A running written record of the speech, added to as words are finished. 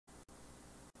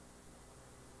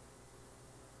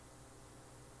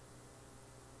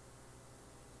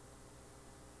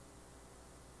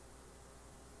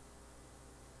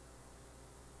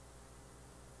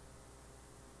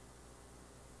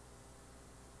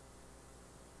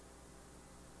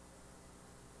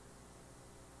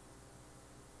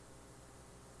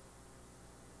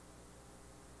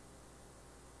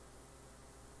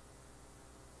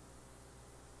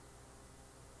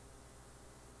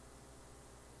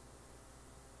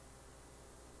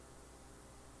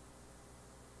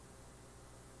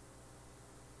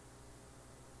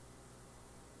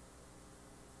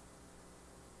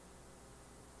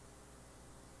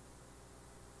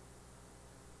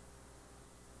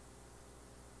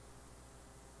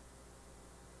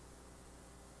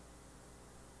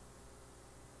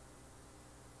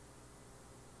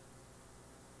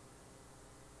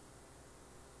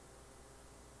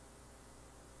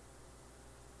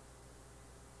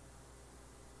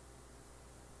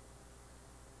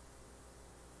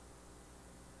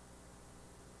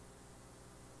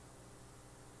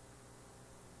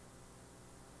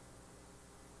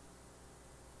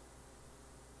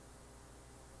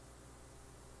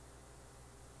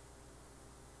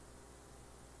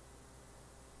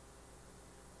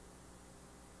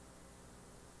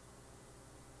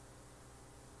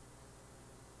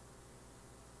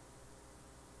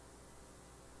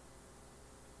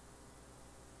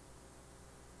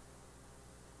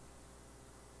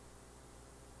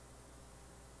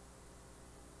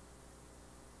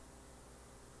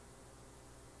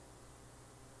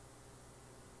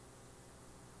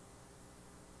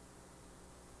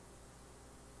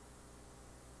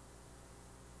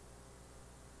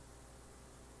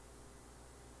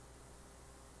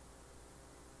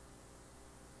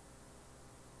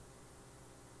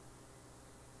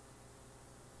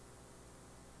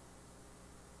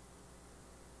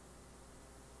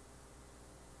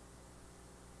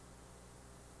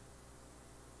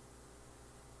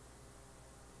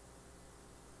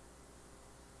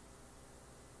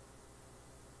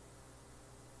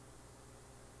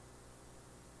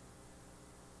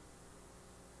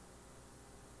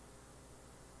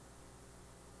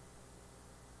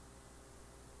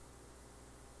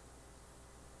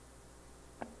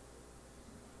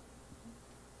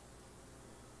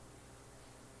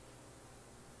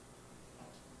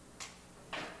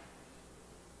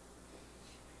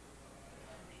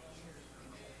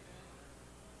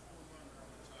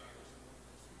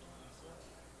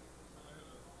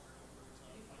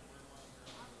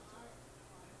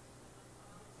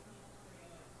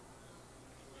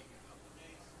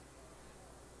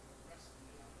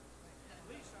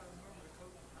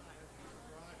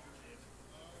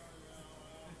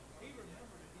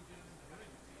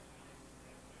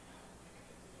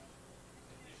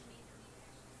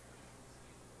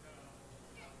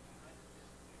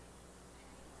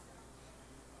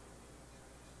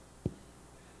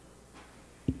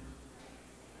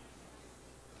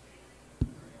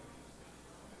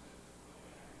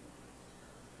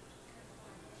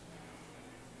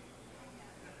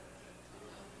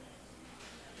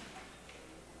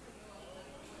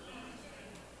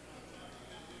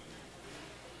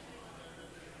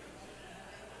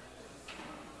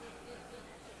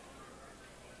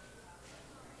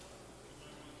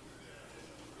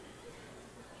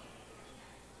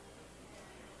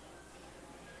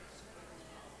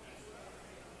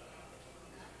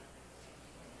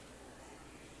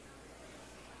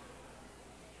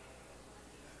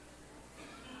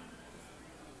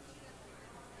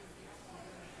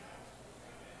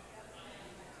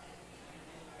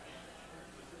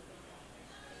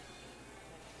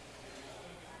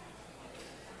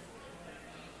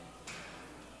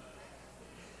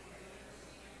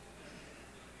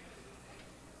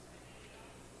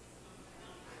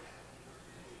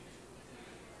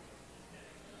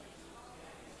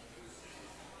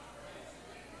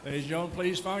Ladies and gentlemen,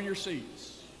 please find your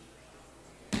seats.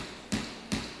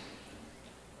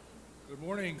 Good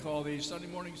morning. Call the Sunday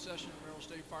morning session of the Maryland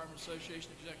State Firemen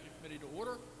Association Executive Committee to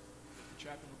order. The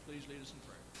chaplain will please lead us in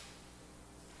prayer.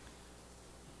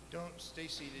 Don't stay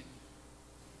seated.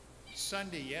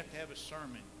 Sunday, you have to have a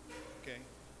sermon, okay?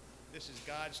 This is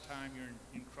God's time. You're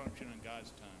encroaching on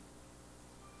God's time.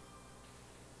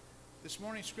 This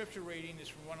morning's scripture reading is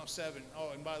from 107.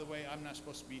 Oh, and by the way, I'm not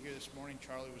supposed to be here this morning.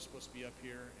 Charlie was supposed to be up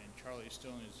here, and Charlie is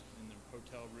still in the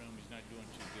hotel room. He's not doing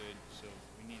too good, so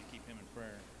we need to keep him in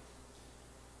prayer.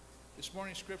 This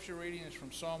morning's scripture reading is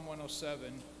from Psalm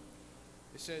 107.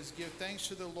 It says, "Give thanks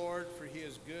to the Lord, for he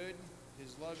is good.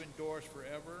 His love endures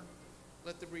forever.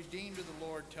 Let the redeemed of the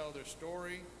Lord tell their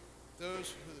story. Those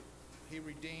who he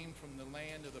redeemed from the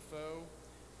land of the foe,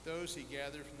 those he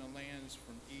gathered from the lands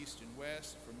from east and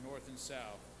west, from north and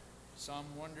south.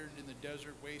 Some wandered in the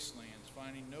desert wastelands,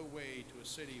 finding no way to a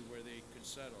city where they could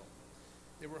settle.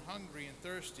 They were hungry and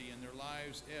thirsty, and their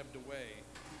lives ebbed away.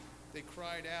 They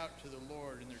cried out to the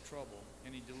Lord in their trouble,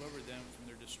 and he delivered them from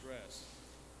their distress.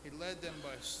 He led them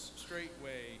by a straight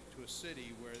way to a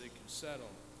city where they could settle.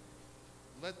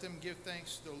 Let them give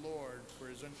thanks to the Lord for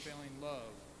his unfailing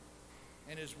love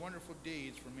and his wonderful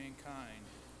deeds for mankind.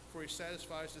 For he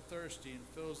satisfies the thirsty and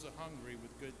fills the hungry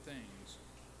with good things."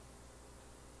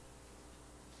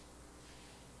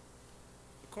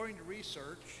 According to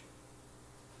research,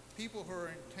 people who are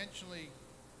intentionally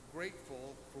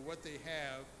grateful for what they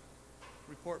have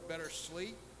report better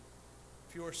sleep,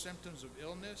 fewer symptoms of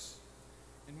illness,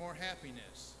 and more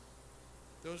happiness.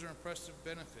 Those are impressive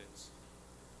benefits.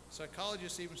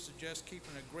 Psychologists even suggest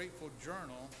keeping a grateful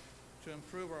journal to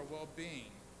improve our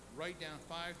well-being. Write down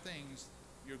 5 things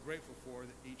you're grateful for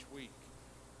each week.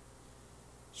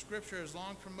 Scripture has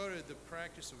long promoted the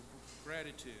practice of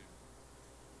gratitude.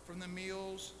 From the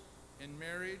meals in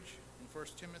marriage in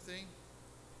 1 Timothy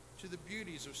to the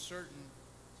beauties of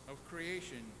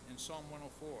creation in Psalm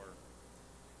 104.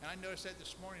 And I noticed that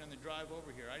this morning on the drive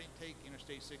over here. I didn't take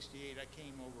Interstate 68. I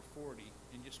came over 40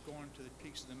 and just going to the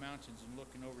peaks of the mountains and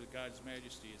looking over God's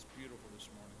majesty. It's beautiful this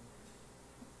morning.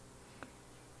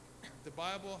 The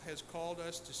Bible has called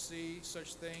us to see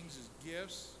such things as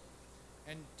gifts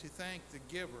and to thank the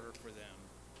giver for them.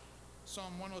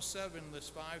 Psalm 107 lists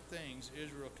 5 things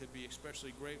Israel could be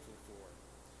especially grateful for: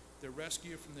 their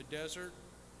rescue from the desert,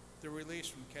 their release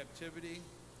from captivity,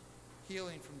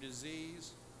 healing from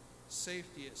disease,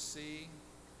 safety at sea,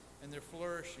 and their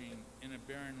flourishing in a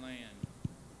barren land.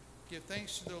 Give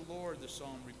thanks to the Lord, the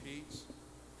psalm repeats,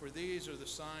 for these are the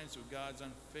signs of God's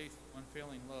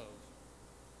unfailing love.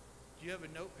 Do you have a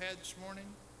notepad this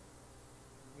morning?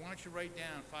 Why don't you write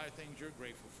down 5 things you're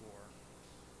grateful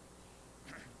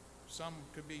for? Some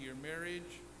could be your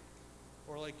marriage,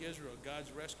 or like Israel,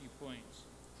 God's rescue points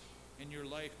in your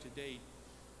life to date.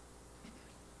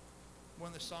 One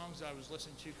of the songs I was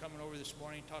listening to coming over this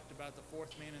morning talked about the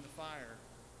 4th man in the fire.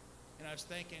 And I was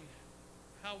thinking,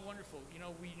 how wonderful. You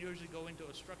know, we usually go into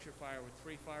a structure fire with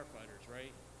 3 firefighters,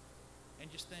 right?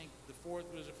 And just think,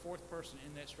 there's a 4th person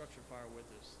in that structure fire with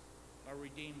us. Our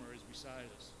Redeemer is beside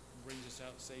us and brings us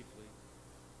out safely.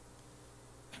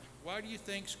 Why do you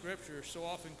think Scripture so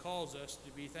often calls us to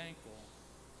be thankful?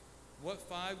 What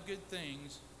 5 good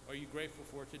things are you grateful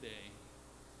for today?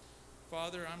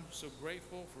 Father, I'm so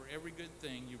grateful for every good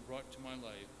thing you brought to my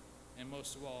life, and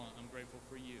most of all, I'm grateful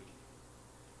for you.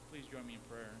 Please join me in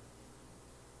prayer.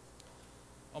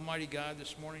 Almighty God,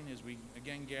 this morning as we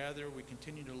again gather, we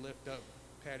continue to lift up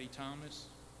Patty Thomas,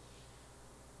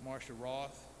 Marsha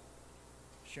Roth,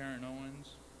 Sharon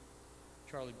Owens,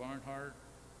 Charlie Barnhart,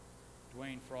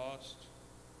 Dwayne Frost,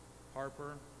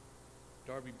 Harper,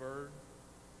 Darby Bird,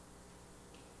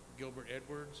 Gilbert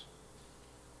Edwards,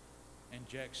 and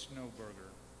Jack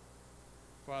Snowberger.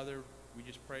 Father, we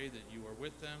just pray that you are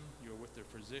with them, you are with their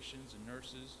physicians and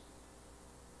nurses,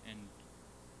 and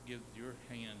give your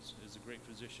hands as a great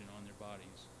physician on their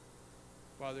bodies.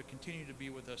 Father, continue to be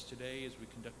with us today as we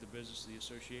conduct the business of the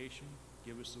association.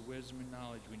 Give us the wisdom and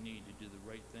knowledge we need to do the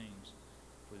right things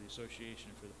for the association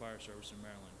and for the fire service in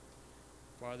Maryland.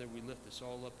 Father, we lift this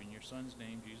all up in your Son's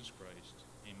name, Jesus Christ.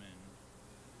 Amen.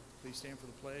 Please stand for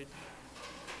the pledge.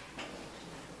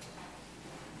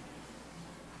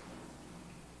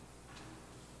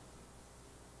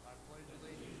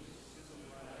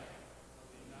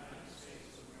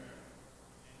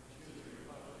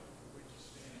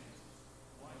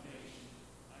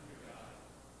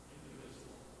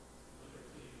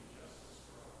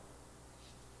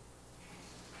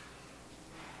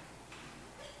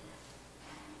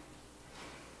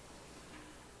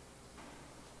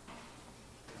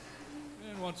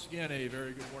 once again, a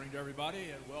very good morning to everybody,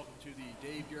 and welcome to the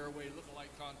Dave Garraway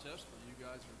Lookalike Contest. For you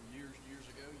guys from years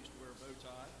ago, used to wear a bow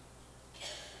tie.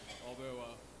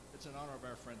 Although it's in honor of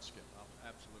our friend Skip.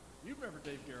 Absolutely. You remember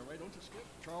Dave Garraway, don't you, Skip?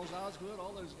 Charles Osgood,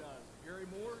 all those guys. Gary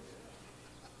Moore,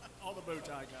 all the bow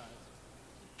tie guys.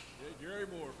 Yeah,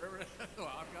 Gary Moore. Remember that?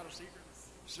 Well, I've got a secret.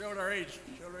 Showing our age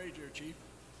here, Chief.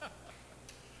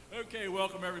 Okay,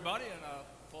 welcome everybody, and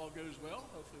if all goes well,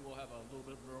 hopefully we'll have a little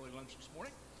bit of an early lunch this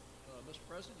morning. Mr.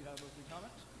 President, you have opening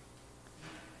comments?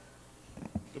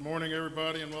 Good morning,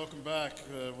 everybody, and welcome back.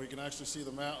 We can actually see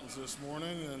the mountains this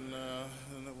morning, and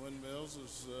the windmills,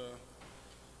 as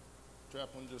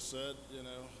Chaplain just said. You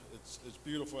know, it's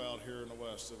beautiful out here in the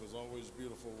West. It was always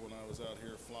beautiful when I was out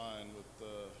here flying with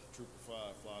Trooper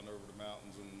 5, flying over the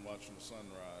mountains and watching the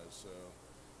sunrise. So,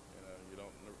 you know, you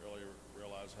don't really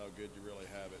realize how good you really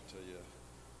have it till you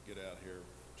get out here.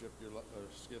 Skip,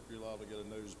 you're allowed to get a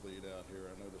nosebleed out here.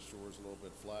 I know the shore's a little bit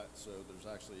flat, so there's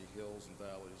actually hills and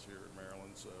valleys here in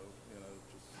Maryland, so, you know,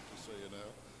 just so you know.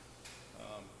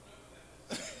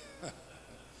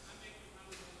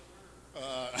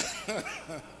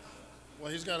 Well,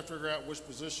 he's got to figure out which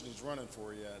position he's running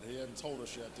for yet. He hasn't told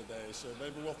us yet today, so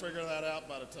maybe we'll figure that out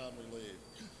by the time we leave.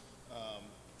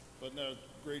 But no,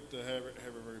 great to have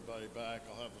everybody back.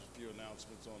 I'll have a few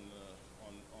announcements on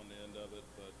the end of it,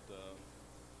 but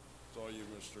it's all you,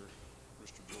 Mr.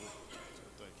 Jewell. So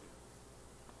thank you.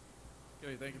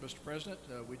 Okay, thank you, Mr. President.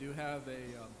 We do have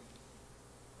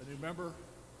a new member,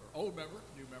 or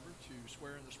new member to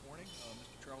swear in this morning.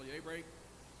 Mr. Charlie Abrake,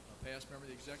 past member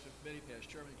of the Executive Committee, past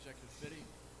chairman of the Executive Committee,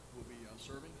 will be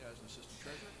serving as an assistant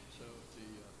treasurer. So if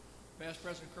the past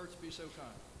President Kurtz be so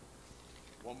kind.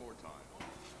 One more time.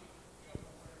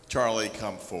 Charlie,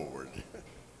 come forward.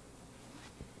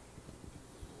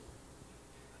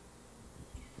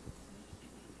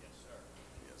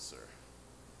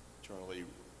 Charlie,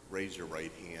 raise your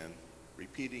right hand,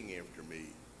 repeating after me,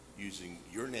 using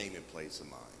your name in place of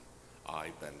mine.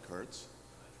 I, Ben Kurtz,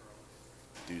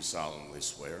 do solemnly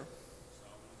swear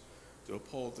to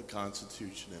uphold the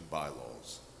Constitution and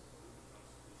bylaws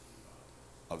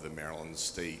of the Maryland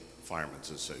State Firemen's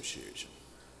Association.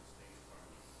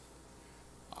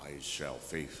 I shall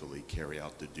faithfully carry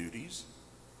out the duties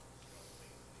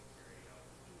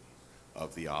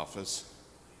of the office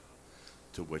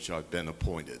to which I've been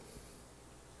appointed.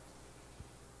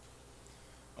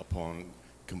 Upon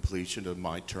completion of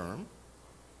my term,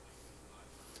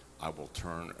 I will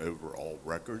turn over all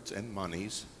records and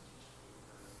monies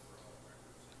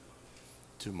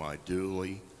to my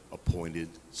duly appointed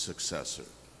successor.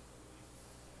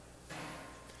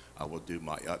 I will do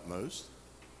my utmost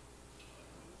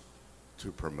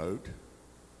to promote,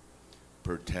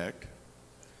 protect,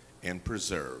 and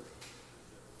preserve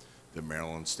the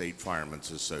Maryland State Firemen's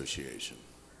Association.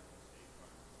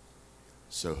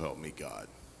 So help me God.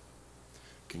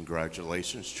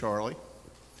 Congratulations, Charlie,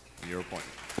 on your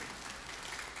appointment.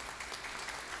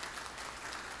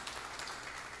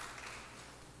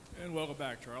 And welcome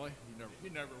back, Charlie. You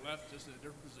never left, just in a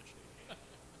different position.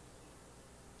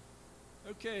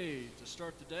 Okay, to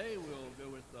start the day, we'll go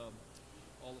with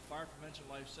all the fire prevention,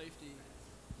 life safety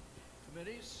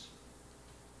committees.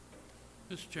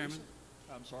 Mr. Chairman,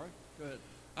 I'm sorry, go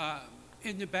ahead.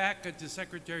 in the back at the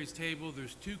secretary's table,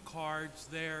 there's 2 cards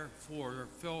there for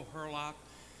Phil Herlock.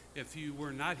 If you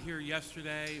were not here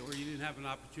yesterday or you didn't have an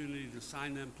opportunity to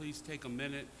sign them, please take a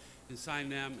minute and sign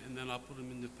them, and then I'll put them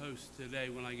in the post today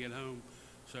when I get home.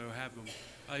 So have them.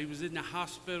 He was in the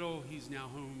hospital. He's now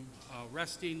home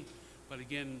resting. But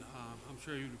again, I'm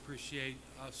sure you'd appreciate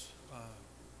us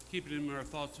keeping him in our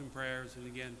thoughts and prayers. And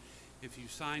again, if you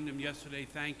signed them yesterday,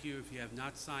 thank you. If you have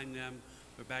not signed them,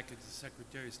 they're back at the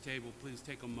secretary's table. Please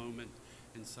take a moment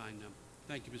and sign them.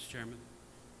 Thank you, Mr. Chairman.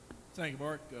 Thank you,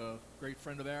 Mark. Great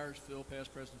friend of ours, Phil,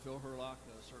 past President Phil Herlock,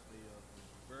 certainly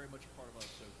very much a part of us,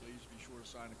 so please be sure to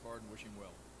sign the card and wish him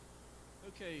well.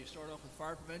 Okay, start off with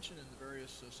fire prevention and the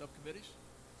various subcommittees.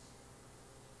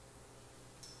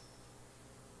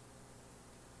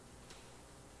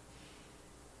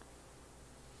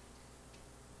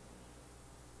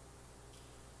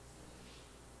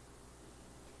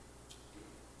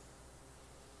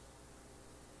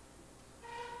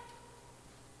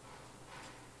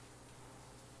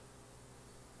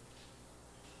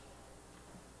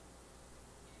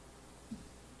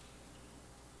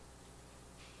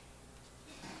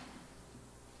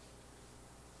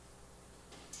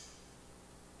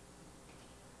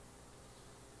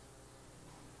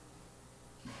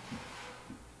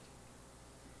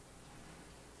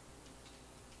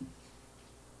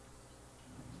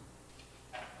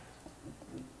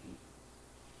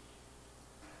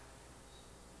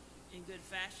 good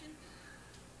fashion.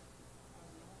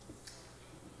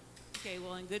 Okay,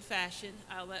 well, in good fashion,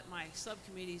 I'll let my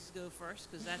subcommittees go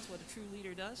first because that's what a true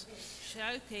leader does.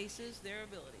 Showcases their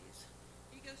abilities.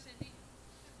 Here you go, Cindy.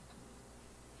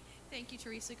 Thank you,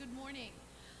 Teresa. Good morning.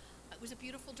 It was a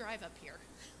beautiful drive up here.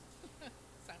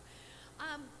 So,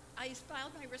 I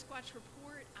filed my risk watch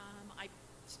report. I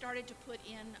started to put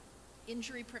in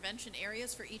injury prevention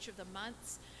areas for each of the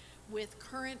months with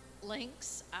current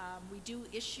links. We do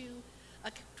issue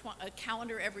a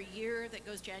calendar every year that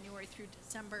goes January through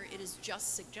December. It is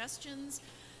just suggestions.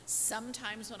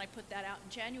 Sometimes when I put that out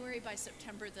in January, by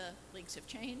September the links have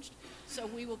changed. So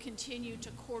we will continue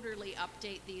to quarterly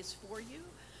update these for you.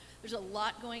 There's a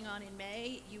lot going on in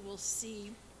May. You will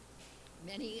see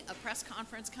a press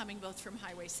conference coming both from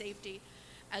Highway Safety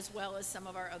as well as some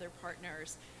of our other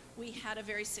partners. We had a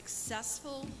very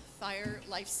successful fire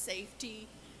life safety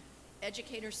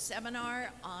educator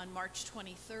seminar on March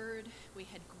 23rd. We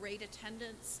had great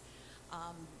attendance.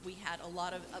 We had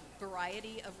a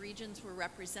variety of regions were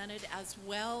represented as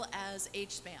well as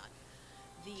age span.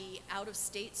 The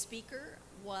out-of-state speaker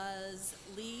was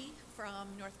Lee from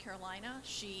North Carolina.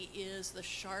 She is the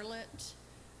Charlotte,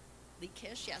 Lee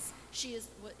Kish, yes. She is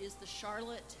the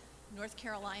Charlotte, North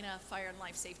Carolina Fire and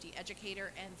Life Safety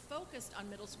Educator and focused on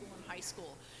middle school and high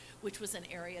school, which was an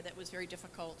area that was very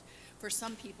difficult for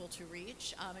some people to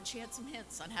reach. And she had some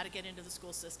hints on how to get into the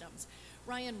school systems.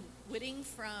 Ryan Whitting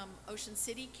from Ocean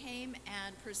City came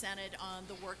and presented on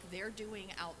the work they're doing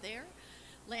out there.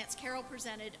 Lance Carroll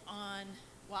presented on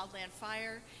wildland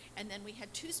fire, and then we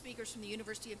had two speakers from the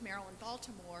University of Maryland,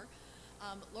 Baltimore,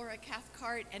 Laura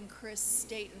Cathcart and Chris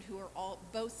Staten, who are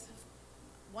both,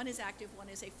 one is active, one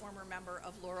is a former member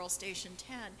of Laurel Station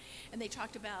 10, and they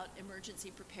talked about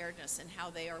emergency preparedness and how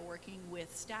they are working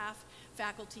with staff,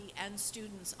 faculty, and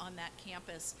students on that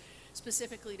campus,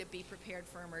 specifically to be prepared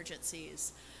for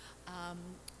emergencies.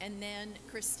 And then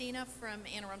Christina from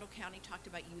Anne Arundel County talked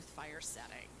about youth fire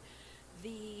setting.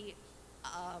 The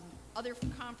other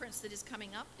conference that is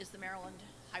coming up is the Maryland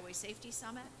Highway Safety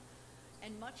Summit,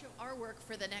 and much of our work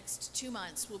for the next 2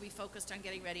 months will be focused on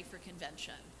getting ready for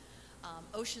convention.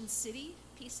 Ocean City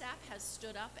PSAP has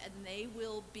stood up, and they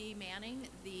will be manning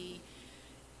the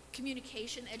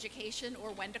communication education,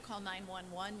 or when to call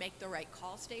 911, make the right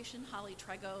call station. Holly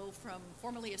Trego,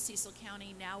 formerly of Cecil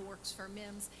County, now works for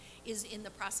MIMS, is in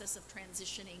the process of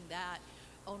transitioning that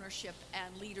ownership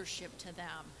and leadership to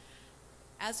them.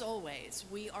 As always,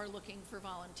 we are looking for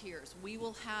volunteers. We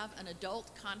will have an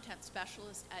adult content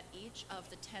specialist at each of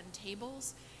the 10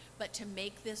 tables, but to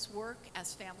make this work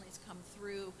as families come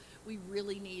through, we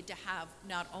really need to have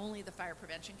not only the Fire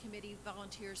Prevention Committee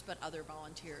volunteers, but other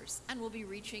volunteers. And we'll be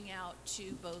reaching out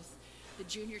to both the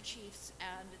junior chiefs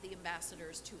and the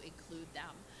ambassadors to include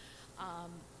them.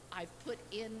 I've put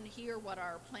in here what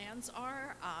our plans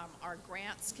are. Our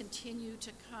grants continue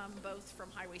to come both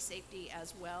from Highway Safety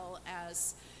as well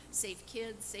as Safe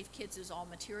Kids. Safe Kids is all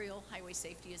material. Highway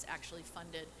Safety is actually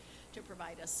funded to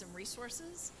provide us some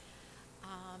resources.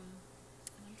 And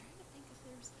I'm trying to think if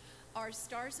there's, our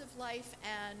Stars of Life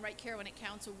and Right Care When It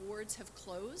Counts awards have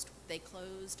closed. They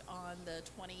closed on the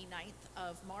 29th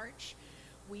of March.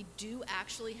 We do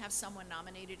actually have someone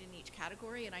nominated in each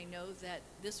category, and I know that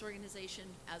this organization,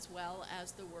 as well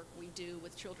as the work we do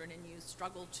with children and youth,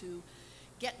 struggle to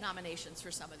get nominations for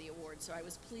some of the awards. So I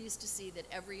was pleased to see that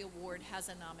every award has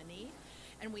a nominee,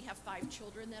 and we have 5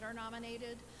 children that are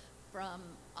nominated, from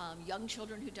young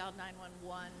children who dialed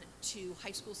 911 to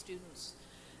high school students.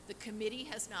 The committee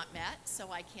has not met,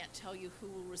 so I can't tell you who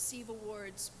will receive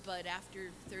awards, but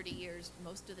after 30 years,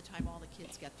 most of the time all the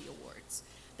kids get the awards.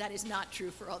 That is not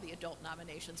true for all the adult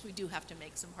nominations. We do have to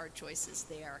make some hard choices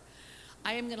there.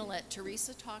 I am going to let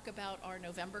Teresa talk about our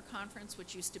November conference,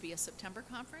 which used to be a September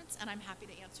conference, and I'm happy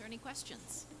to answer any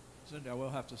questions. Cindy, I will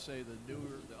have to say the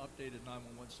updated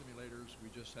 911 simulators,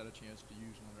 we just had a chance to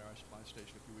use one at our supply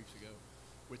station a few weeks ago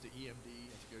with the EMD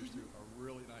as it goes through, are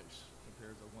really nice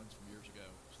compared to the ones from years ago.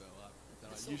 So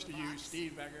I used to use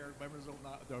Steve back there, remember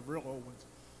the real old ones,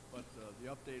 but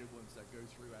the updated ones that go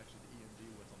through actually the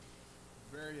EMD with them,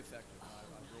 very effective. I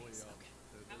really, Okay.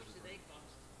 How much did they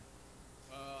cost?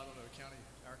 I don't know,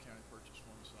 our county purchased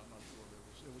one, so I'm not sure, but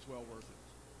it was well worth it.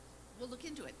 We'll look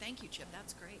into it. Thank you, Chip.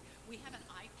 That's great. We have an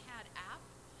iPad app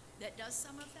that does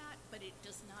some of that, but it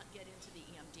does not get into the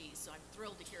EMD, so I'm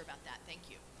thrilled to hear about that. Thank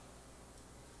you.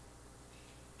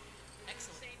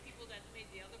 Excellent. Same people that made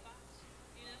the other box,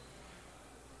 you know?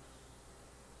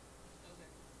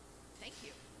 Okay. Thank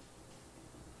you.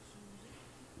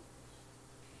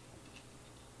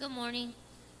 Good morning.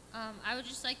 I would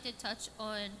just like to touch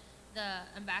on the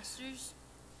ambassadors.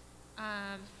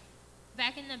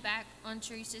 back in the back on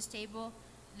Teresa's table,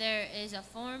 there is a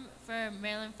form for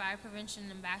Maryland Fire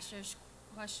Prevention Ambassadors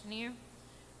questionnaire.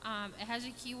 It has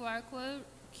a QR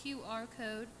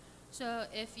code. So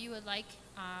if you would like,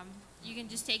 you can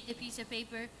just take the piece of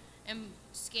paper and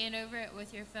scan over it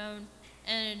with your phone.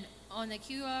 And on the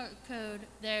QR code,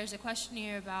 there's a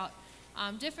questionnaire about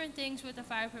different things with the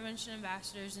fire prevention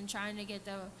ambassadors and trying to get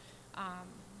the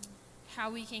how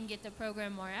we can get the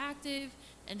program more active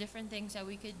and different things that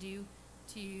we could do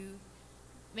to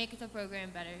make the program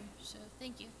better. So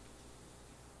thank you.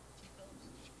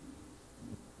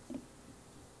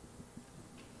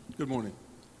 Good morning.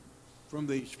 From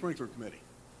the Sprinkler Committee.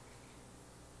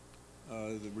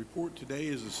 The report today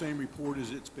is the same report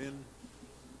as it's been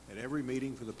at every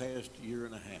meeting for the past year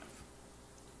and a half.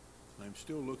 I'm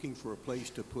still looking for a place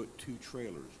to put 2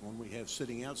 trailers. One we have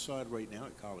sitting outside right now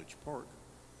at College Park.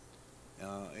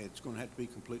 It's going to have to be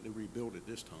completely rebuilt at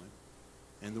this time.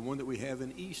 And the one that we have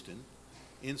in Easton,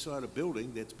 inside a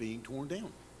building that's being torn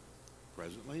down.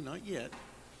 Presently, not yet.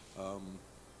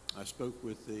 I spoke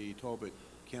with the Talbot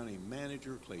County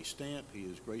Manager, Clay Stamp. He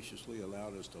has graciously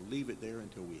allowed us to leave it there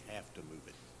until we have to move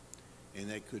it. And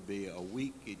that could be a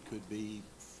week, it could be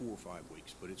 4 or 5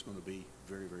 weeks, but it's going to be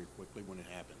very, very quickly when it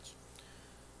happens.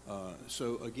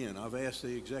 So again, I've asked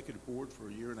the executive board for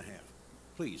a year and a half.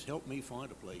 Please help me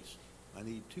find a place. I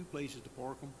need 2 places to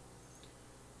park them.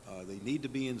 They need to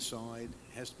be inside.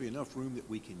 It has to be enough room that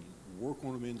we can work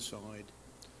on them inside.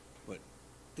 But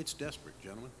it's desperate,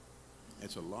 gentlemen.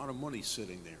 It's a lot of money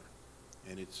sitting there.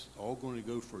 And it's all going to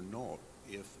go for naught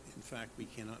if, in fact, we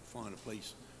cannot find a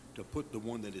place to put the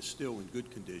one that is still in good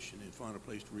condition and find a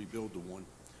place to rebuild the one.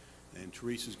 And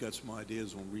Teresa's got some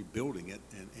ideas on rebuilding it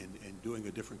and doing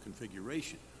a different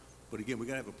configuration. But again, we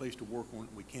got to have a place to work on it.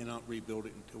 We cannot rebuild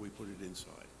it until we put it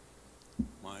inside.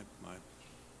 My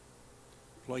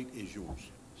plate is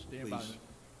yours. Stand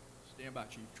by,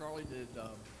 Chief. Charlie, did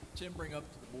Tim bring up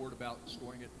to the board about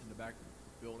storing it in the back of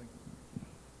the building?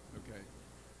 Okay.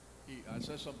 I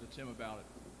said something to Tim about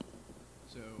it.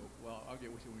 So, well, I'll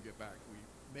get with you when we get back.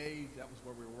 That was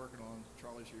what we were working on.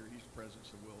 Charlie's here. He's the president,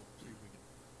 so we'll see if we can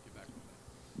get back on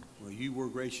that. Well, you were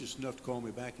gracious enough to call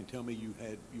me back and tell me you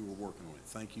were working on it.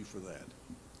 Thank you for that.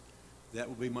 That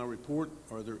will be my report.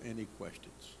 Are there any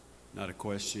questions? Not a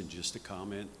question, just a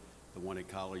comment. The one at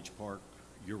College Park,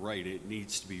 you're right, it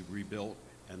needs to be rebuilt,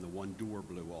 and the one door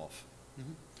blew off.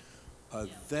 Mm-hmm.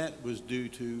 That was due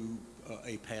to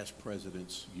a past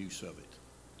president's use of it.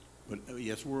 But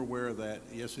yes, we're aware of that.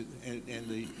 Yes, and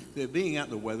the being out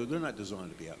in the weather, they're not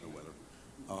designed to be out in the weather.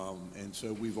 And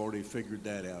so we've already figured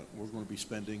that out. We're going to be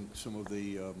spending some of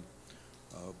the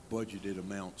budgeted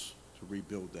amounts to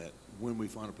rebuild that when we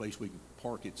find a place we can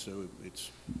park it, so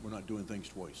we're not doing things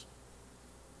twice.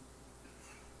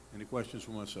 Any questions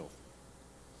for myself?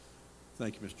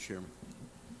 Thank you, Mr. Chairman.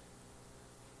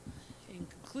 In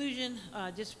conclusion,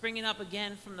 just bringing up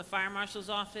again from the Fire Marshal's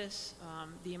office,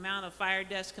 the amount of fire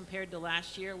deaths compared to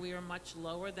last year, we are much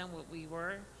lower than what we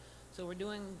were. So we're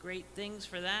doing great things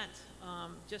for that.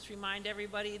 Just remind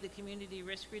everybody the community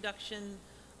risk reduction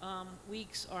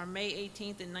weeks are May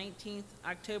 18th and 19th,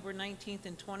 October 19th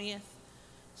and 20th.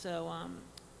 So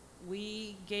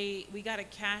we got a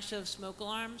cache of smoke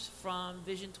alarms from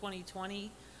Vision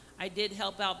 2020. I did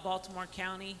help out Baltimore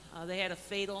County. They had a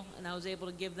fatal, and I was able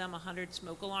to give them 100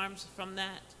 smoke alarms from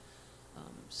that.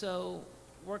 So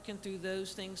working through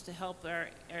those things to help our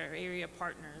area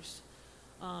partners.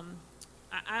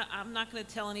 I'm not going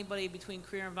to tell anybody between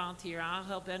career and volunteer. I'll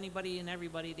help anybody and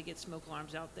everybody to get smoke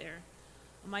alarms out there.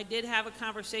 I did have a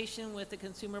conversation with the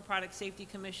Consumer Product Safety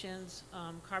Commission's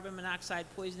carbon monoxide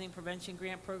poisoning prevention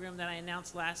grant program that I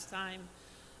announced last time.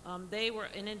 They were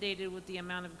inundated with the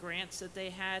amount of grants that they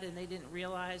had, and they didn't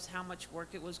realize how much work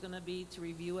it was going to be to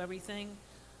review everything.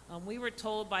 We were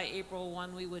told by April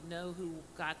 1 we would know who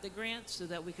got the grants so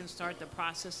that we can start the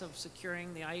process of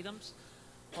securing the items.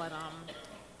 But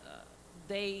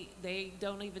they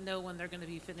don't even know when they're going to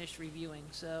be finished reviewing.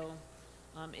 So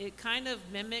it kind of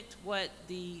mimicked what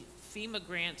the FEMA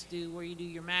grants do, where you do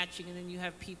your matching and then you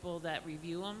have people that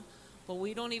review them. But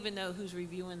we don't even know who's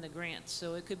reviewing the grants.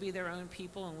 So it could be their own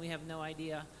people and we have no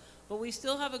idea. But we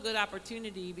still have a good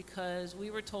opportunity because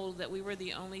we were told that we were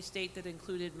the only state that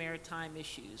included maritime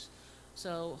issues.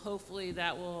 So hopefully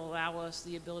that will allow us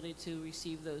the ability to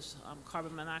receive those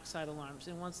carbon monoxide alarms.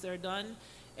 And once they're done,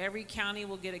 every county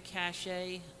will get a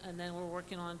cachet, and then we're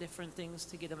working on different things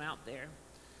to get them out there.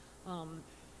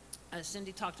 As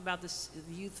Cindy talked about the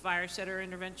Youth Fire Setter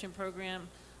Intervention Program,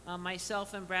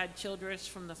 Myself and Brad Childress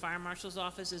from the Fire Marshal's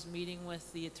Office is meeting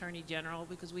with the Attorney General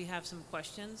because we have some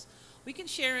questions. We can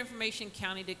share information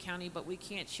county to county, but we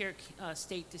can't share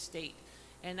state to state.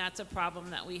 And that's a problem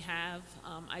that we have.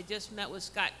 I just met with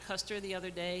Scott Custer the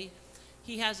other day.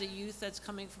 He has a youth that's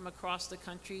coming from across the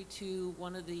country to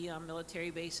one of the military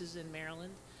bases in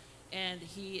Maryland. And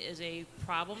he is a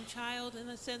problem child in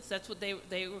a sense. That's what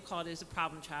they were called, is a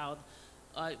problem child.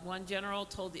 One general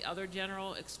told the other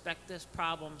general, expect this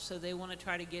problem. So they want to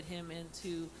try to get him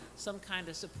into some kind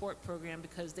of support program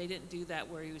because they didn't do that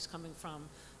where he was coming from.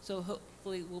 So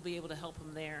hopefully we'll be able to help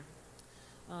him there.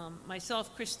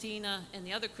 Myself, Christina, and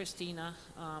the other Christina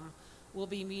will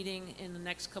be meeting in the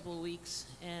next couple of weeks,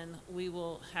 and we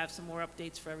will have some more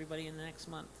updates for everybody in the next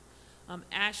month.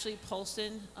 Ashley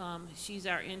Polson, she's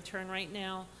our intern right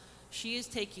now. She is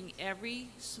taking every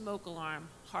smoke alarm,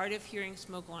 hard of hearing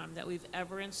smoke alarm that we've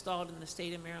ever installed in the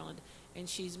state of Maryland, and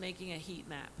she's making a heat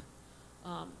map.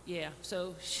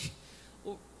 So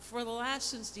for the last,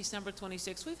 since December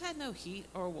 26th, we've had no heat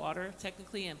or water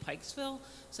technically in Pikesville.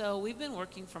 So we've been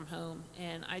working from home,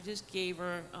 and I just gave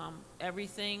her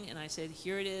everything, and I said,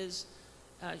 here it is.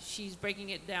 She's breaking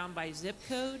it down by zip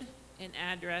code and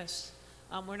address.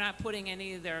 We're not putting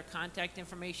any of their contact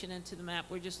information into the map.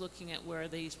 We're just looking at where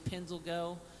these pins will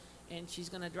go, and she's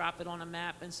going to drop it on a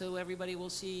map, and so everybody will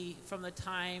see from the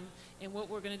time. And what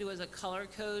we're going to do is a color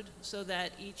code so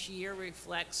that each year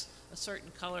reflects a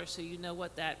certain color, so you know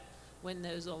what when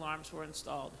those alarms were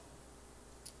installed.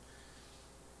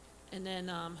 And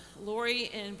then Lori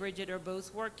and Bridget are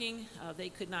both working. They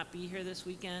could not be here this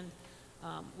weekend.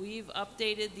 We've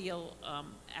updated the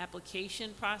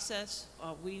application process.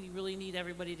 We really need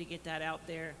everybody to get that out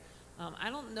there.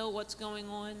 I don't know what's going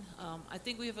on. I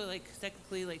think we have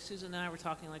technically, like Susan and I were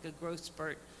talking, like a growth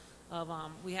spurt of,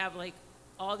 we have like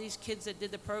all these kids that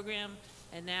did the program,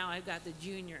 and now I've got the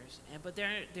juniors, but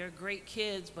they're great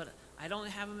kids, but I don't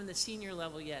have them in the senior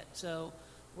level yet. So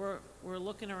we're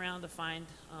looking around to find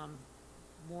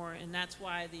more, and that's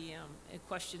why the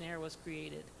questionnaire was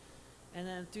created. And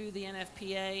then through the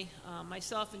NFPA,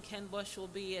 myself and Ken Bush will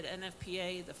be at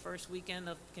NFPA the first weekend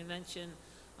of convention.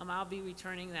 I'll be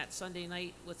returning that Sunday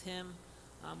night with him.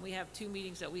 We have 2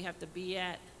 meetings that we have to be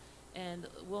at, and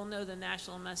we'll know the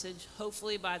national message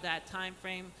hopefully by that time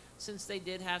frame. Since they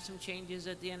did have some changes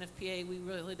at the NFPA, we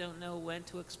really don't know when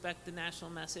to expect the national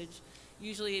message.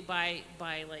 Usually by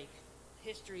like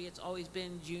history, it's always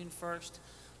been June 1st,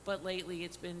 but lately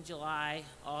it's been July,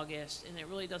 August, and it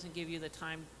really doesn't give you the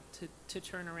time to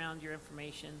turn around your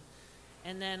information.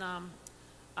 And then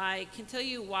I can tell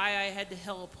you why I had to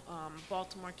help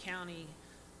Baltimore County.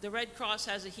 The Red Cross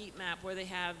has a heat map where they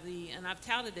have and I've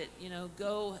touted it,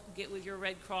 go get with your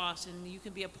Red Cross and you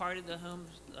can be a part of the home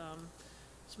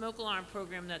smoke alarm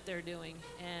program that they're doing.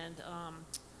 And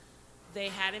they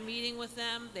had a meeting with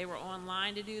them. They were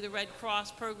online to do the Red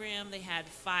Cross program. They had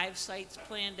 5 sites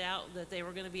planned out that they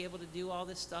were going to be able to do all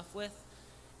this stuff with.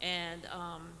 And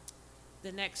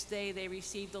the next day they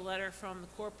received a letter from the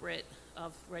corporate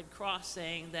of Red Cross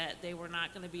saying that they were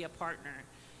not going to be a partner.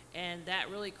 And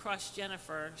that really crushed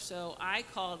Jennifer. So I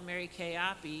called Mary Kay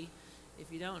Oppie.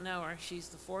 If you don't know her, she's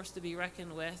the force to be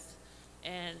reckoned with.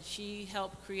 And she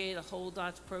helped create a whole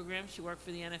dots program. She worked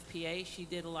for the NFPA. She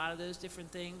did a lot of those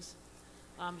different things.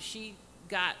 She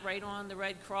got right on the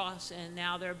Red Cross, and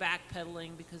now they're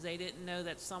backpedaling because they didn't know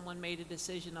that someone made a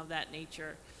decision of that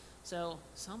nature. So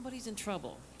somebody's in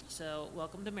trouble. So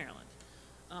welcome to Maryland.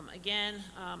 Again,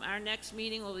 our next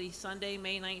meeting will be Sunday,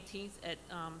 May 19th at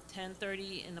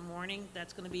 10:30 in the morning.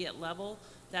 That's going to be at Level.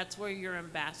 That's where your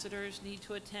ambassadors need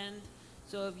to attend.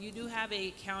 So if you do have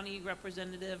a county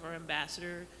representative or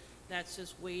ambassador that's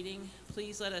just waiting,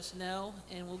 please let us know,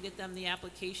 and we'll get them the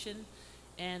application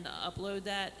and upload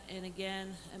that. And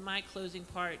again, in my closing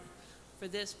part, for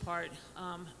this part,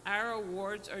 our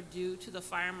awards are due to the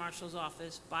Fire Marshal's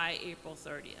Office by April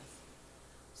 30th.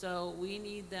 So we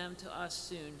need them to us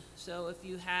soon. So if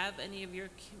you have any of your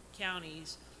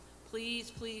counties, please,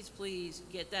 please, please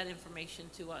get that information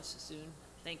to us soon.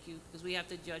 Thank you, because we have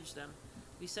to judge them.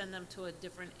 We send them to a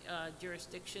different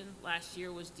jurisdiction. Last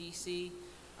year was DC.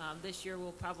 This year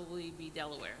will probably be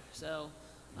Delaware. So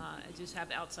I just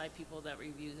have outside people that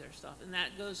review their stuff. And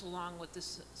that goes along with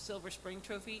this Silver Spring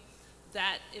Trophy.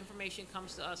 That information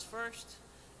comes to us first.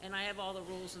 And I have all the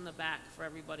rules in the back for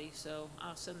everybody, so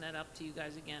I'll send that up to you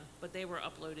guys again. But they were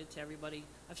uploaded to everybody.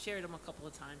 I've shared them a couple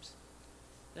of times.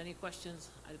 Any questions,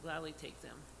 I'd gladly take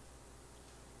them.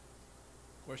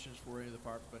 Questions for any of the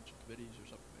fire prevention committees or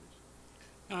subcommittees?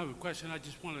 I have a question. I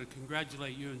just want to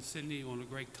congratulate you and Cindy on a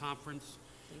great conference.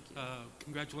 Thank you.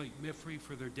 Congratulate MIFRE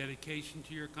for their dedication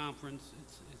to your conference.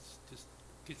 It's just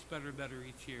gets better and better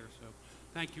each year. So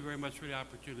thank you very much for the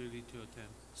opportunity to attend.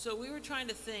 So we were trying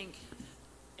to think,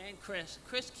 and Chris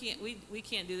can't, we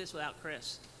can't do this without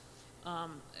Chris.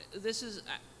 This is,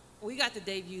 we got to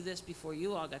debut this before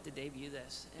you all got to debut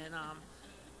this. And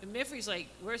Miffrey's like,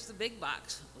 where's the big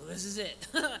box? Well, this is it.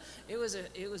 It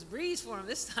was breeze for him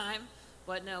this time,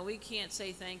 but no, we can't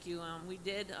say thank you.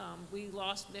 We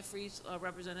lost Miffrey's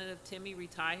representative. Timmy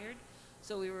retired,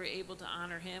 so we were able to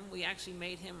honor him. We actually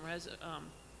made him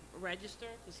register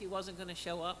because he wasn't going to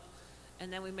show up,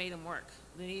 and then we made him work.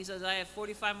 Then he says, I have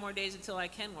 45 more days until I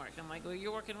can work. I'm like, well,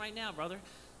 you're working right now, brother.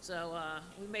 So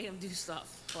we made him do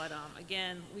stuff. But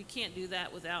again, we can't do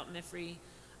that without Miffrey.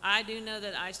 I do know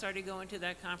that I started going to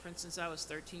that conference since I was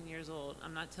 13 years old.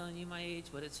 I'm not telling you my age,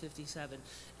 but it's 57.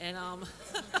 And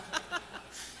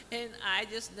and I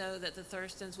just know that the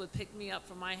Thurstons would pick me up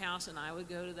from my house, and I would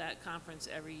go to that conference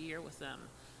every year with them.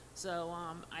 So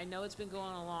I know it's been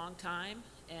going a long time,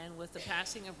 and with the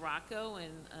passing of Rocco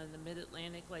and the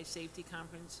Mid-Atlantic Life Safety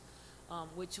Conference,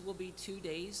 which will be 2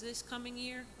 days this coming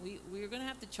year, we're going to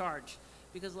have to charge,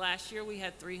 because last year we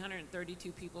had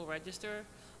 332 people register.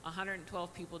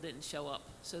 112 people didn't show up.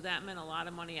 So that meant a lot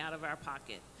of money out of our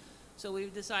pocket. So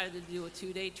we've decided to do a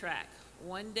 2-day track,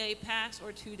 1 day pass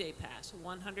or 2 day pass,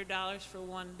 $100 for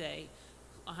 1 day,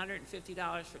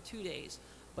 $150 for 2 days.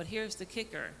 But here's the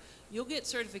kicker. You'll get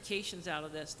certifications out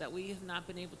of this that we have not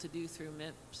been able to do through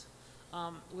MIPS.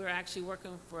 We're actually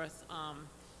working with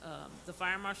the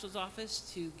Fire Marshal's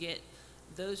office to get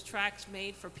those tracks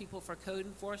made for people for code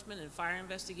enforcement and fire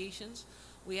investigations.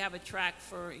 We have a track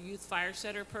for Youth Fire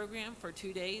Setter program for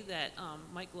 2 days that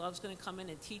Mike Love's going to come in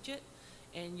and teach it,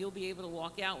 and you'll be able to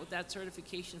walk out with that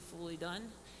certification fully done.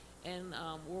 And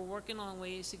we're working on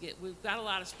ways to we've got a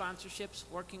lot of sponsorships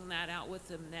working that out with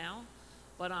them now,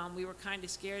 but we were kind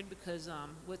of scared because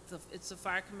it's the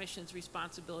Fire Commission's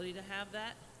responsibility to have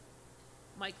that.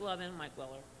 Mike Love and Mike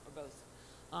Weller are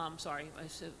both. Sorry, I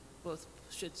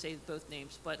should say both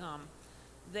names, but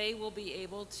they will be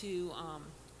able to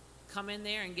come in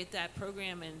there and get that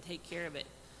program and take care of it.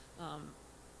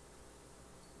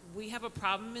 We have a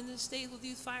problem in this state with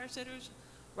youth fire setters.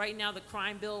 Right now, the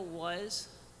crime bill was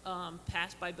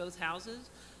passed by both houses.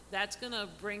 That's going to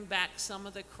bring back some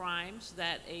of the crimes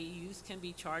that a youth can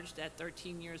be charged at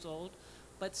 13 years old,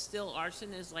 but still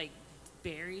arson is like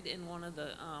buried in one of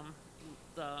the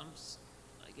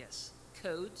I guess,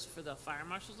 codes for the fire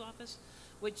marshal's office,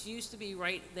 which used to be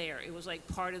right there. It was like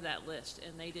part of that list,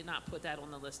 and they did not put that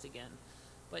on the list again.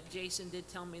 But Jason did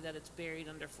tell me that it's buried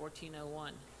under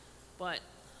 1401. But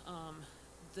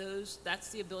that's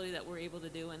the ability that we're able to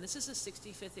do, and this is the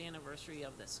 65th anniversary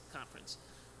of this conference.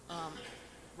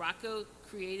 Rocco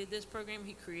created this program.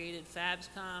 He created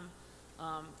FABSCOM,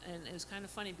 and it was kind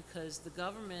of funny because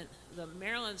the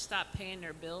Maryland stopped paying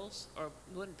their bills or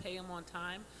wouldn't pay them on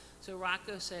time. So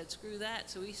Rocco said, screw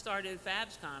that. So he started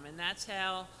FABSCOM, and that's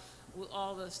how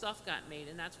all the stuff got made.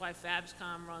 And that's why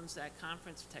FABSCOM runs that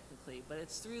conference technically. But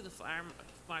it's through the Fire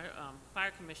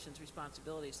Commission's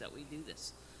responsibilities that we do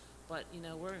this. But, you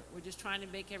know, we're just trying to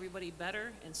make everybody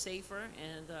better and safer.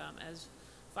 And as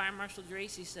Fire Marshal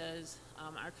Dracy says,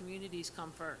 our communities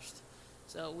come first.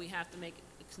 So we have to make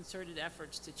concerted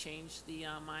efforts to change the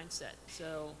mindset.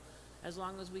 So as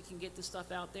long as we can get the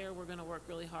stuff out there, we're going to work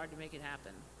really hard to make it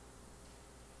happen.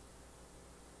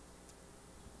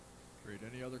 Great.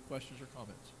 Any other questions or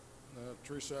comments?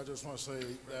 Teresa, I just want to say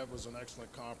that was an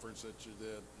excellent conference that you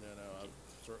did. You know, I've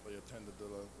certainly attended the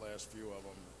last few of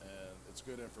them, and it's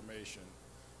good information.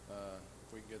 If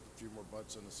we can get a few more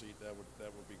butts in the seat, that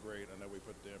would be great. I know we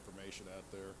put the information out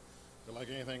there. But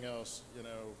like anything else, you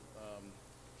know,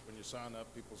 when you sign up,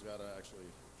 people's got to actually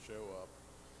show up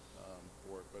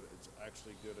for it. But it's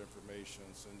actually good information.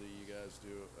 Cindy, you guys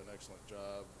do an excellent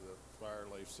job. The Fire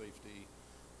Life Safety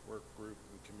Work Group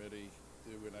and Committee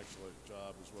do an excellent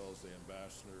job, as well as the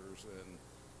ambassadors and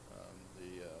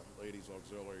the Ladies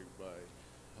Auxiliary by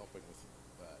helping with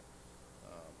that.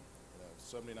 You know,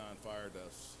 79 fire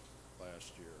deaths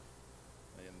last year,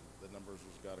 and the numbers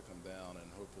has got to come down, and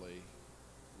hopefully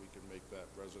we can make that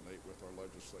resonate with our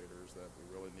legislators that we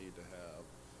really need to have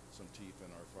some teeth in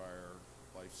our fire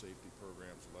life safety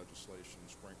programs, legislation,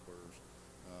 sprinklers,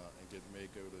 and get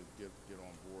Mako to get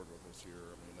on board with us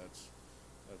here. I mean, that's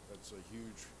a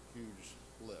huge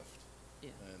lift. Yeah.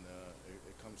 And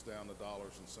it comes down to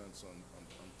dollars and cents,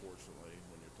 unfortunately,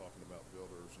 when you're talking about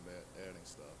builders and adding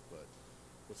stuff. But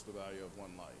what's the value of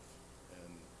one life?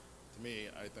 And to me,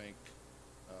 I think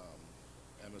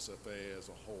MSFA as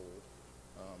a whole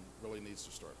really needs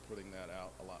to start putting that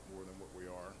out a lot more than what we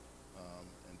are,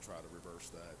 and try to reverse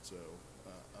that. So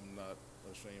I'm not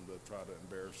ashamed to try to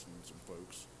embarrass some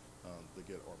folks to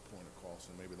get our point across,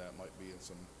 and maybe that might be in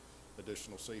some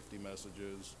additional safety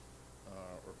messages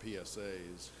or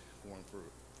PSAs going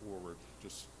forward,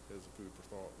 just as a food for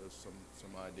thought, as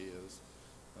some ideas.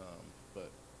 But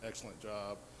excellent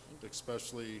job,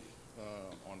 especially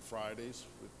on Fridays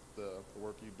with the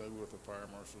work you do with the Fire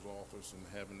Marshal's office and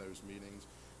having those meetings.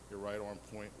 You're right on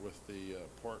point with the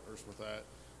partners with that,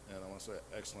 and I want to say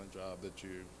excellent job that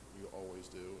you always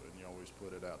do, and you always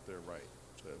put it out there right.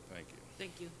 So thank you.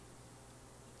 Thank you.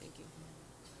 Thank you.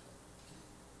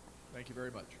 Thank you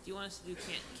very much. Do you want us to do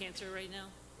cancer right now?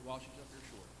 While she's up here,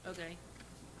 sure. Okay.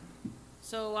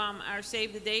 So our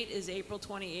save the date is April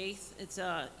 28th. It's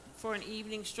for an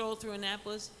evening stroll through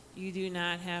Annapolis. You do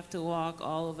not have to walk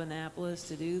all of Annapolis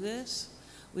to do this.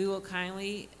 We will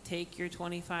kindly take your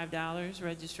 $25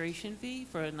 registration fee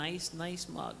for a nice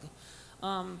mug.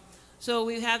 So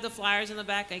we have the flyers in the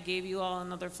back. I gave you all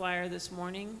another flyer this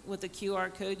morning. With the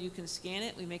QR code, you can scan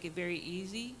it. We make it very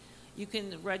easy. You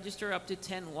can register up to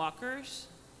 10 walkers.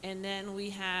 And then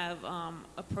we have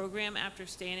a program after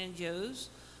Stan and Joe's,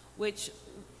 which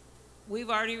we've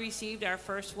already received our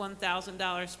first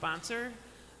 $1,000 sponsor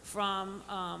from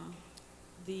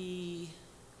the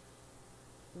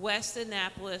West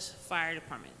Annapolis Fire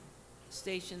Department,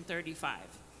 Station 35.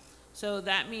 So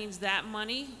that means that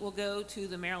money will go to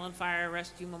the Maryland Fire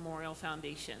Rescue Memorial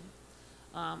Foundation.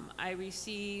 I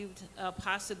received a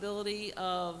possibility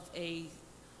of a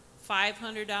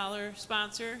 $500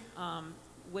 sponsor,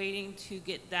 waiting to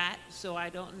get that, so I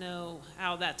don't know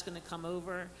how that's going to come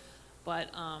over, but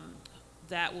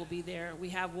that will be there. We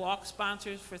have walk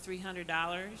sponsors for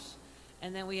 $300,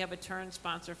 and then we have a turn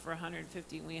sponsor for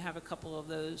 $150. We have a couple of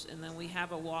those, and then we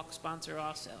have a walk sponsor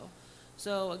also.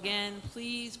 So again,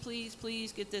 please, please,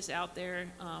 please get this out there.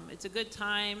 It's a good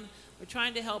time. We're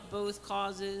trying to help both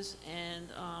causes, and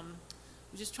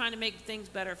we're just trying to make things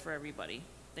better for everybody.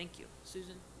 Thank you.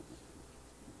 Susan?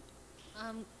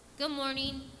 Good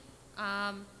morning.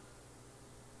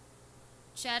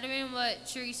 Shattering what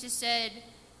Teresa said,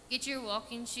 get your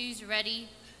walking shoes ready.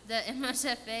 The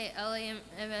MSFA, LA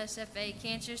MSFA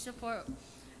Cancer Support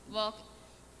Walk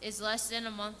is less than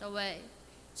a month away.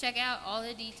 Check out all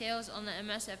the details on the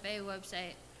MSFA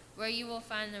website, where you will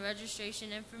find the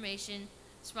registration information,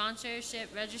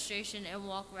 sponsorship registration, and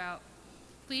walk route.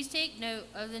 Please take note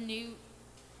of the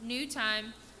new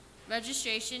time.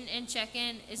 Registration and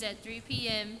check-in is at 3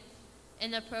 p.m.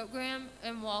 and the program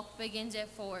and walk begins at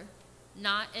 4,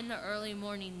 not in the early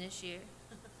morning this year.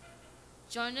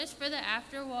 Join us for the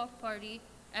after walk party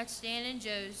at Stan and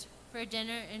Joe's for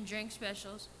dinner and drink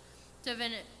specials to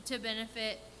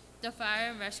benefit the Fire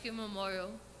and Rescue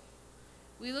Memorial.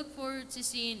 We look forward to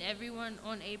seeing everyone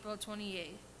on April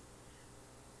 28th.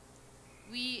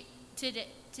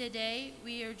 Today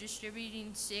we are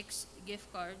distributing 6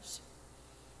 gift cards.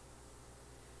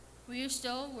 We are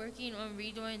still working on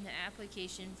redoing the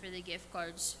application for the gift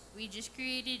cards. We just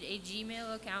created a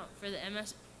Gmail account for the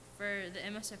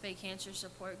MSFA Cancer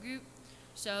Support Group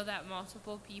so that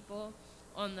multiple people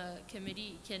on the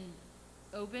committee can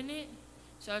open it.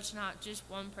 So it's not just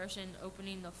one person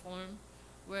opening the form,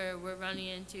 where we're running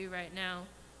into right now,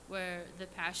 where the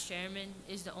past chairman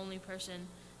is the only person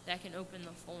that can open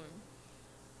the form.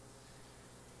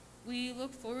 We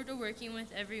look forward to working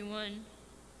with everyone.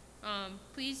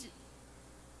 Please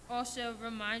also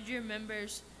remind your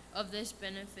members of this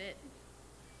benefit.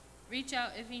 Reach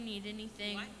out if you need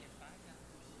anything.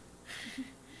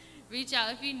 Reach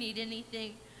out if you need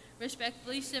anything.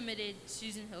 Respectfully submitted,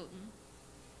 Susan Hilton.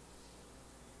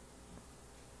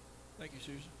 Thank you,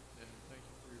 Susan, and thank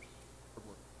you for your hard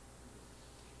work.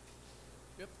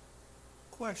 Yep.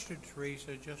 Question,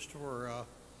 Teresa, just for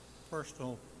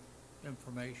personal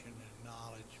information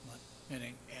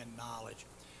and knowledge.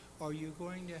 Are you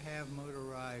going to have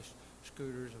motorized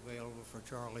scooters available for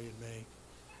Charlie and me?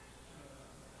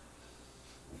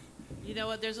 You know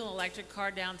what? There's an electric car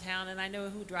downtown, and I know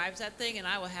who drives that thing, and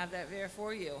I will have that there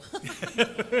for you. We don't want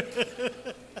to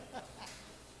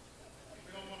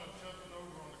jump it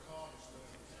over on the cogs.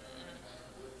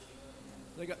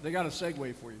 They got a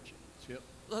Segway for you, Chip.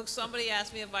 Look, somebody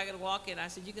asked me if I could walk it. I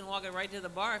said, you can walk it right to the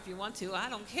bar if you want to. I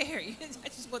don't care. I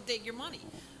just want to take your money.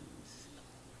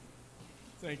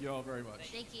 Thank you all very much.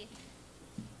 Thank you.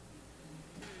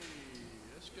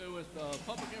 Let's go with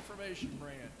Public Information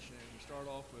Branch, and we start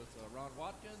off with Ron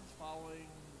Watkins, following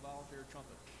Volunteer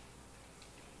Trumpet.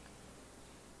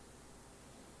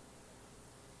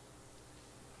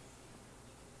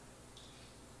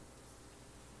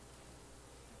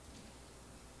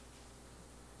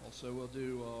 Also, we'll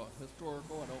do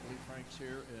historical. I don't believe Frank's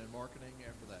here, and marketing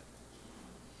after that.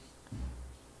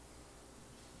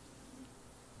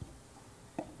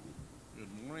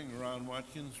 morning. Ron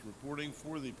Watkins reporting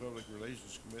for the Public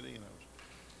Relations Committee, and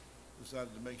I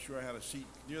decided to make sure I had a seat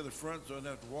near the front so I didn't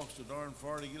have to walk so darn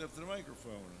far to get up to the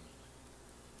microphone.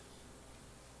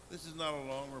 This is not a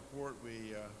long report.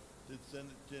 We did send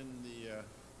it in the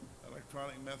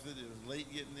electronic method. It was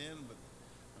late getting in, but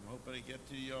I'm hoping to get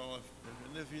to y'all.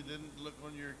 And if you didn't, look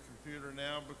on your computer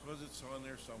now because it's on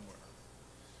there somewhere.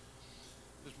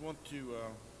 Just want to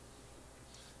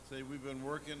say we've been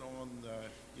working on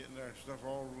getting our stuff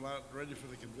all out ready for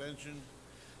the convention,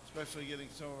 especially getting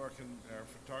some of our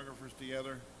photographers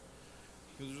together,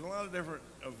 because there's a lot of different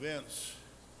events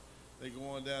that go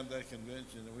on down at that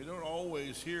convention, and we don't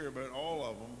always hear about all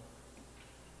of them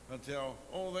until,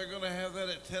 oh, they're going to have that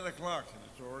at 10 o'clock, and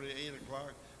it's already 8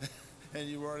 o'clock, and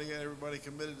you've already got everybody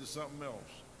committed to something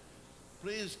else.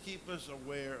 Please keep us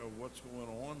aware of what's going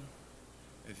on.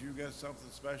 If you've got something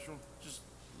special, just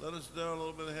let us know a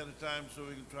little bit ahead of time so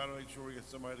we can try to make sure we get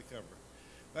somebody to cover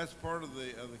it. That's part of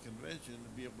the convention, to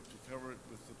be able to cover it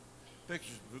with the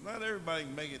pictures, because not everybody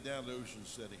can make it down to Ocean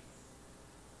City.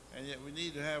 And yet we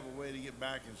need to have a way to get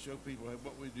back and show people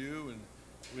what we do, and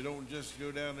we don't just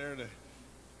go down there to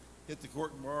hit the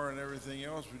cork bar and everything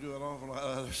else. We do an awful lot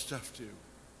of other stuff too.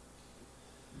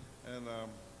 And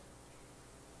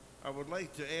I would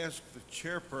like to ask the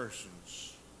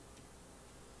chairpersons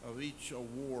of each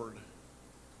award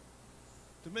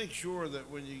to make sure that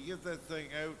when you get that thing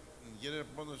out and get it up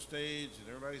on the stage and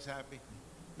everybody's happy,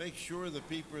 make sure the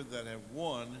people that have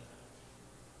won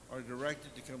are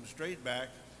directed to come straight back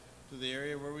to the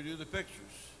area where we do the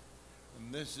pictures.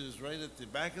 And this is right at the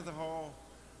back of the hall,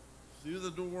 through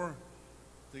the door.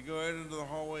 They go out into the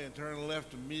hallway and turn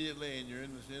left immediately, and you're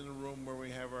in the room where we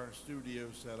have our studio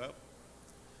set up.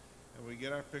 And we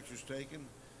get our pictures taken.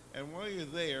 And while you're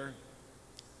there,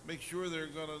 make sure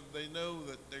they know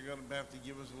that they're gonna have to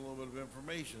give us a little bit of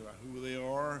information about who they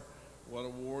are, what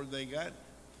award they got.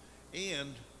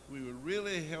 And we would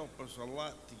really help us a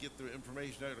lot to get the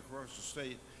information out across the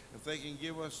state if they can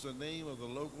give us the name of the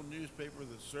local newspaper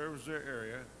that serves their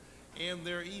area and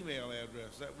their email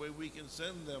address. That way we can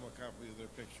send them a copy of their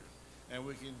picture, and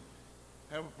we can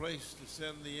have a place to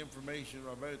send the information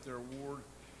about their award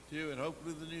to, and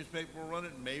hopefully the newspaper will run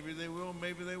it. Maybe they will,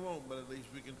 maybe they won't, but at least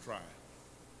we can try.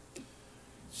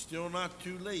 It's still not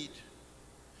too late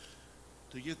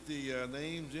to get the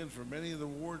names in for many of the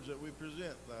awards that we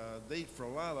present. The date for a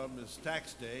lot of them is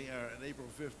tax day, April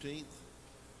 15th.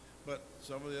 But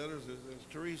some of the others, as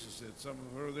Teresa said, some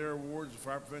of their awards, the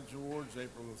Fire Prevention Awards,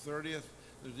 April the 30th.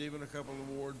 There's even a couple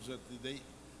of awards that the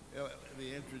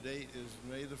entry date is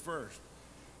May the 1st.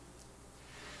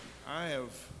 I have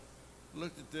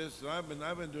looked at this, and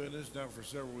I've been doing this now for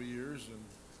several years,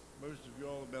 and most of you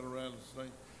all have been around this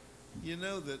thing. You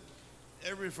know that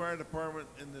every fire department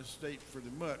in this state pretty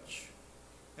much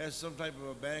has some type of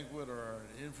a banquet or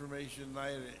an information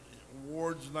night,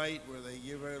 awards night, where they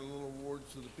give out little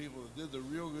awards to the people that did the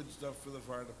real good stuff for the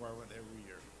fire department every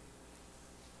year.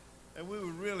 And we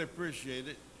would really appreciate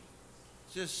it.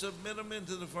 Just submit them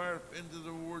into the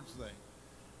awards thing.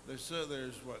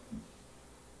 There's what,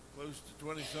 close to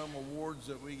 20-some awards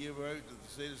that we give out that the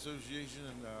state association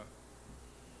and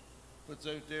puts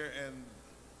out there, and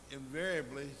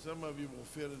invariably some of you will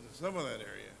fit into some of that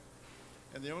area.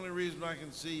 And the only reason I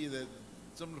can see that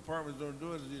some departments don't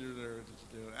do it is either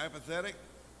they're apathetic,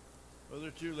 or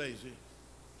they're too lazy,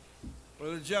 or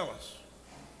they're jealous.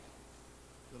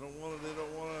 They don't want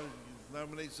to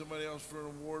nominate somebody else for an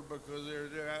award because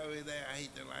I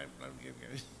hate their life.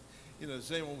 You know, the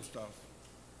same old stuff.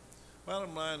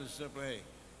 Bottom line is simply, hey,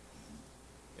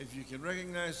 if you can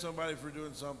recognize somebody for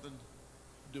doing something,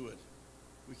 do it.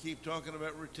 We keep talking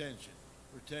about retention,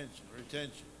 retention,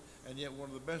 retention. And yet one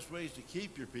of the best ways to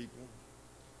keep your people,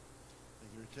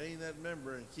 and retain that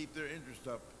member and keep their interest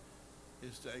up,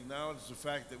 is to acknowledge the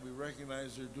fact that we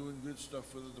recognize they're doing good stuff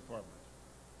for the department.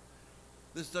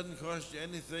 This doesn't cost you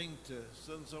anything to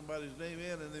send somebody's name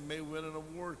in, and they may win an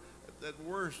award. At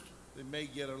worst, they may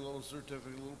get a little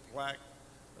certificate, a little plaque,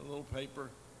 a little paper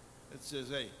that says,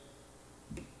 hey,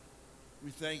 we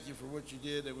thank you for what you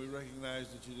did, and we recognize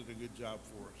that you did a good job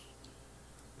for us.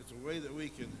 It's a way that we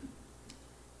can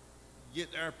get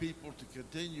our people to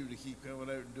continue to keep coming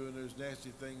out and doing those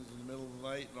nasty things in the middle of the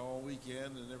night and all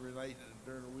weekend and every night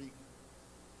during the week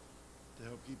to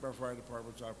help keep our fire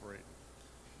departments operating.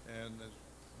 And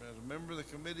as a member of the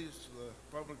committees, the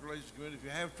Public Relations Committee, if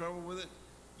you have trouble with it,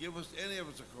 give any of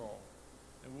us a call,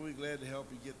 and we'll be glad to help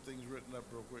you get things written up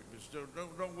real quick. But still,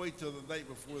 don't wait till the night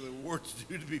before the award's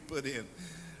due to be put in.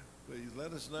 Please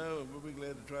let us know, and we'll be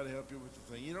glad to try to help you with the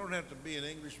thing. You don't have to be an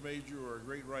English major or a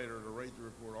great writer to write the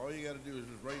report. All you got to do is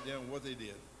just write down what they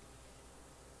did.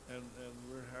 and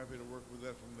we're happy to work with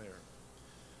that from there.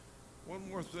 One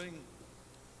more thing.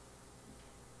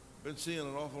 Been seeing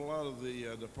an awful lot of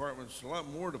the departments, a lot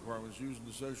more departments using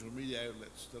the social media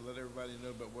outlets to let everybody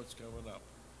know about what's coming up.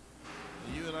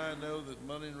 And you and I know that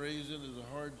money raising is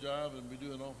a hard job, and we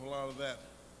do an awful lot of that.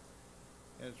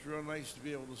 And it's real nice to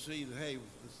be able to see that, hey,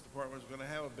 this department's going to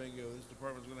have a bingo, this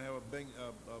department's going to have a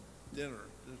dinner,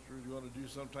 this is going to do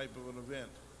some type of an event.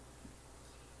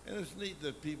 And it's neat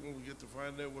that people get to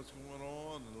find out what's going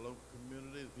on in the local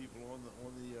community, the people on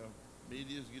the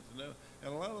medias get to know.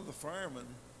 And a lot of the firemen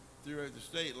throughout the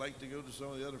state like to go to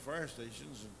some of the other fire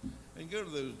stations and go to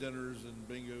those dinners and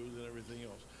bingos and everything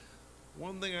else.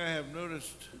 One thing I have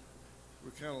noticed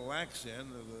we're kind of lax in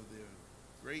the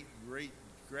great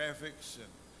graphics and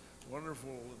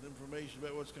wonderful information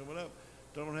about what's coming up.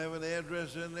 Don't have an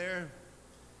address in there.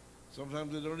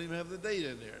 Sometimes they don't even have the date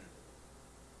in there.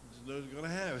 Just know who's going to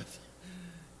have it.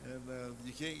 And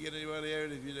you can't get anybody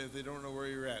out if they don't know where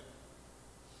you're at.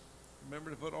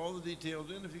 Remember to put all the details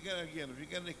in. If you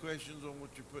got any questions on what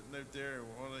you're putting out there or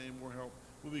want any more help,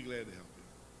 we'll be glad to help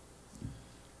you.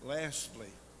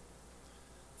 Lastly,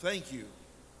 thank you.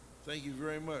 Thank you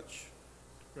very much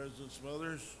to President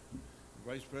Smothers,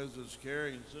 Vice Presidents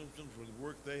Carey and Simpson for the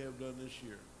work they have done this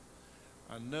year.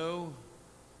 I know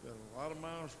that a lot of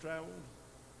miles traveled,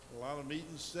 a lot of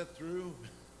meetings set through,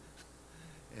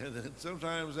 and then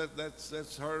sometimes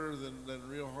that's harder than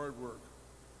real hard work.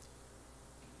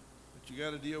 But you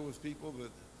got to deal with people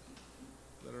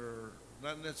that are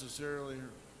not necessarily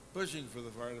pushing for the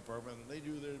fire department, and they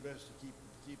do their best to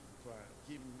keep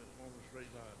them on the straight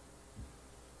line,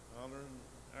 honoring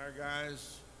our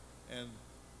guys and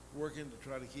working to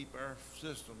try to keep our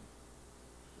system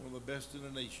one of the best in the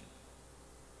nation.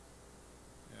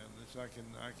 And this I can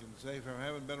say, from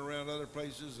having been around other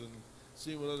places and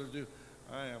seen what others do,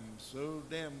 I am so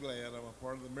damn glad I'm a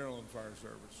part of the Maryland Fire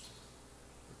Service,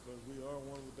 because we are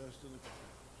one of the best in the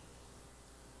country.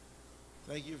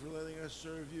 Thank you for letting us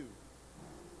serve you.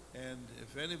 And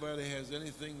if anybody has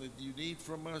anything that you need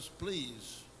from us,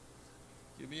 please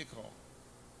give me a call.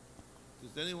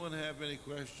 Does anyone have any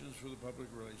questions for the Public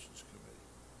Relations Committee?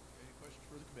 Any questions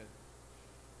for the committee?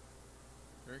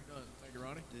 Hearing none. Thank you,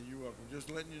 Ronnie. Yeah, you're welcome. Just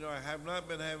letting you know, I have not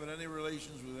been having any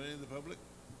relations with any of the public.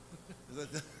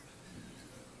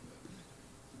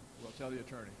 Well, tell the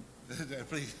attorney.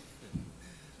 Please.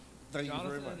 Thank you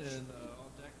very much. And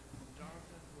on deck,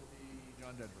 Jonathan will be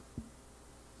John Denver.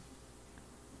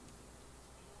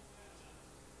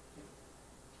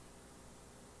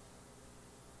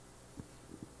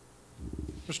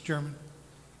 Mr. Chairman,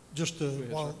 just to,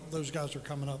 ahead, while sir. those guys are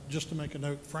coming up, just to make a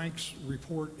note, Frank's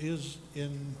report is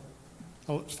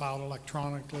it's filed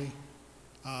electronically.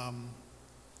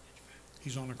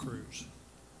 He's on a cruise.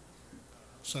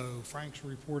 So Frank's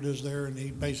report is there, and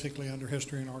he basically, under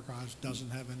History and Archives, doesn't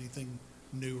have anything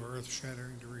new or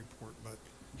earth-shattering to report, but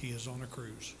he is on a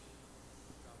cruise.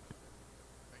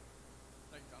 Thank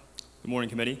you, Jonathan. Good morning,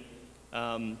 committee.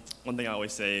 One thing I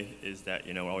always say is that,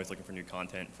 we're always looking for new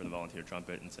content for the volunteer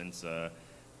trumpet, and since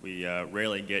we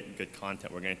rarely get good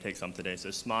content, we're going to take some today. So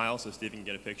smile so Steve can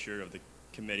get a picture of the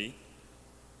committee.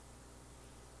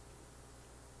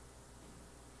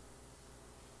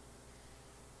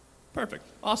 Perfect.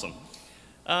 Awesome.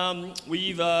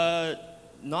 We've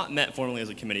not met formally as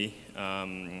a committee.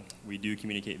 We do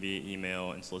communicate via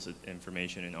email and solicit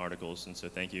information and articles, and so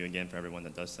thank you again for everyone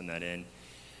that does send that in.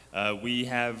 We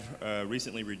have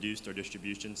recently reduced our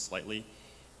distribution slightly.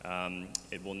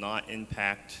 It will not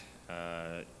impact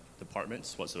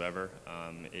departments whatsoever.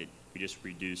 We just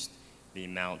reduced the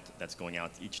amount that's going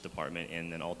out to each department,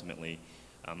 and then ultimately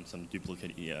some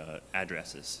duplicate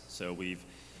addresses. So we've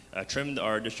trimmed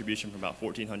our distribution from about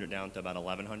 1,400 down to about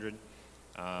 1,100,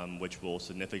 which will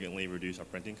significantly reduce our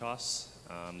printing costs.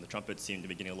 The trumpets seem to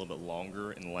be getting a little bit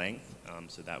longer in length,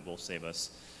 so that will save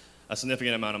us a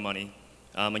significant amount of money.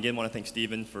 Again, want to thank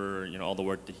Stephen for all the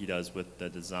work that he does with the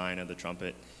design of the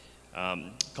trumpet.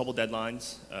 Couple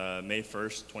deadlines. May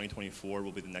 1st, 2024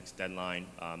 will be the next deadline,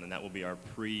 and that will be our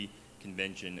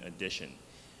pre-convention edition.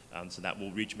 So that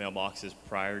will reach mailboxes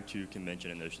prior to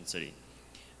convention in Ocean City.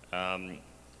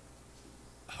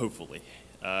 Hopefully.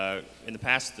 In the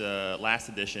past, last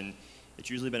edition, it's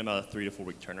usually been about a 3 to 4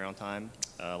 week turnaround time.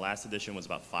 Last edition was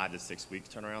about 5 to 6 weeks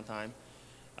turnaround time.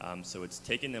 So it's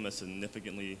taken them a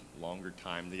significantly longer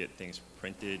time to get things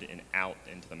printed and out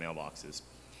into the mailboxes.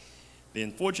 The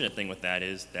unfortunate thing with that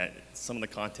is that some of the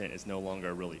content is no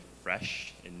longer really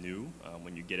fresh and new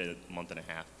when you get it a month and a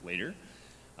half later.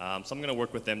 So I'm going to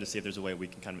work with them to see if there's a way we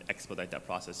can kind of expedite that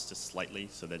process just slightly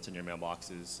so that it's in your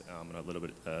mailboxes in a little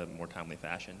bit more timely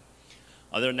fashion.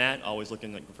 Other than that, always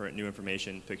looking for new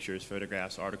information, pictures,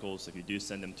 photographs, articles. If you do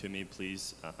send them to me,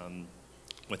 please,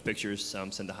 with pictures,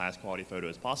 send the highest quality photo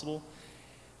as possible.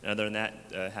 And other than that,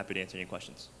 happy to answer any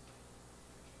questions.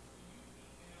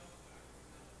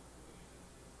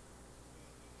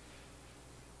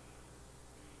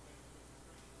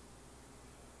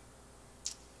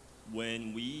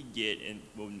 When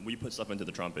we put stuff into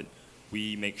the trumpet,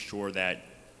 we make sure that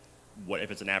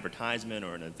if it's an advertisement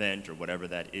or an event or whatever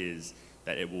that is,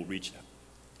 that it will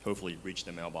hopefully reach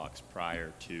the mailbox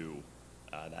prior to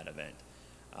that event.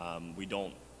 We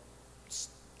don't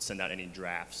send out any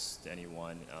drafts to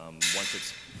anyone. Once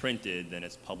it's printed, then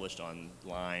it's published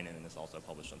online, and then it's also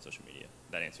published on social media.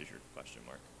 That answers your question,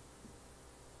 Mark.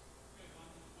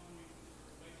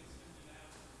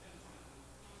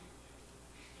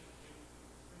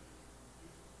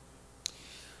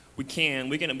 We can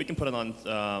put it on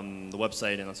the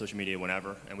website and on social media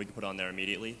whenever, and we can put it on there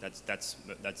immediately. That's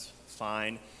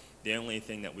fine. The only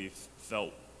thing that we've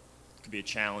felt could be a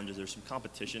challenge is there's some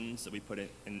competitions that we put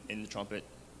in the trumpet,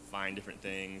 find different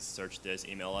things, search this,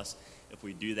 email us. If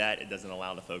we do that, it doesn't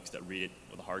allow the folks that read it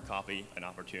with a hard copy an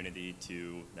opportunity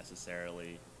to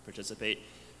necessarily participate.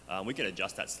 We could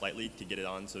adjust that slightly to get it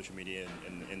on social media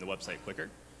and in the website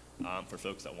quicker for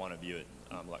folks that want to view it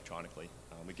electronically.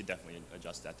 We could definitely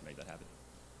adjust that to make that happen.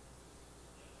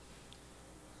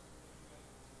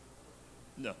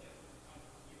 No.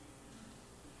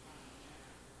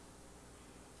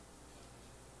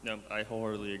 No, I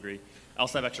wholeheartedly agree. I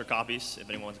also have extra copies. If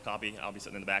anyone wants a copy, I'll be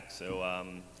sitting in the back. So I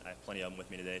have plenty of them with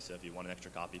me today. So if you want an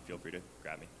extra copy, feel free to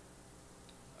grab me.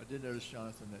 I did notice,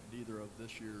 Jonathan, that neither of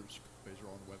this year's copies are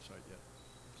on the website yet.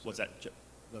 So what's that, Chip?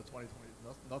 The 2020,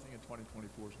 nothing in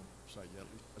 2024 is on the site yet.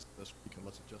 At least this week,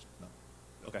 unless it just no.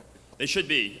 Okay, they should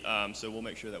be. So we'll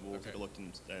make sure that we'll take a look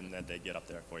and that they get up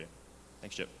there for you.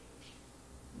 Thanks, Chip.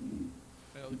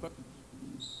 Any other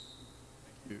questions?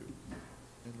 Thank you.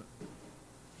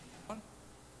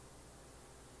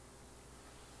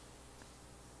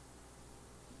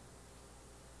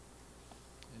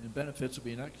 And benefits will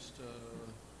be next.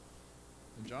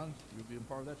 And John, you'll be a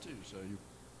part of that too. So you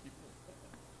keep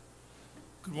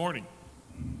going. Good morning.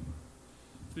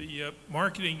 The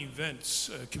Marketing Events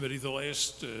Committee, the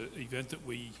last event that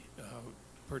we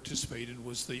participated in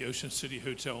was the Ocean City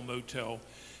Hotel Motel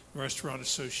Restaurant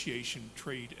Association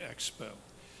Trade Expo.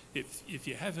 If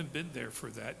you haven't been there for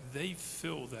that, they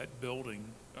fill that building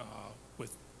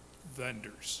with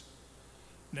vendors.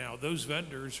 Now, those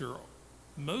vendors are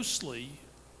mostly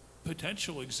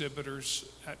potential exhibitors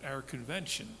at our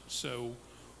convention. So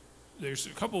there's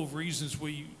a couple of reasons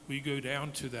we go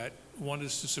down to that. One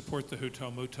is to support the Hotel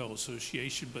Motel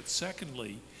Association, but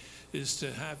secondly is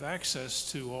to have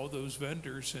access to all those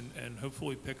vendors and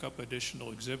hopefully pick up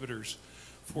additional exhibitors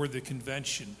for the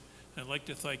convention. I'd like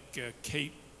to thank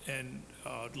Kate and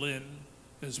Lynn,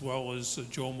 as well as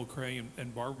Joel McCrae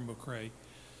and Barbara McCrae.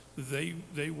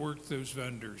 They worked those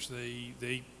vendors.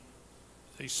 They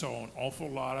saw an awful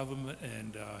lot of them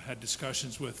and had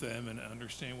discussions with them, and I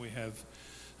understand we have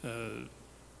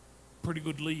pretty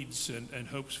good leads and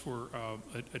hopes for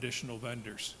additional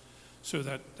vendors. So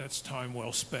that's time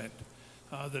well spent.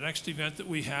 The next event that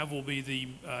we have will be the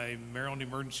Maryland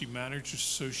Emergency Managers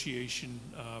Association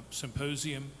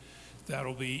Symposium.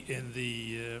 That'll be in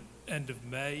the end of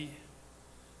May.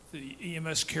 The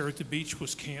EMS Care at the Beach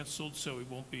was canceled, so we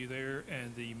won't be there,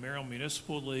 and the Maryland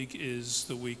Municipal League is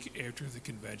the week after the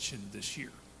convention this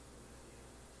year.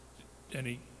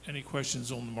 Any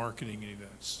questions on the marketing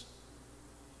events?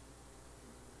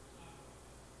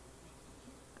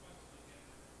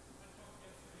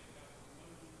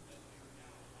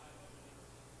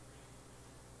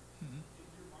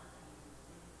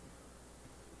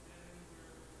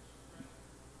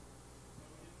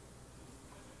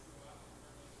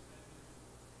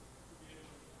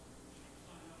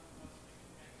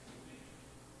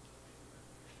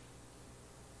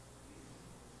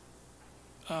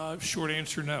 Short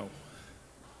answer, no.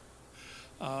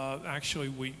 Actually,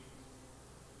 we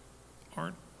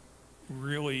aren't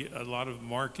really a lot of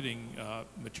marketing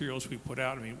materials we put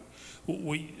out. I mean,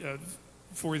 we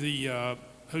for the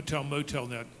Hotel Motel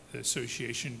Net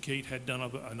Association, Kate had done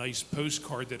a nice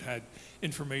postcard that had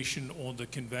information on the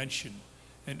convention,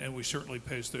 and we certainly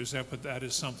post those out. But that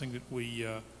is something that we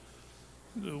at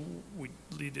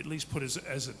least put as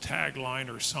a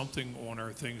tagline or something on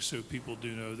our things, so people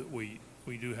do know that we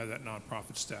do have that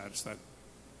nonprofit status.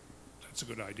 That's a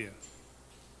good idea.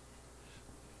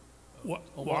 I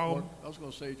was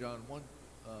going to say, John, what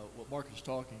Mark is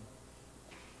talking,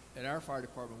 in our fire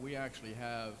department, we actually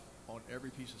have on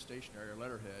every piece of stationery or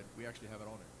letterhead, we actually have it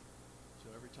on there. So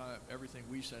every time, everything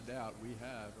we send out, we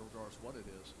have, regardless of what it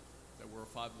is, that we're a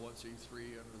 501c3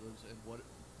 under those, and what,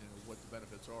 you know, what the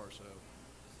benefits are. So,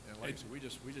 and like I said, we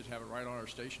just have it right on our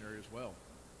stationery as well.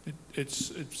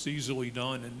 It's easily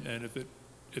done, and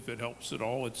if it helps at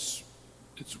all, it's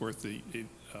worth the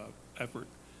effort.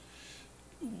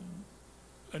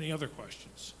 Any other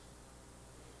questions?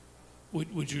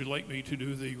 Would you like me to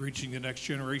do the Reaching the Next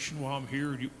Generation while I'm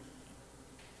here?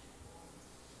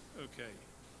 Okay.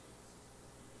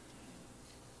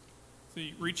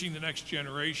 The Reaching the Next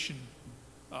Generation,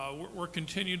 we're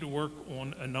continuing to work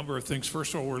on a number of things.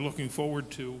 First of all, we're looking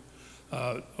forward to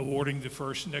awarding the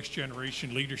first Next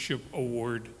Generation Leadership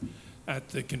Award at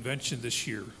the convention this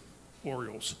year,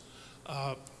 Orioles.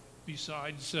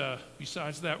 Besides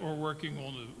that, we're working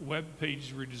on the web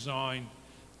page redesign,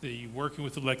 the working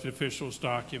with elected officials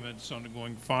documents,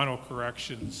 undergoing final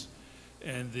corrections,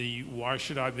 and the why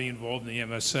should I be involved in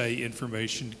the MSA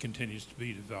information continues to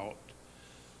be developed.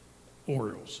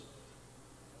 Orioles.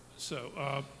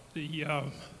 So the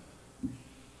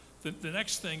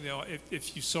next thing, though,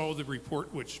 if you saw the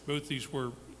report, which both these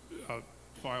were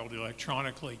filed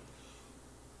electronically,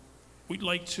 we'd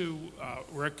like to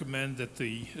recommend that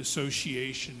the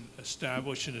association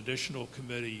establish an additional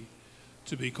committee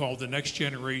to be called the Next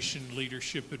Generation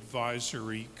Leadership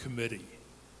Advisory Committee.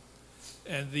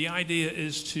 And the idea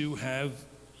is to have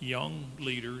young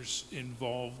leaders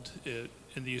involved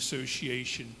in the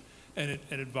association and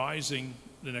advising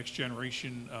the next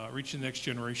generation, Reaching the Next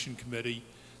Generation Committee,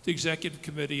 the executive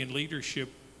committee and leadership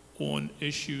on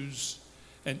issues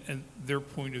and their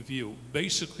point of view.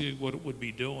 Basically, what it would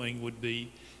be doing would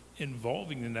be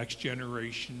involving the next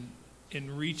generation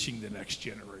in reaching the next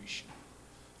generation.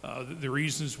 The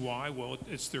reasons why, well,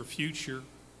 it's their future.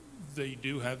 They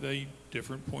do have a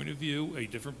different point of view, a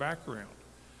different background.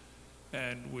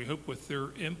 And we hope with their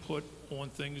input on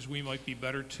things, we might be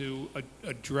better to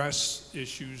address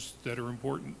issues that are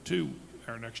important to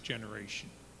our next generation.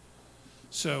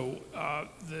 So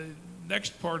the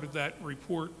next part of that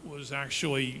report was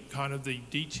actually kind of the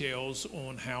details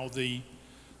on how the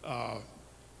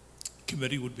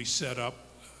committee would be set up,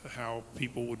 how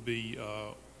people would be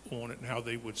on it, and how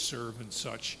they would serve and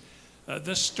such.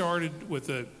 This started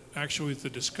with actually with the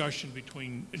discussion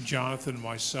between Jonathan and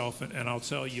myself, and I'll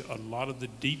tell you a lot of the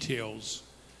details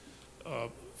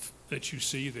that you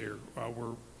see there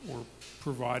were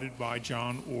provided by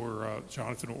John or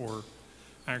Jonathan, or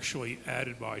actually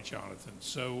added by Jonathan.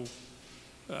 So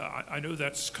I know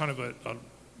that's kind of a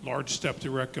large step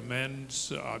to recommend.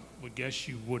 So I would guess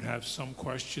you would have some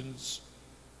questions.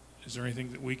 Is there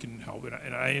anything that we can help?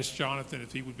 And I asked Jonathan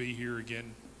if he would be here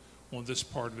again on this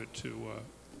part of it to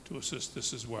assist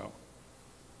this as well.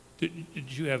 Did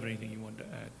you have anything you wanted to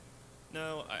add?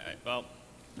 No, well,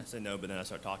 I say no, but then I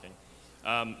start talking.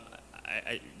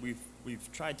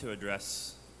 We've tried to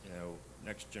address, you know,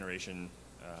 next generation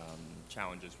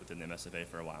challenges within the MSFA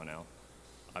for a while now.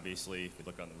 Obviously, if we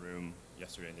look around the room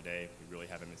yesterday and today, we really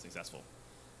haven't been successful.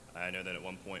 I know that at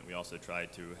one point we also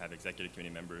tried to have executive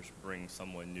committee members bring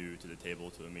someone new to the table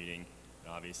to a meeting,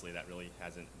 and obviously that really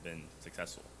hasn't been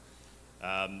successful.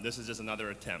 This is just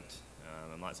another attempt.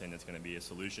 I'm not saying that's going to be a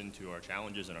solution to our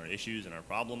challenges and our issues and our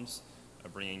problems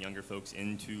of bringing younger folks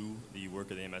into the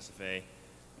work of the MSFA,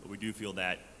 but we do feel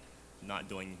that not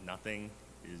doing nothing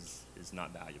is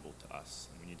not valuable to us,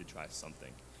 and we need to try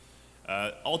something.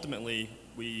 Ultimately,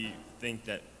 we think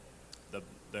that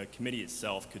the committee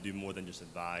itself could do more than just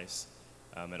advise.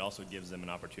 It also gives them an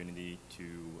opportunity to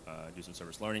do some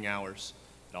service learning hours.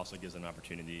 It also gives them an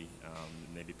opportunity,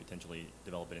 maybe potentially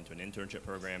develop it into an internship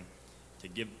program, to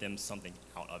give them something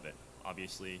out of it.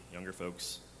 Obviously, younger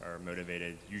folks are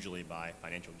motivated usually by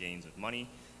financial gains of money,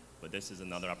 but this is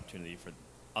another opportunity for,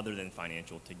 other than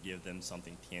financial, to give them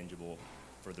something tangible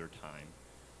for their time.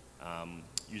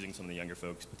 Using some of the younger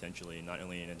folks potentially not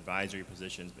only in advisory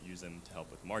positions, but use them to help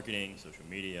with marketing, social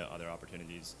media, other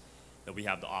opportunities that we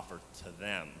have to offer to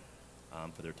them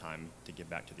for their time to give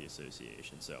back to the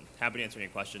association. So happy to answer any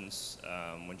questions.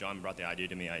 When John brought the idea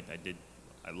to me, I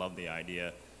love the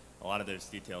idea. A lot of those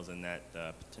details in that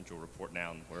potential report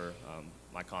now were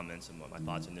my comments and what my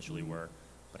thoughts initially were,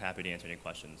 but happy to answer any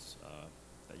questions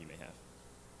that you may have.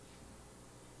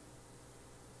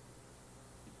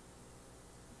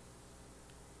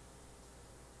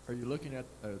 Are you looking at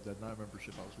the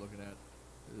non-membership I was looking at?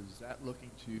 Is that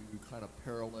looking to kind of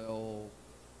parallel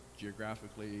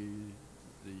geographically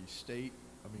the state?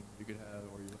 I mean, you could have,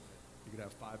 or you could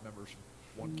have 5 members from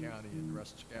one county and the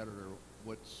rest scattered, or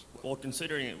what's? Well,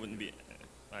 considering it wouldn't be, in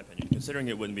my opinion, considering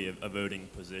it wouldn't be a voting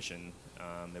position,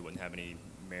 they wouldn't have any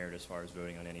merit as far as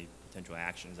voting on any potential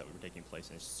actions that were taking place,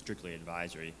 and it's strictly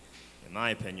advisory. In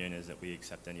my opinion, is that we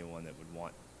accept anyone that would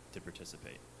want to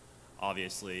participate.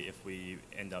 Obviously, if we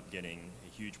end up getting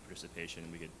a huge participation,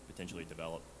 we could potentially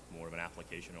develop more of an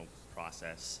applicational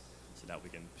process so that we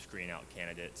can screen out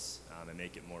candidates and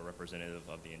make it more representative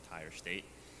of the entire state.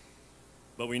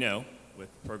 But we know with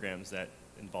programs that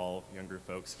involve younger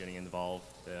folks getting involved,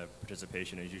 the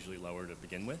participation is usually lower to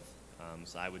begin with.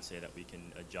 So I would say that we can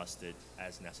adjust it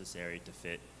as necessary to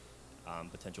fit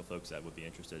potential folks that would be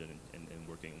interested in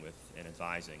working with and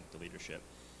advising the leadership.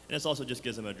 And this also just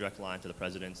gives them a direct line to the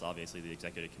presidents, obviously the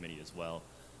executive committee as well,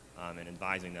 and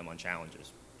advising them on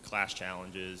challenges, class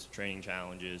challenges, training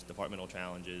challenges, departmental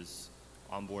challenges,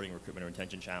 onboarding, recruitment, or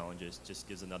retention challenges. Just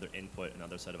gives another input,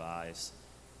 another set of eyes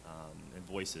and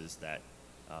voices that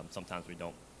sometimes we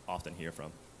don't often hear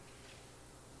from.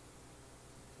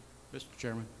 Mr.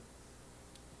 Chairman.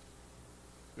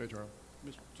 Go ahead, Charlie.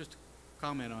 Just to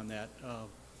comment on that,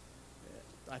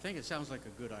 I think it sounds like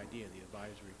a good idea, the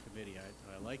advisory committee.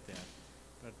 I like that.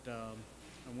 But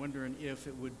I'm wondering if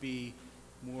it would be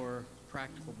more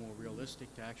practical, more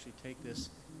realistic to actually take this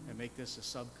and make this a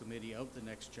subcommittee of the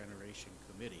Next Generation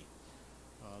Committee.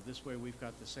 This way we've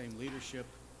got the same leadership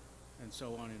and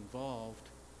so on involved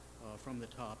from the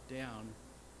top down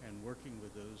and working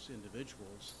with those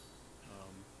individuals.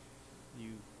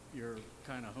 You're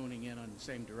kind of honing in on the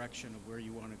same direction of where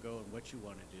you want to go and what you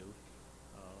want to do.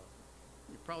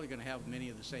 You're probably going to have many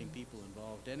of the same people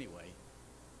involved anyway.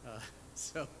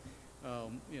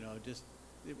 You know, just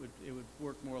it would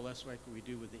work more or less like we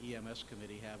do with the EMS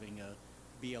committee, having a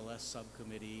BLS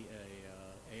subcommittee,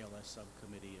 a ALS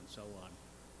subcommittee, and so on.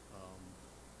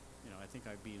 You know, I think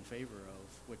I'd be in favor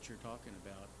of what you're talking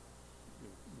about,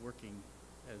 working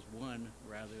as one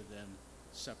rather than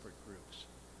separate groups.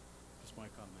 That's my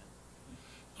comment.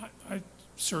 I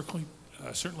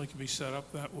certainly can be set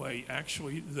up that way.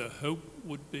 Actually, the hope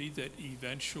would be that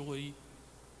eventually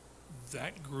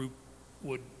that group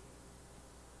would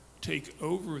take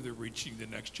over the reaching the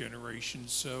next generation,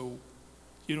 so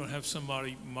you don't have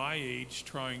somebody my age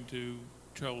trying to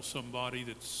tell somebody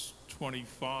that's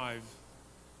 25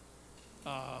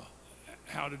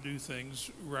 how to do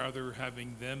things, rather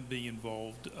having them be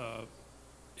involved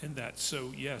in that.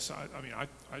 So yes, I mean,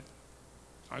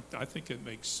 I think it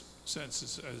makes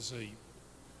sense as a,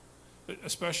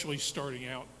 especially starting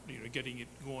out, you know, getting it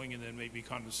going and then maybe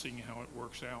kind of seeing how it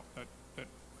works out. That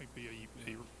might be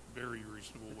a very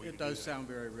reasonable way to do that. It does sound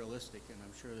very realistic, and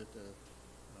I'm sure that the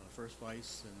first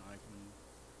vice and I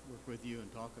can work with you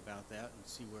and talk about that and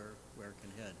see where it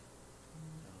can head.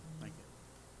 Thank you.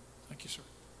 Thank you, sir.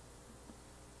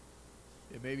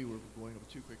 Yeah, maybe we're going over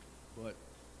too quick, but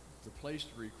the place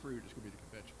to recruit is going to be the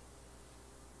convention.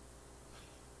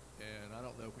 And I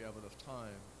don't know if we have enough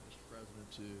time, Mr. President,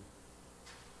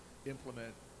 to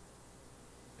implement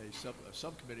a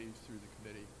subcommittee through the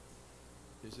committee.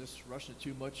 Is this rushing it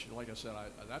too much? Like I said,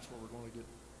 that's where we're going to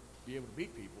be able to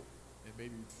meet people and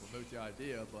maybe promote the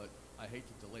idea, but I hate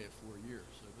to delay it 4 years.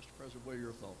 So, Mr. President, what are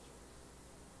your thoughts?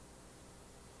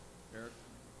 Eric?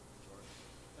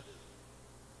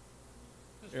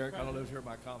 Sorry. Eric, I don't know if you heard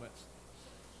my comments.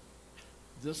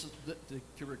 This is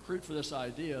to recruit for this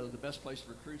idea, the best place to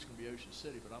recruit is going to be Ocean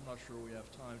City, but I'm not sure we have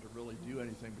time to really do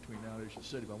anything between now and Ocean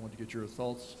City. But I wanted to get your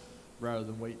thoughts rather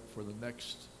than wait for the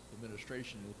next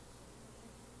administration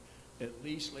to at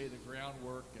least lay the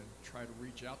groundwork and try to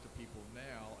reach out to people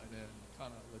now and then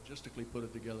kind of logistically put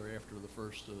it together after the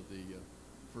first of the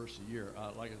year.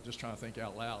 Like I'm just trying to think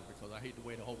out loud because I hate to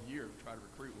wait a whole year to try to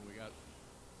recruit when we got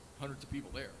hundreds of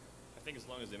people there. I think as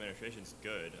long as the administration's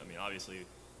good, I mean, obviously,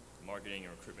 marketing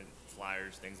and recruitment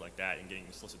flyers, things like that, and getting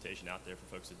solicitation out there for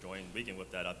folks to join, we can whip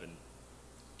that up in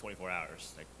 24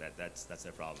 hours. Like that's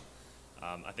their problem.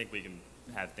 I think we can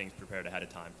have things prepared ahead of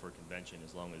time for a convention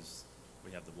as long as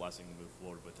we have the blessing to move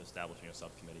forward with establishing a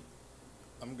subcommittee.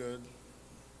 I'm good.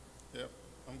 Yep,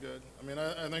 I'm good. I mean,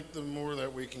 I think the more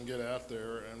that we can get out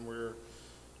there, and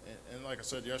and like I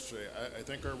said yesterday, I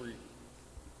think our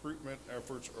recruitment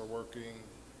efforts are working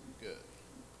good.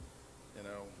 You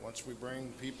know, once we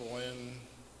bring people in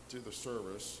to the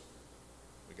service,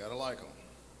 we gotta like them.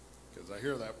 Because I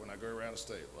hear that when I go around the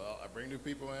state. Well, I bring new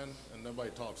people in and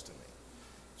nobody talks to me.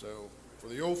 So for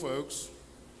the old folks,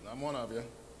 and I'm one of you,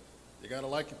 you gotta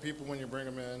like your people when you bring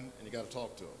them in and you gotta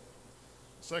talk to them.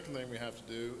 The second thing we have to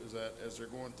do is that as they're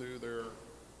going through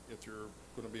if you're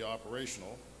gonna be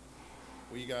operational,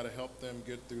 we gotta help them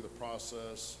get through the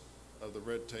process of the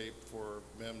red tape for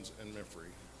MEMS and MIFRE.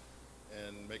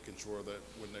 And making sure that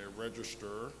when they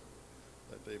register,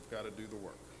 that they've got to do the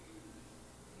work.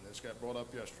 And this got brought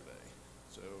up yesterday.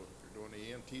 So if you're doing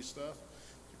the EMT stuff,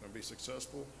 going to be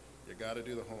successful, you got to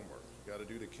do the homework. You got to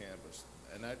do the canvas.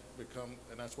 And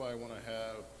that's why I want to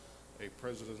have a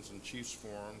presidents and chiefs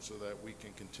forum so that we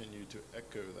can continue to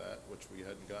echo that, which we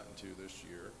hadn't gotten to this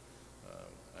year.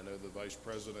 I know the vice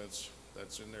presidents,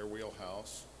 that's in their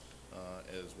wheelhouse,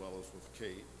 as well as with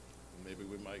Kate. Maybe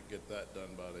we might get that done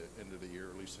by the end of the year,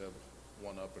 at least have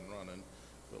one up and running.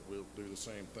 But we'll do the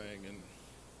same thing and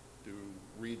do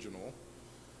regional.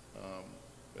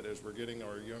 But as we're getting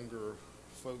our younger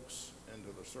folks into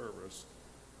the service,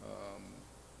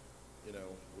 you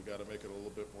know, we got to make it a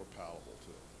little bit more palatable to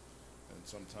them. And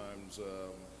sometimes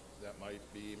that might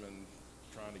be even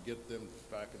trying to get them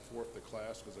back and forth to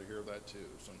class, because I hear that too.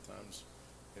 Sometimes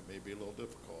it may be a little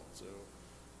difficult. So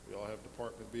we all have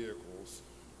department vehicles.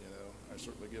 You know, I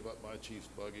certainly give up my chief's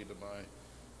buggy to my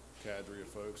cadre of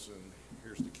folks, and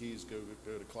here's the keys, go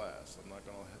to class. I'm not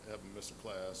going to have them miss a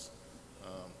class,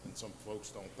 and some folks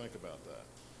don't think about that.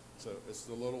 So it's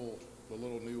the little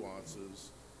nuances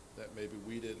that maybe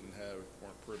we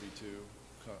weren't privy to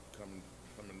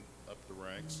coming up the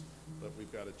ranks, but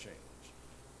we've got to change.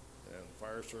 And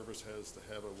fire service has to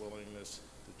have a willingness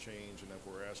to change, and if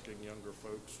we're asking younger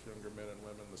folks, younger men and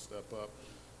women to step up,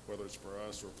 whether it's for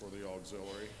us or for the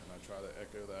auxiliary, and I try to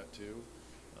echo that too.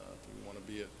 If you want to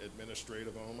be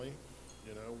administrative only,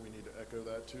 you know, we need to echo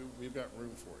that too. We've got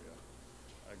room for you.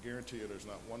 I guarantee you there's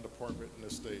not one department in the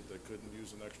state that couldn't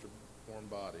use an extra warm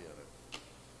body in it.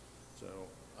 So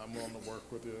I'm willing to work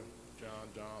with you,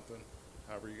 John, Jonathan,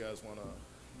 however you guys want to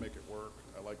make it work.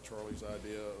 I like Charlie's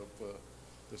idea of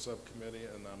the subcommittee,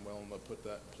 and I'm willing to put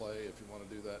that in play. If you want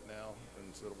to do that now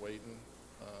instead of waiting,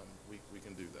 we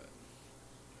can do that.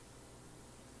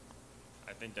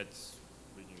 I think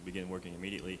we can begin working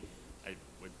immediately. I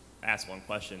would ask one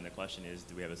question. The question is,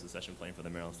 do we have a succession plan for the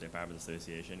Maryland State Firemen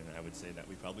Association? And I would say that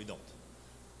we probably don't,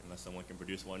 unless someone can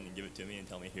produce one and give it to me and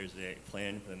tell me here's the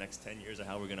plan for the next 10 years of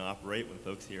how we're going to operate when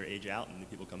folks here age out and new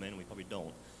people come in. We probably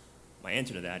don't. My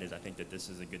answer to that is I think that this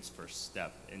is a good first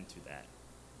step into that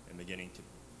and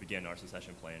begin our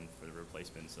succession plan for the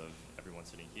replacements of everyone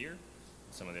sitting here,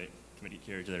 some of the committee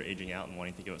chairs that are aging out and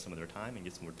wanting to give up some of their time and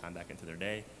get some more time back into their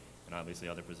day, and obviously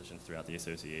other positions throughout the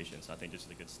association. So I think this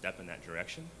is a good step in that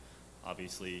direction.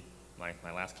 Obviously,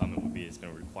 my last comment would be it's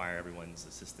going to require everyone's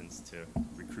assistance to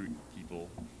recruit people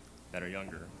that are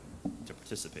younger to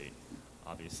participate.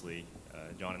 Obviously,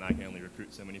 John and I can only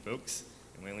recruit so many folks,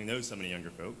 and we only know so many younger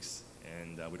folks,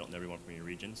 and we don't know everyone from your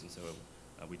regions, and so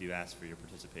we do ask for your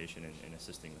participation in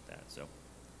assisting with that. So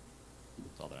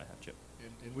that's all that I have, Chip.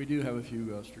 And we do have a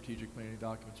few strategic planning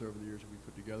documents over the years that we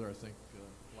put together. I think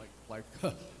like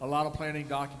a lot of planning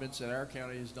documents that our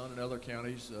county has done in other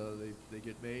counties, they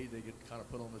get made, they get kind of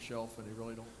put on the shelf, and they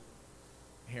really don't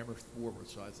hammer forward.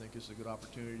 So I think it's a good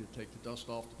opportunity to take the dust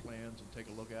off the plans and take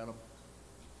a look at them,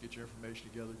 get your information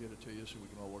together, get it to you so we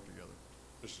can all work together.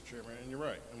 Mr. Chairman, and you're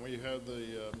right. And we have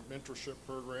the mentorship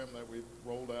program that we've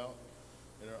rolled out.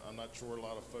 You know, I'm not sure a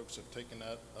lot of folks have taken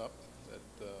that up, that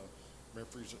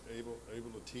Murphy's able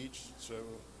to teach. So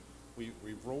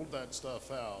we've rolled that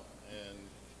stuff out, and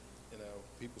you know,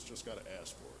 people's just got to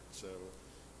ask for it. So,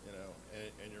 you know,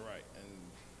 and you're right. And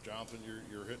Jonathan,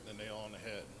 you're hitting the nail on the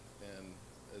head. And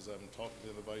as I'm talking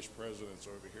to the vice presidents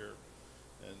over here,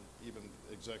 and even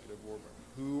executive board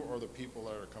members, who are the people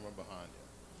that are coming behind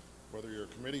you? Whether you're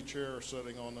a committee chair or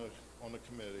sitting on the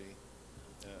committee,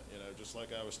 you know, just like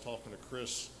I was talking to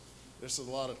Chris, there's a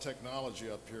lot of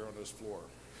technology up here on this floor.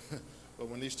 But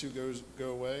when these two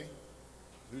go away,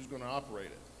 who's going to operate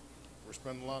it? We're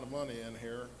spending a lot of money in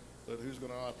here, but who's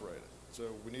going to operate it? So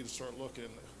we need to start looking at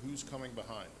who's coming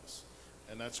behind us.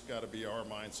 And that's got to be our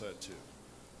mindset too.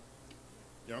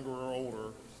 Younger or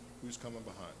older, who's coming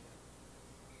behind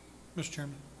you? Mr.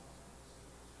 Chairman.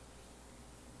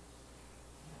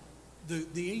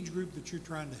 The age group that you're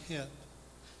trying to hit,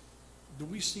 do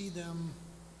we see them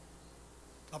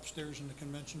upstairs in the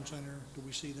convention center? Do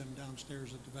we see them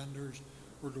downstairs at the vendors?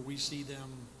 Or do we see them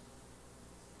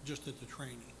just at the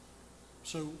training?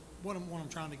 So what I'm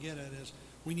trying to get at is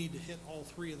we need to hit all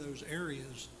three of those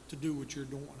areas to do what you're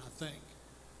doing, I think.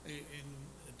 And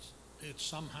it's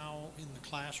somehow in the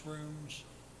classrooms,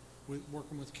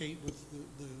 working with Kate with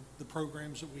the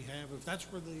programs that we have. If that's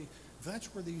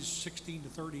where these 16 to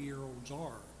 30-year-olds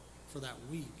are for that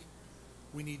week,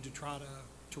 we need to try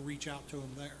to reach out to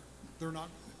them there.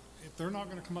 If they're not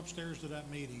going to come upstairs to that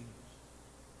meeting,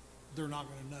 they're not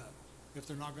going to know. If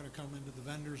they're not going to come into the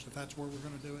vendors, if that's where we're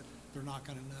going to do it, they're not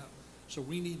going to know. So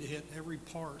we need to hit every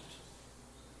part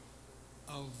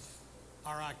of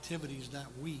our activities that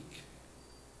week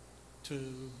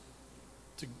to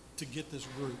get this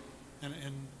group. And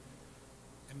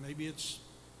maybe it's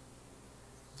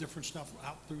different stuff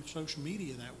out through social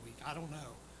media that week. I don't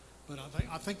know. But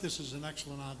I think this is an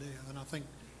excellent idea, and I think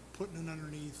putting it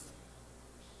underneath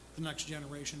the next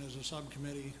generation as a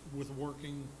subcommittee with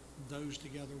working those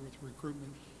together with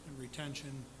recruitment and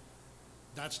retention,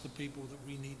 that's the people that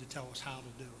we need to tell us how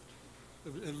to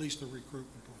do it, at least the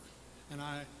recruitment part. And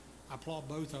I applaud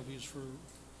both of you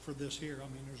for this here. I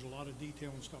mean, there's a lot of detail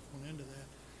and stuff going into that,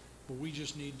 but we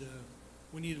just need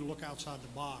to look outside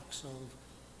the box of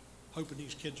hoping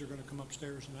these kids are going to come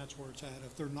upstairs and that's where it's at.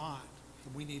 If they're not,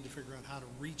 then we need to figure out how to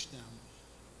reach them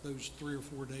those 3 or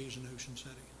 4 days in Ocean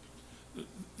City.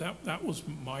 That was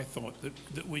my thought,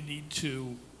 that we need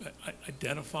to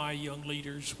identify young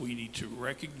leaders, we need to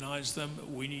recognize them,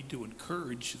 we need to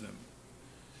encourage them,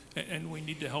 and we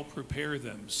need to help prepare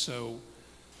them. So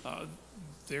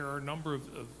there are a number of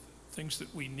things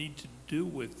that we need to do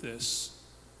with this,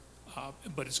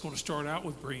 but it's going to start out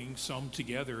with bringing some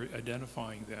together,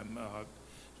 identifying them.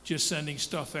 Just sending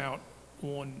stuff out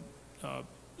on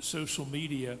social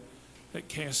media that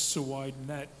casts a wide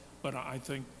net, but I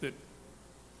think that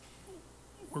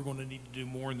we're going to need to do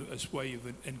more in this way of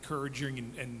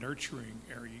encouraging and nurturing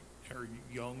our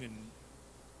young and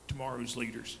tomorrow's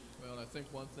leaders. Well, I think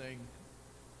one thing,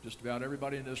 just about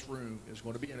everybody in this room is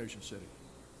going to be in Ocean City.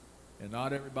 And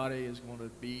not everybody is going to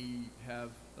have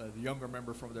a younger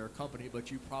member from their company,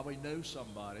 but you probably know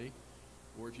somebody,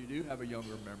 or if you do have a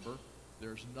younger member,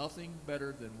 there's nothing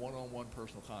better than one-on-one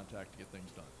personal contact to get things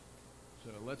done. So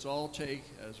let's all take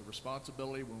as a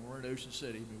responsibility when we're in Ocean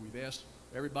City. I mean, we've asked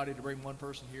everybody to bring one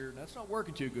person here, and that's not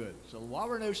working too good. So while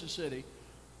we're in Ocean City,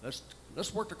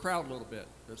 let's work the crowd a little bit.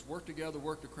 Let's work together,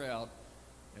 work the crowd,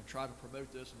 and try to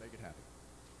promote this and make it happen.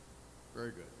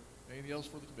 Very good. Anything else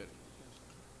for the committee?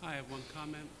 I have one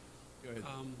comment. Go ahead.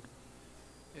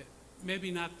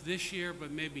 Maybe not this year, but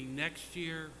maybe next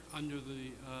year, under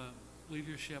the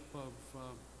leadership of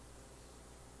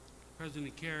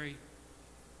President Kerry,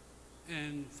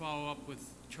 and follow up with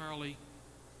Charlie,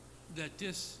 that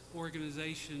this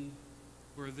organization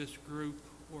or this group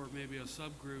or maybe a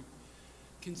subgroup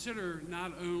consider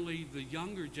not only the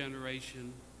younger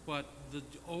generation but the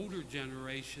older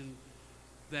generation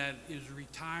that is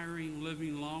retiring,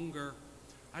 living longer.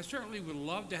 I certainly would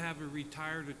love to have a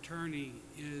retired attorney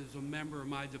as a member of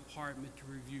my department to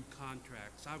review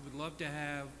contracts. I would love to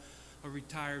have a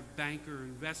retired banker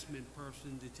investment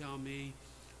person to tell me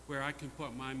where I can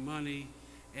put my money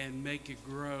and make it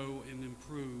grow and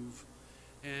improve.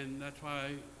 And that's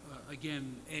why,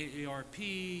 again,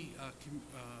 AARP,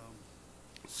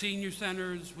 senior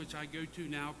centers, which I go to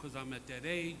now because I'm at that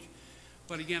age.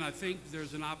 But again, I think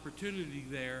there's an opportunity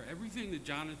there. Everything that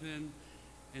Jonathan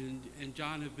and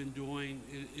John have been doing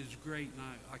is great, and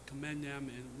I commend them.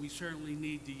 And we certainly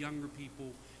need the younger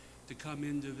people to come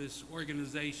into this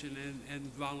organization and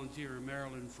volunteer in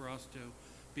Maryland for us to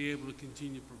be able to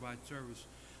continue to provide service.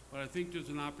 But I think there's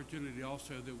an opportunity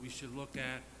also that we should look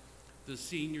at the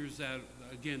seniors that,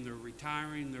 again, they're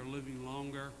retiring, they're living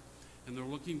longer, and they're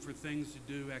looking for things to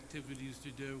do, activities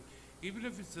to do, even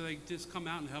if it's like just come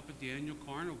out and help at the annual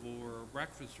carnival or a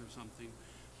breakfast or something.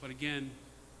 But again,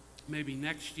 maybe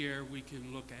next year we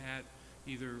can look at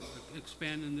either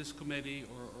expanding this committee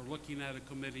or looking at a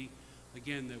committee,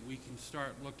 again, that we can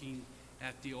start looking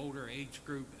at the older age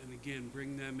group and again,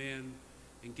 bring them in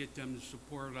and get them to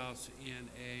support us in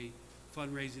a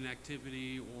fundraising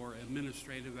activity or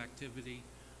administrative activity,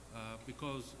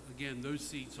 because again, those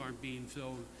seats aren't being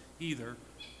filled either,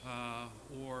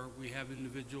 or we have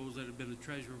individuals that have been a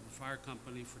treasurer of a fire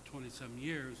company for 27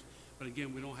 years, but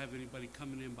again, we don't have anybody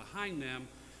coming in behind them,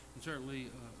 and certainly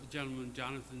a gentleman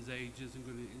Jonathan's age isn't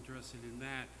going to be interested in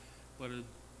that, but a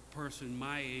person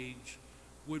my age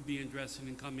would be interested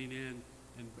in coming in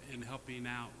and helping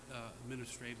out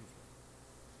administratively.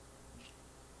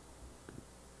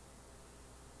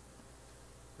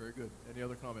 Very good. Any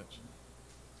other comments?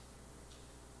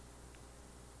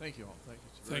 Thank you all. Thank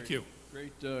you. Thank you.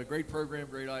 Great, great program,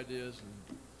 great ideas,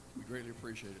 and we greatly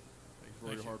appreciate it. Thank you for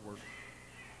all your hard work.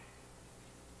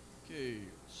 Okay,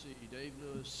 let's see. Dave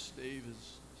Lewis. Dave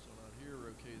is still not here.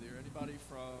 Okay, there. Anybody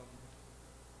from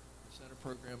the Center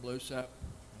Program LoSAP?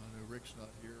 I know Rick's not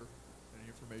here. Any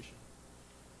information?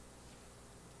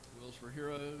 Wheels for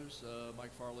Heroes.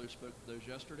 Mike Farlow spoke to those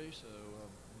yesterday, so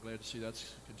I'm glad to see that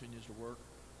continues to work.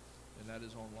 And that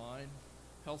is online.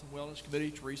 Health and Wellness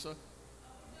Committee, Teresa.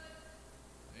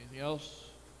 Anything else?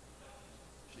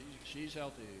 She's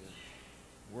healthy and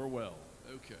we're well.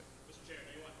 Okay. Mr. Chair,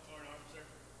 do you want the floor and officer?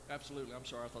 Absolutely. I'm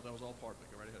sorry. I thought that was all part of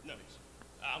it. Go right ahead, please.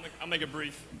 I'll make it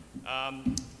brief.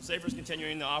 SAFER is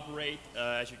continuing to operate.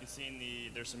 As you can see,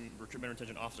 there's some recruitment and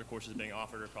retention officer courses being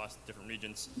offered across different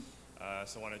regions.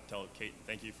 So I want to tell Kate,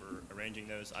 thank you for arranging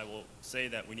those. I will say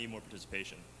that we need more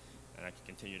participation, and I can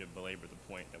continue to belabor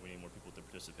the point that we need more people to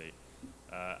participate.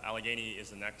 Allegheny is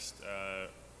the next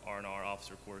R&R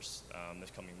officer course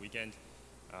this coming weekend,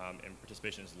 and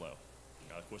participation is low.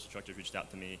 Course instructors reached out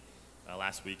to me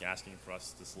last week asking for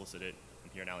us to solicit it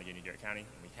here in Allegheny, Garrett County,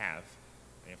 and we have.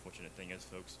 The unfortunate thing is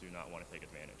folks do not want to take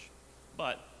advantage.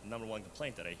 But the number one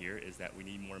complaint that I hear is that we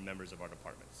need more members of our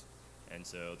departments. And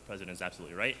so the president is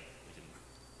absolutely right. We can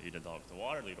lead a dog to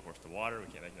water, lead a horse to water. We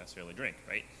can't necessarily drink,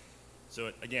 right? So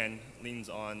it, again, leans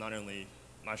on not only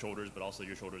my shoulders, but also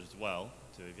your shoulders as well.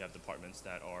 So if you have departments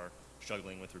that are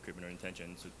struggling with recruitment or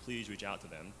retention, so please reach out to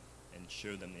them and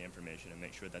show them the information and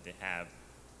make sure that they have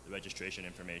the registration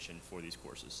information for these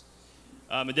courses.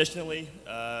 Additionally,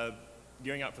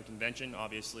 gearing out for convention,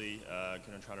 obviously,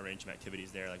 going to try to arrange some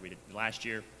activities there like we did last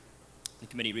year. The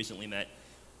committee recently met.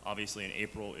 Obviously, in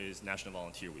April is National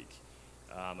Volunteer Week.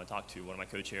 I talked to one of my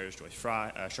co-chairs, Joyce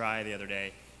Schry, the other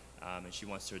day, and she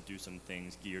wants to do some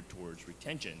things geared towards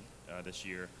retention this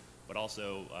year, but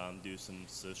also do some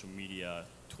social media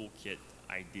toolkit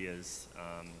ideas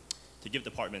to give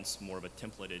departments more of a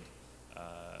templated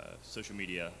social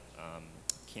media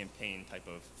campaign type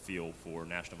of feel for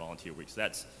National Volunteer Week. So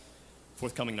that's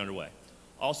forthcoming and underway.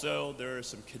 Also, there are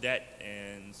some cadet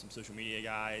and some social media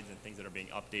guides and things that are being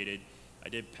updated. I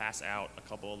did pass out a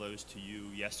couple of those to you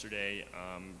yesterday,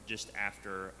 just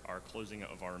after our closing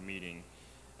of our meeting.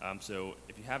 So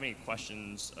if you have any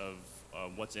questions of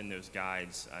what's in those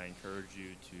guides, I encourage you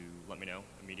to let me know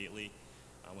immediately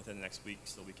within the next week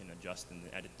so we can adjust and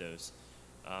edit those.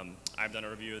 I've done a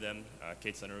review of them.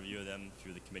 Kate's done a review of them. A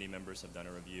few of the committee members have done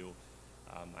a review.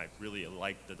 I really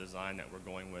like the design that we're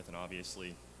going with, and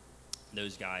obviously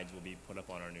those guides will be put up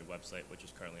on our new website, which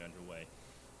is currently underway.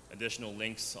 Additional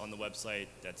links on the website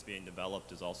that's being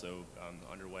developed is also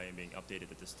underway and being updated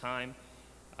at this time.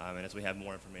 And as we have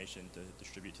more information to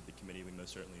distribute to the committee, we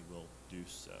most certainly will do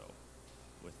so.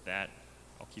 With that,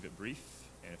 I'll keep it brief,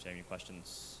 and if you have any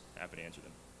questions, happy to answer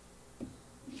them.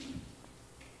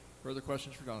 Further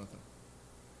questions for Jonathan?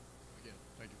 Again,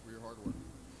 thank you for your hard work.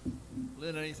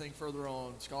 Lynn, anything further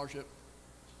on scholarship?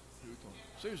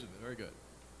 Susan, very good.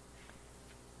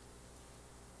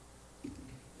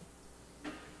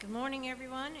 Good morning,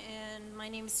 everyone, and my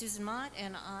name is Susan Mott,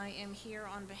 and I am here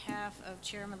on behalf of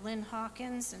Chairman Lynn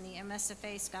Hawkins and the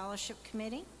MSFA Scholarship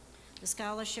Committee. The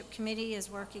Scholarship Committee is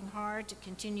working hard to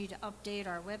continue to update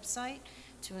our website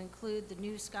to include the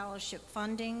new scholarship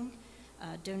funding.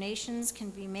 Donations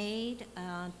can be made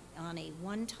on a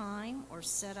one-time or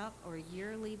set-up or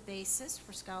yearly basis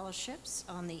for scholarships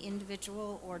on the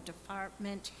individual or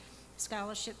department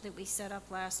scholarship that we set up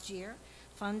last year.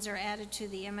 Funds are added to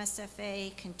the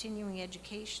MSFA Continuing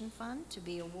Education Fund to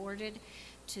be awarded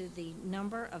to the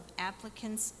number of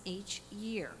applicants each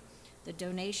year. The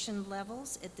donation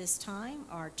levels at this time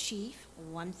are Chief,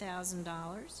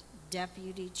 $1,000,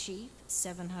 Deputy Chief,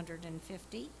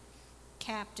 $750,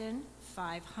 Captain,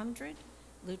 $500,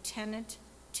 Lieutenant,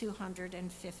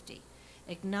 $250.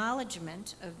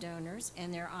 Acknowledgement of donors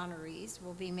and their honorees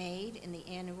will be made in the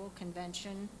annual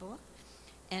convention book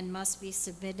and must be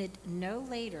submitted no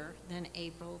later than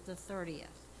April the 30th.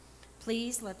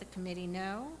 Please let the committee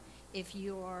know if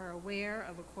you are aware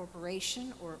of a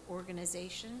corporation or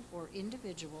organization or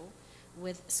individual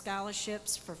with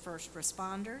scholarships for first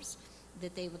responders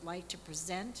that they would like to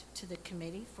present to the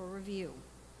committee for review.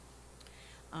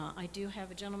 I do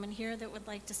have a gentleman here that would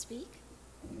like to speak.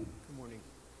 Good morning.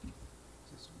 You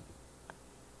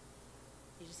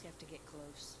just have to get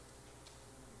close.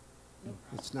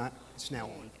 It's now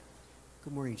on.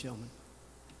 Good morning, gentlemen.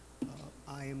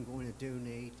 I am going to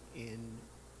donate in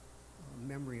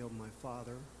memory of my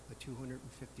father a $250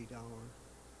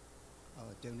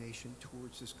 donation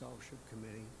towards the scholarship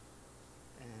committee,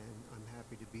 and I'm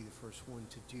happy to be the first one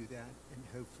to do that, and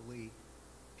hopefully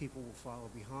people will follow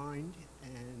behind,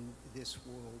 and this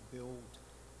will build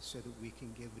so that we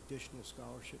can give additional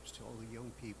scholarships to all the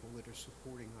young people that are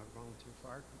supporting our volunteer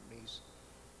fire companies,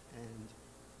 and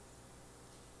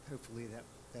hopefully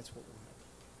that's what will happen.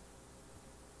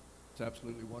 It's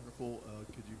absolutely wonderful.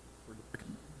 Could you, for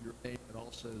your name and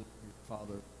also your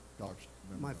father, Dr.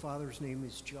 My father's name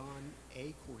is John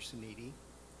A. Corsiniti,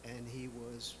 and he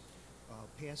was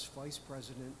past vice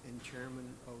president and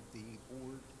chairman of the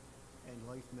board and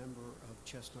life member of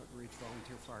Chestnut Ridge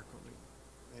Volunteer Fire Company.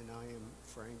 And I am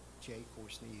Frank J.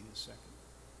 Corsiniti II.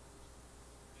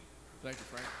 Thank you,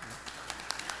 Frank.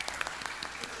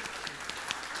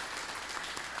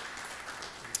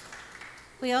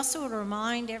 We also would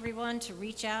remind everyone to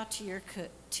reach out to your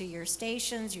to your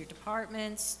stations, your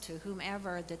departments, to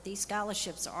whomever, that these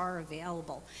scholarships are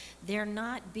available. They're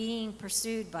not being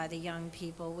pursued by the young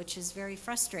people, which is very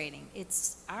frustrating.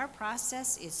 Our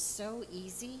process is so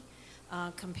easy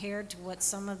compared to what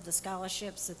some of the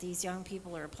scholarships that these young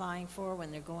people are applying for when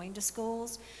they're going to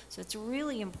schools. So it's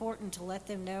really important to let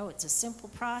them know it's a simple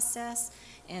process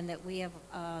and that we have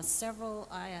several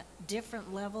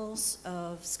different levels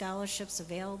of scholarships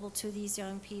available to these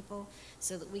young people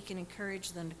so that we can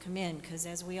encourage them to come in, because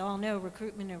as we all know,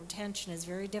 recruitment and retention is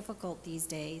very difficult these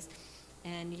days,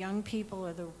 and young people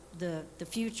are the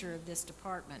future of this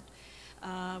department.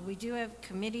 We do have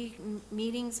committee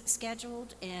meetings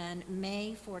scheduled, and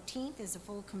May 14th is a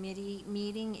full committee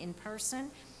meeting in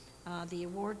person. The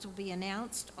awards will be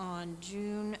announced on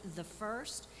June the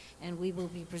 1st, and we will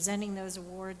be presenting those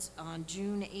awards on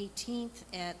June 18th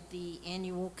at the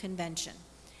annual convention.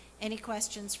 Any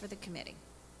questions for the committee?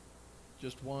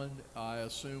 Just one. I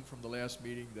assume from the last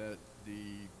meeting that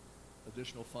the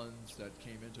additional funds that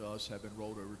came into us have been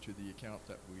rolled over to the account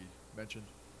that we mentioned.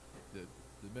 The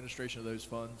administration of those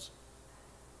funds.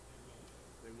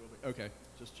 They will be. Okay.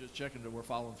 Just checking that we're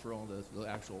following through on the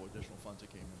actual additional funds that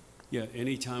came in. Yeah,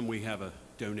 anytime we have a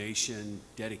donation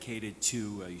dedicated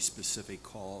to a specific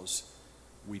cause,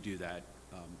 we do that.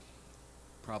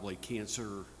 Probably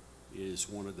cancer is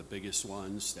one of the biggest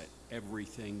ones, that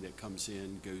everything that comes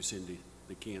in goes into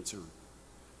the cancer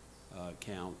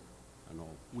account and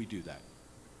all. We do that.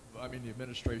 I mean, the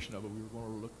administration of it,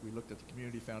 we looked at the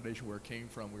community foundation where it came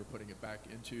from. We were putting it back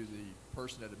into the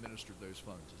person that administered those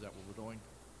funds. Is that what we're doing?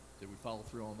 Did we follow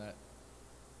through on that?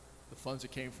 The funds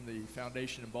that came from the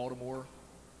foundation in Baltimore,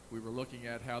 we were looking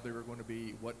at how they were going to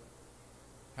be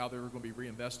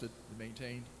reinvested and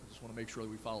maintained. I just want to make sure that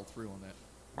we follow through on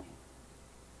that.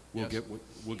 We'll Yes.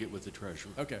 get with the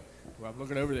treasurer. Okay. Well, I'm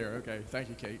looking over there. Okay. Thank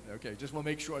you, Kate. Okay. Just want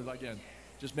to make sure, again,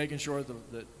 just making sure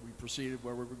that we proceeded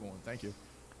where we were going. Thank you.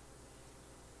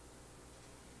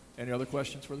 Any other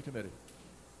questions for the committee?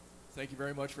 Thank you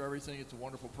very much for everything. It's a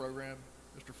wonderful program.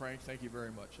 Mr. Frank, thank you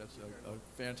very much. That's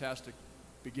a fantastic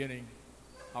beginning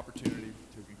opportunity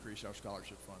to increase our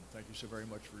scholarship fund. Thank you so very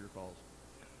much for your calls.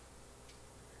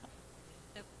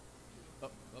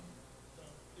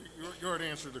 You already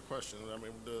answered the question. I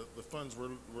mean, the funds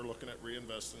we're looking at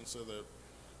reinvesting so that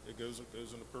it goes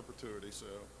into perpetuity. So,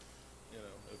 you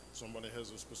know, if somebody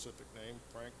has a specific name,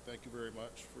 Frank, thank you very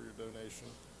much for your donation,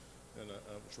 and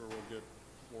I'm sure we'll get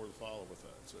more to follow with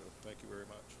that. So, thank you very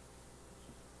much.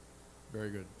 Very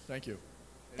good. Thank you.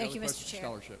 Thank you, Mr. Questions for Chair.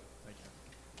 Scholarship. Thank you.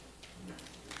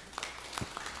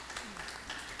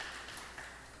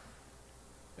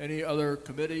 Any other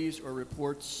committees or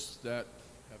reports that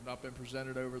have not been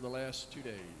presented over the last 2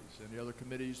 days? Any other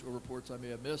committees or reports I may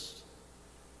have missed?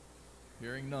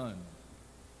 Hearing none.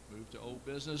 Move to old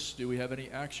business. Do we have any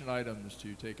action items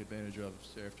to take advantage of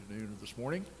this afternoon or this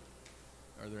morning?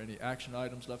 Are there any action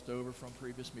items left over from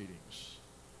previous meetings?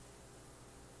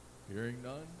 Hearing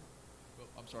none. Oh,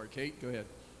 I'm sorry, Kate, go ahead.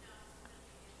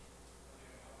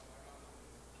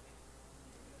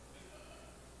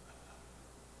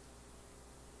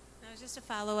 Just a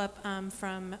follow-up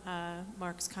from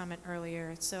Mark's comment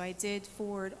earlier. So I did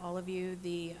forward all of you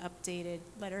the updated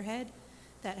letterhead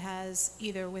that has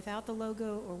either without the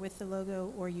logo or with the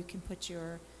logo, or you can put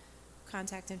your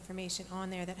contact information on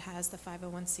there that has the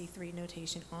 501c3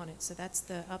 notation on it. So that's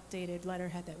the updated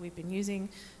letterhead that we've been using.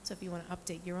 So if you want to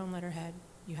update your own letterhead,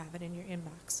 you have it in your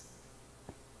inbox.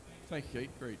 Thank you,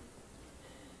 Kate. Great.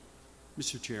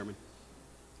 Mr. Chairman.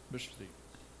 Mr. Steve.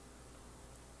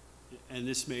 And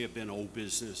this may have been old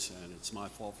business, and it's my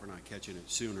fault for not catching it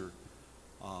sooner.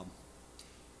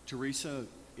 Teresa,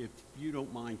 if you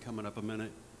don't mind coming up a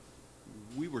minute,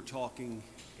 we were talking,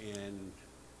 and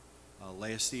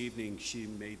last evening she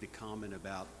made the comment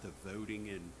about the voting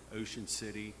in Ocean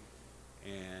City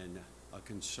and a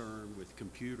concern with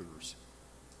computers.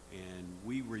 And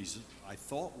I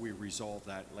thought we resolved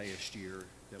that last year,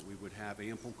 that we would have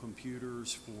ample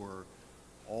computers for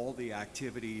all the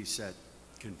activities at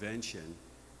convention,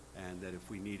 and that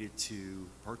if we needed to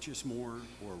purchase more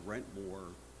or rent more,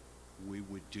 we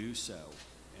would do so.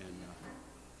 And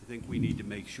I think we need to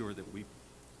make sure that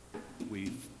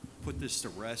we put this to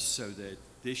rest so that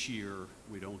this year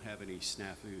we don't have any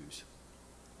snafus.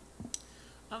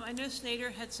 I know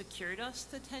Snyder had secured us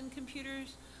the 10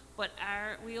 computers, but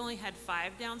we only had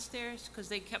 5 downstairs because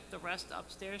they kept the rest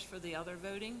upstairs for the other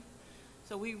voting.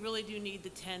 So we really do need the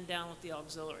 10 down with the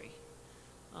auxiliary.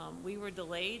 We were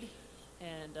delayed,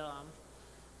 and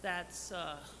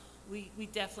we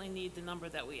definitely need the number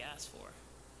that we asked for.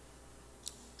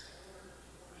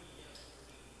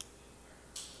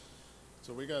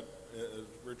 So we got, as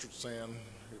Richard's saying,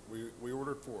 we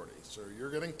ordered 40. So you're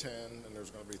getting 10, and there's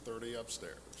going to be 30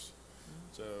 upstairs.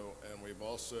 So, and we've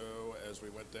also, as we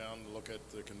went down to look at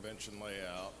the convention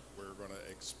layout, we're going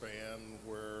to expand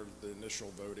where the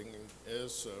initial voting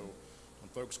is. So when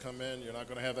folks come in, you're not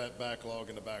going to have that backlog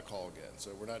in the back hall again.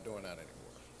 So we're not doing that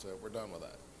anymore. So we're done with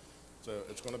that. So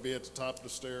it's going to be at the top of the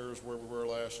stairs where we were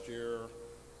last year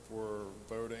for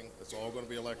voting. It's all going to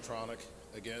be electronic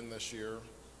again this year.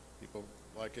 People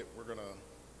like it. We're going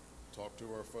to talk to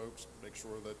our folks, make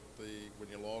sure that when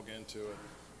you log into it,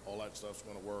 all that stuff's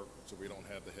going to work so we don't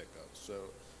have the hiccups. So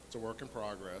it's a work in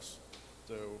progress.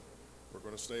 So we're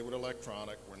going to stay with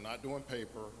electronic. We're not doing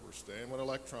paper. We're staying with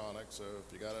electronic. So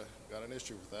if you got an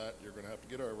issue with that, you're going to have to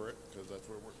get over it because that's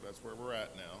where we're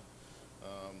at now.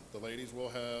 The ladies will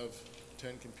have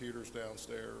 10 computers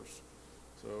downstairs.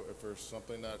 So if there's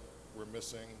something that we're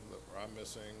missing, or I'm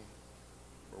missing,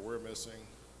 or we're missing,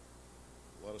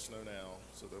 let us know now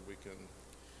so that we can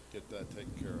get that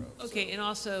taken care of. Okay, So and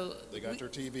also. they got their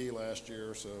TV last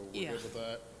year, so we're Yeah. good with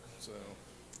that. So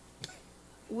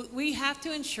We have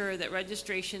to ensure that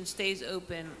registration stays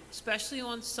open, especially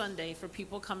on Sunday for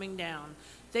people coming down.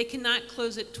 They cannot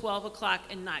close at 12 o'clock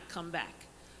and not come back.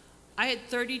 I had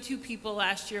 32 people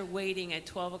last year waiting at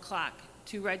 12 o'clock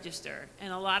to register,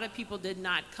 and a lot of people did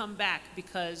not come back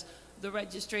because the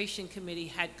registration committee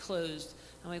had closed.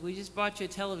 I'm like, we just bought you a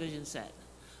television set.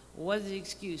 What is the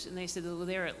excuse? And they said, well,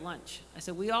 they're at lunch. I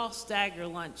said, we all stagger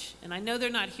lunch. And I know they're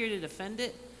not here to defend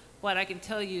it, but I can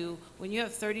tell you, when you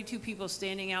have 32 people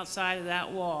standing outside of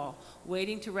that wall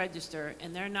waiting to register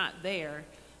and they're not there,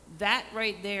 that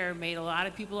right there made a lot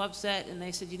of people upset, and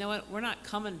they said, you know what, we're not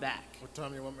coming back. what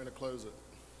time you want me to close it?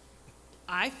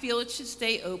 I feel it should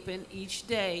stay open each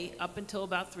day up until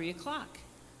about 3 o'clock.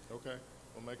 Okay,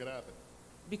 we'll make it happen.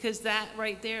 Because that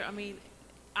right there, I mean,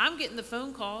 I'm getting the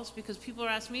phone calls because people are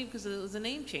asking me because it was a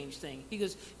name change thing. He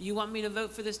goes, you want me to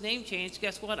vote for this name change?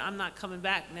 Guess what? I'm not coming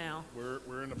back now.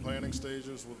 We're in the planning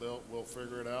stages. We'll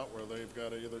figure it out where they've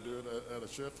got to either do it at a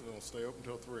shift and it'll stay open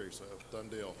till 3. So done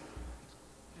deal.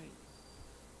 Right.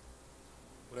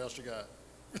 What else you got?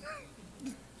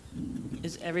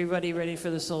 Is everybody ready for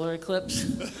the solar eclipse?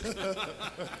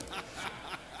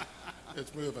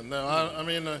 It's moving. No, I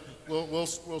mean we'll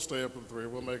stay up at 3.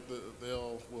 We'll make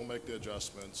the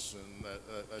adjustments, and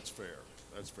that's fair.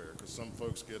 That's fair because some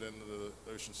folks get into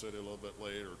the Ocean City a little bit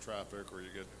late, or traffic, or you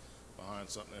get behind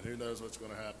something, and who knows what's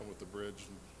going to happen with the bridge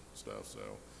and stuff.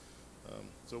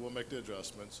 So we'll make the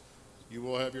adjustments. You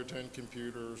will have your 10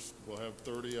 computers. We'll have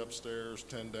 30 upstairs,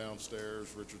 10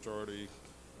 downstairs. Richard's already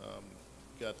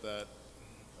got that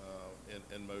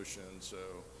in motion. So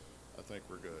I think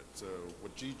we're good. So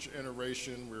with each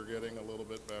iteration, we're getting a little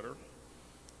bit better.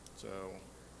 So,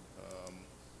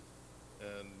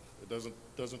 and it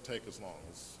doesn't take as long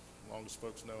as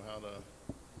folks know how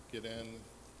to get in,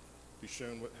 be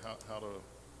shown how to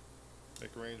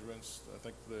make arrangements. I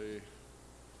think the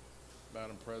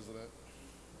Madam President,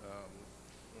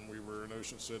 when we were in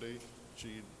Ocean City,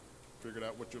 she figured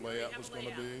out what your layout was going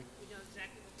to be. We know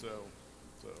exactly what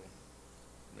So,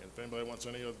 I mean, if anybody wants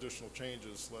any additional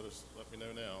changes, let me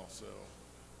know now. So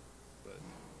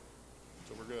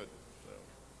we're good. So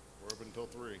we're open until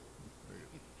 3.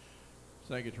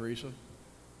 Thank you, Teresa.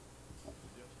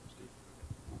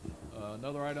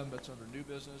 Another item that's under new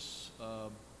business,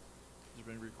 there's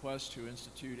been a request to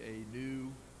institute a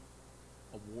new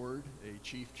award, a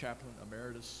Chief Chaplain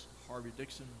Emeritus Harvey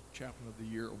Dixon Chaplain of the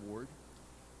Year Award.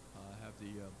 I have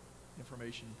the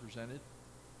information presented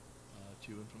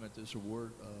to implement this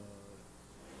award.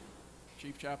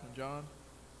 Chief Chaplain John,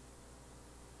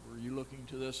 were you looking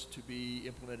to this to be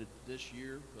implemented this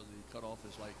year because the cutoff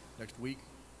is like next week,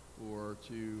 or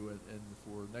and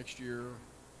for next year,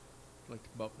 I'd like to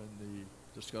come up and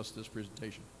discuss this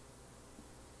presentation?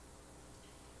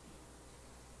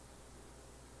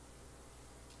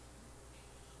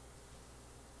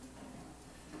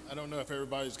 I don't know if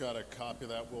everybody's got a copy of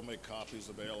that. We'll make copies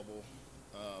available.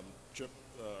 Chip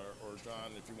or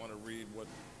John, if you want to read what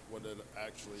it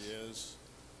actually is.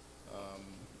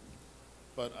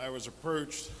 But I was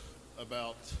approached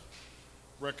about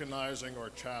recognizing our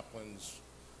chaplains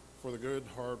for the good,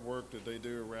 hard work that they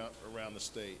do around the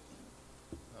state.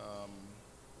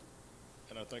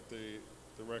 And I think the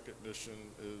recognition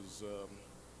is,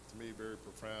 to me, very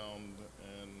profound,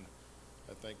 and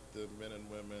I think the men and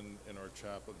women in our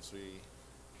chaplaincy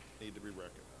need to be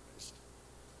recognized.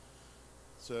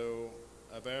 So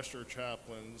I've asked our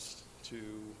chaplains to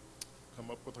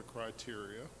come up with a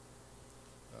criteria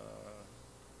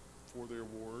for the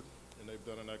award, and they've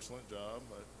done an excellent job.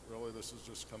 But really, this has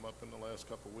just come up in the last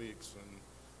couple of weeks, and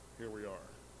here we are.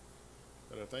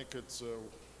 But I think it's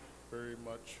very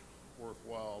much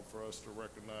worthwhile for us to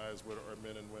recognize what our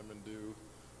men and women do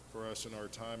for us in our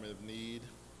time of need,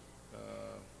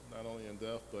 not only in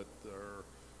death, but our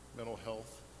mental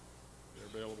health. They're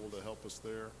available to help us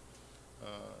there.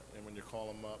 And when you call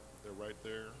them up, they're right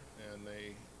there, and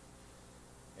they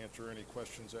answer any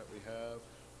questions that we have,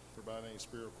 provide any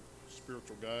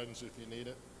spiritual guidance if you need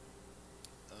it,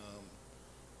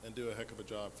 and do a heck of a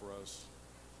job for us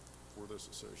for this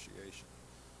association.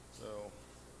 So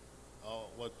I'll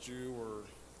let you or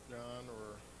John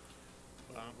or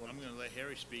I'm going to let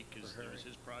Harry speak because it was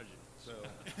his project. So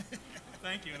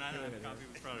Thank you, and I don't have a copy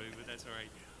of the product, but that's all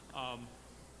right.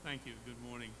 Thank you. Good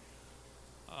morning.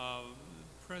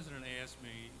 The president asked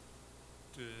me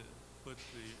to put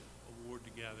the award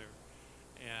together,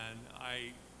 and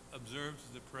I observed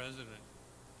to the president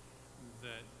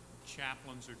that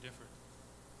chaplains are different.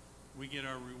 We get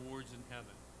our rewards in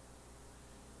heaven.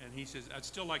 And he says, I'd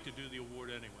still like to do the award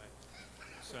anyway.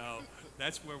 So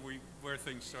that's where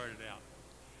things started out.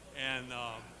 And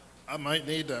I might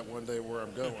need that one day where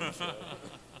I'm going.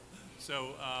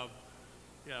 So,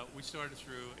 yeah, we started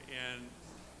through, and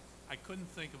I couldn't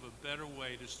think of a better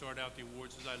way to start out the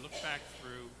awards as I look back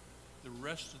through the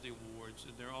rest of the awards,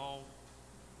 and they're all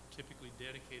typically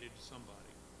dedicated to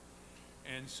somebody.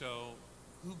 And so,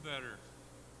 who better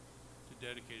to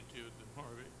dedicate it to than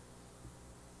Harvey?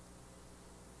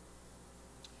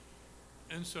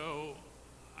 And so,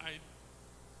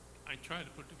 I tried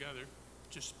to put together,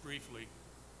 just briefly,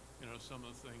 you know, some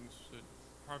of the things that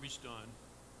Harvey's done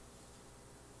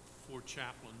for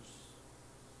chaplains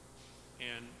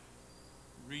and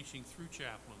reaching through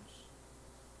chaplains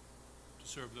to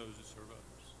serve those that serve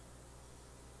others.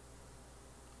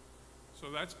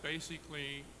 So that's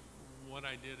basically what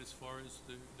I did as far as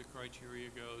the criteria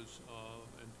goes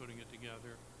and putting it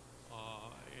together.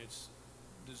 It's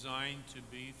designed to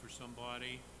be for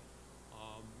somebody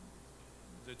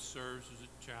that serves as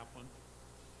a chaplain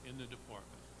in the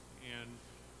department. And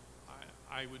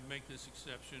I would make this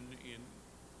exception in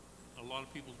a lot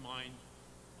of people's mind.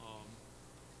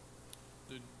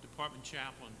 The department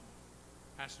chaplain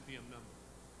has to be a member.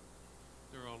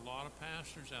 There are a lot of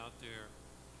pastors out there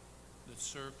that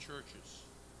serve churches,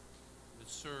 that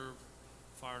serve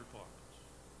fire departments.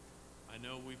 I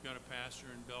know we've got a pastor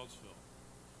in Beltsville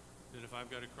that if I've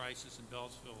got a crisis in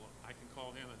Beltsville, I can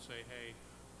call him and say, hey,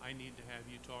 I need to have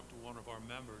you talk to one of our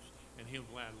members, and he'll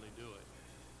gladly do it.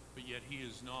 But yet he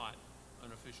is not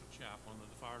an official chaplain of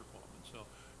the fire department. So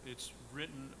it's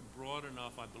written broad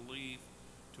enough, I believe,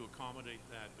 to accommodate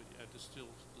that, but at the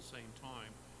same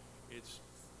time, it's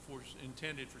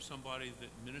intended for somebody that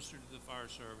ministered to the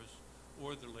fire service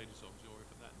or the ladies auxiliary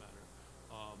for that matter.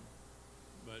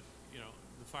 But, you know,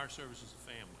 the fire service is a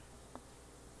family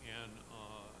and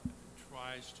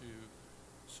tries to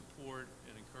support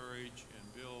and encourage and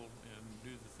build and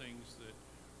do the things that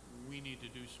we need to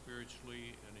do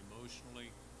spiritually and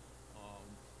emotionally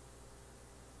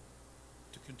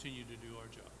to continue to do our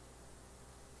job.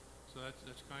 So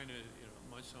that's kind of, you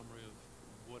know, my summary of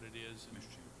what it is and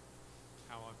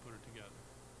how I put it together.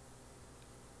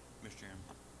 Mr. Chairman.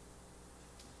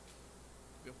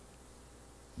 Bill?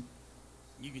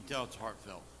 You can tell it's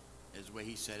heartfelt, is the way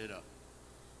he set it up.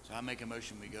 So I make a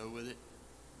motion, we go with it,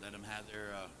 let them have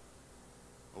their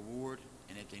award,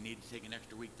 and if they need to take an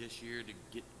extra week this year to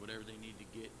get whatever they need to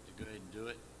get, to go ahead and do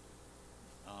it.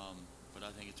 But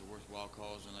I think it's a worthwhile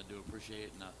cause, and I do appreciate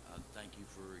it, and I thank you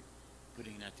for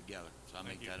putting that together. So I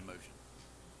make that a motion.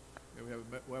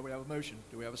 We have a motion.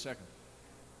 Do we have a second?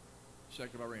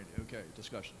 Second by Randy. Okay,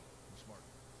 discussion. Smart.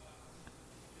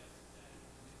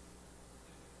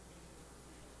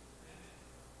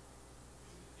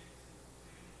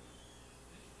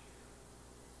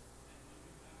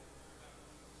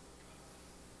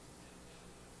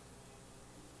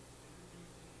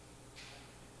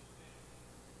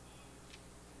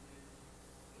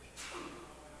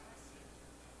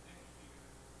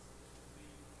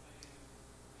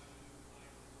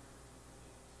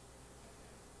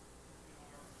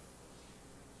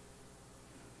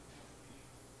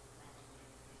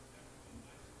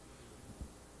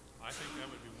 I think that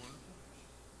would be wonderful.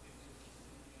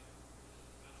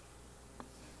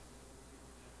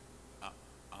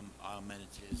 I'll amend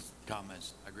it to his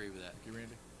comments. I agree with that. Thank you,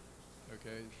 Randy.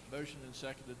 Okay, motion and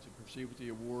seconded to proceed with the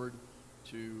award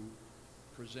to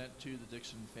present to the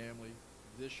Dixon family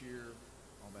this year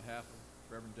on behalf of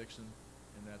Reverend Dixon,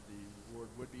 and that the award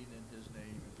would be in his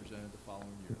name and presented the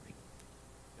following years.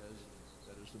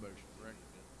 That is the motion, correct?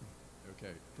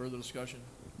 Okay, further discussion?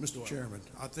 Mr. Chairman,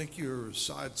 I think you're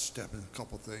sidestepping a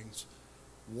couple things.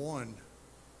 One,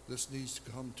 this needs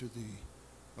to come to the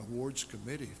awards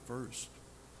committee first.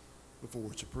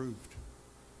 before it's approved,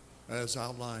 as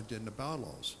outlined in the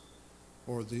bylaws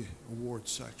or the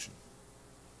awards section.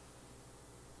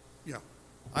 Yeah,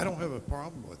 I don't have a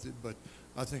problem with it, but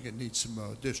I think it needs some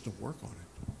additional work on it.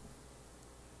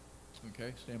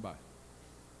 Okay, stand by.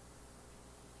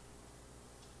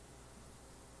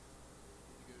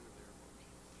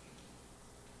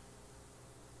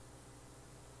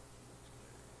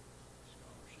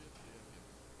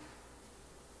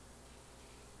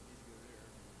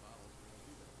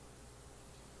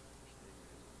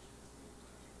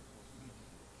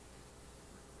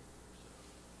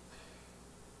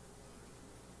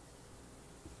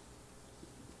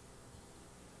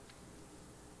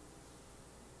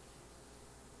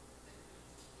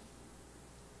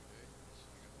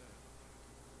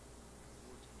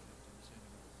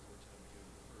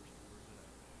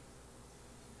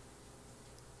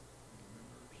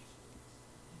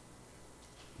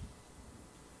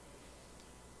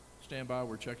 Stand by,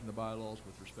 we're checking the bylaws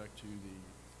with respect to the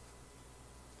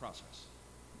process.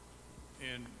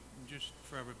 And just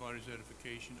for everybody's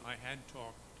edification, I had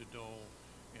talked to Dole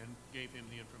and gave him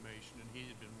the information, and he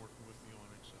had been working with me on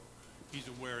it, so he's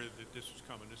aware that this was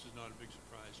coming. This is not a big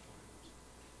surprise to him.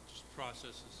 It's just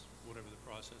processes, whatever the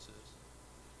process is.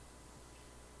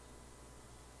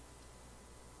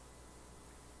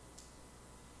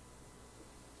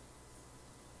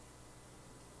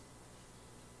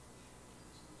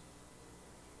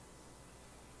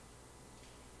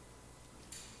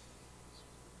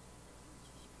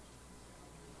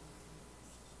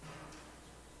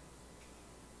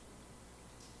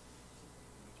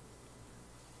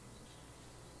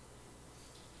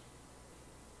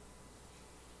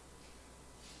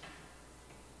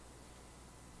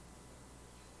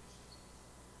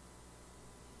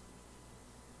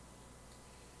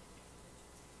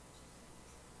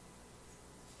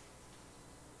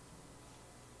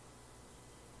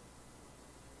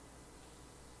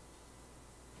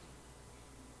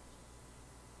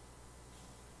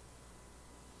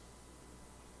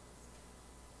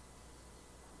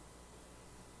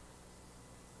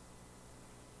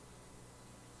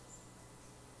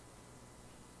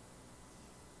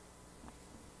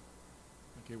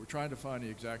 Okay, we're trying to find the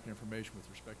exact information with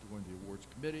respect to when the awards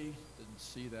committee, didn't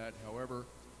see that. However,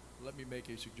 let me make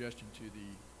a suggestion to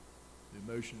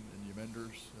the motion and the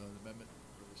amenders, the amendment,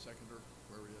 or the seconder,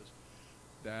 whoever it is,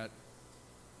 that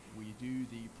we do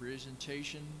the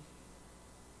presentation,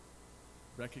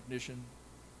 recognition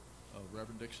of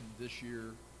Reverend Dixon this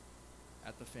year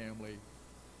at the family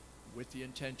with the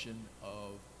intention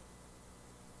of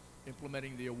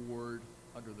implementing the award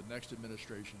under the next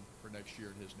administration for next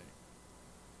year in his name.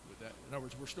 With that, in other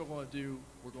words, we're going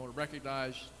to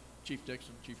recognize Chief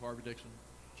Dixon, Chief Harvey Dixon,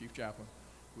 Chief Chaplain.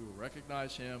 We will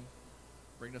recognize him,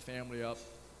 bring the family up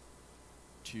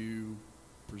to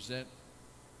present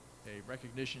a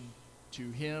recognition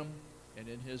to him, and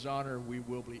in his honor, we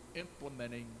will be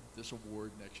implementing this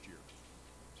award next year.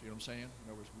 See what I'm saying? In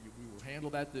other words, we will handle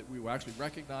that we will actually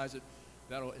recognize it.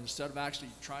 That'll, instead of actually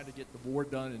trying to get the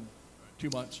award done in 2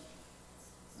 months,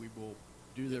 we will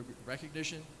do the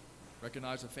recognition,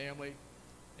 recognize the family,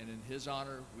 and in his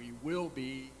honor, we will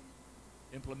be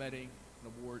implementing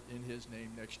an award in his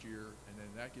name next year, and then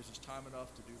that gives us time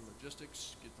enough to do the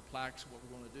logistics, get the plaques, what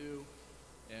we're going to do,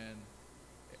 and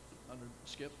under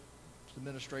Skip's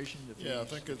administration, if yeah, I he's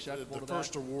think acceptable the to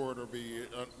first that. award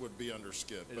would be under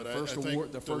Skip, The but first I think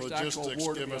award- the the first actual logistics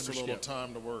award will give be us a under little Skip.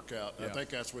 time to work out. Yeah. I think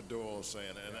that's what Doyle is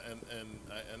saying,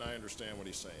 and I understand what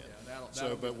he's saying. Yeah,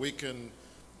 So, but we can,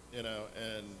 you know,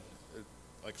 and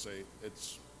like I say,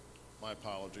 it's my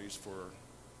apologies for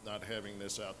not having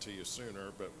this out to you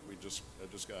sooner, but I just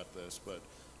got this. But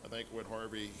I think what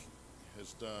Harvey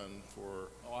has done for.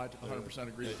 Oh, I 100%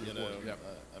 agree with you. You know, Yep.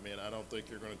 I mean, I don't think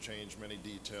you're going to change many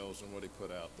details in what he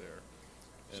put out there.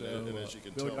 And, So, and as you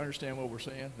can Bill, tell, you understand what we're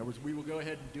saying? In other words, we will go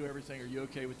ahead and do everything. Are you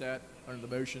okay with that under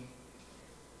the motion?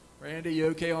 Randy, you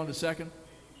okay on the second?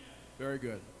 Very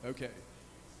good. Okay.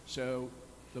 So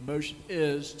the motion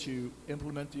is to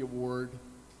implement the award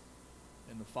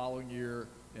in the following year,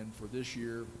 and for this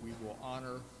year, we will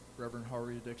honor Reverend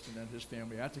Harvey Dixon and his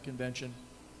family at the convention,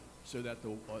 so that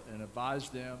and advise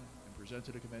them and present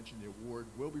to the convention. The award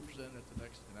will be presented at the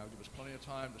next, and that'll give us plenty of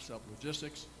time to set up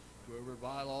logistics, go over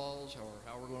bylaws, or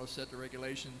how we're going to set the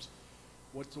regulations,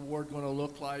 what's the award going to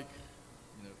look like,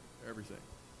 you know, everything.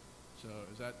 So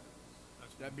does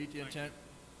that meet the intent?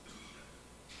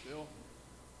 Bill?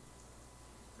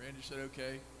 Randy said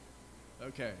okay.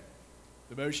 Okay.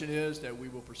 The motion is that we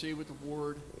will proceed with the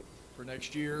award for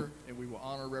next year, and we will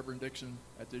honor Reverend Dixon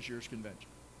at this year's convention.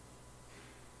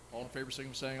 All in favor,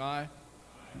 signify by saying aye.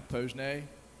 Opposed, nay.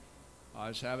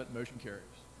 Ayes have it, motion carries.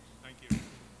 Thank you.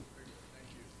 Very good, thank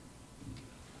you.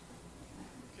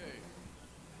 Okay.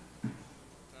 What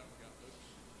time we got, folks?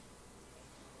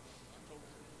 I told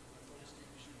Steve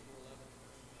to shoot for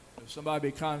 11. If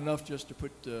somebody be kind enough just to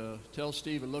put, tell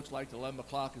Steve it looks like the 11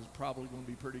 o'clock is probably going to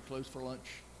be pretty close for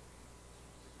lunch.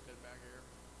 Head back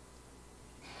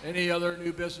here. Any other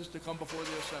new business to come before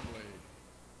the assembly?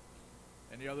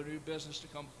 Any other new business to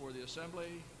come before the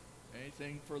assembly?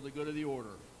 Anything for the good of the order?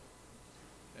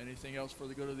 Anything else for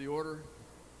the good of the order?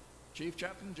 Chief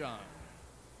Chaplain John.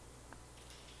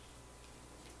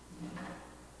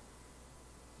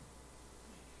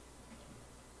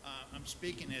 I'm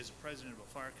speaking as a president of a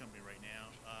fire company right now.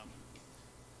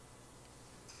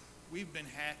 We've been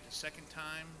hacked a second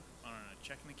time on a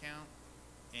checking account,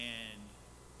 and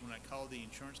when I called the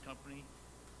insurance company,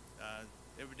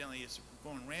 evidently it's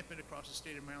going rampant across the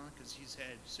state of Maryland because he's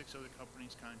had 6 other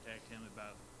companies contact him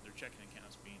about their checking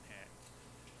accounts being hacked.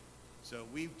 So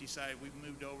we've decided we've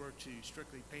moved over to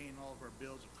strictly paying all of our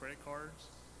bills with credit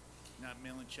cards, not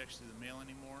mailing checks through the mail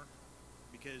anymore,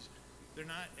 because they're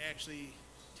not actually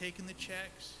taking the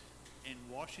checks and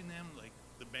washing them like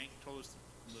the bank told us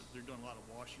they're doing a lot of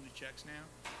washing the checks now.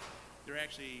 They're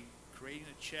actually creating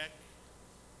a check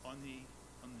on the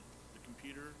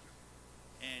computer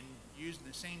and using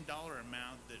the same dollar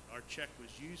amount that our check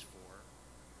was used for.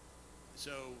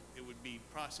 So it would be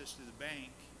processed through the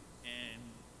bank, and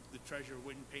the treasurer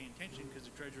wouldn't pay attention because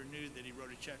the treasurer knew that he wrote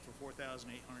a check for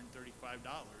 $4,835.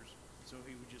 So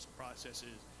he would just process it.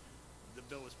 The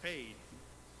bill was paid.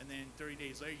 And then 30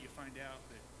 days later, you find out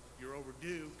that you're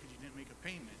overdue because you didn't make a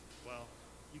payment. Well,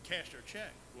 you cashed our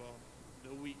check. Well,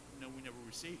 no, we never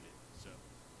received it. So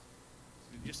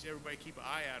just everybody keep an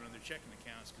eye out on their checking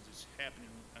accounts because it's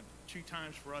happening 2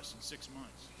 times for us in 6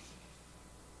 months.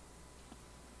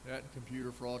 That and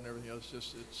computer fraud and everything else,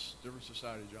 it's different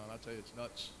society, John. I tell you, it's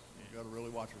nuts. You got to really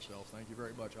watch yourself. Thank you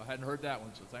very much. I hadn't heard that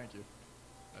one, so thank you.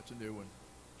 That's a new one.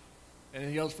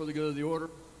 Anything else for the good of the order?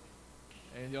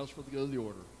 Anything else for the good of the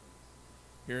order?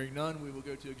 Hearing none, we will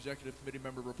go to executive committee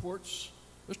member reports.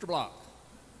 Mr. Block.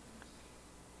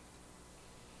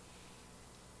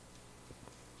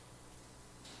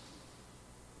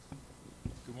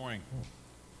 Good morning.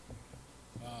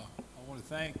 I want to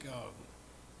thank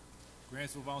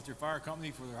Grantsville Volunteer Fire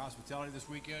Company for their hospitality this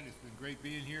weekend. It's been great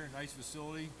being here. Nice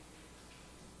facility.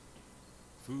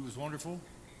 Food was wonderful.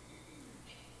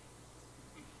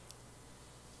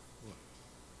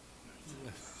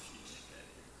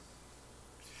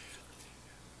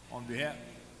 On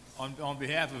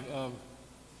behalf of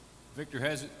Victor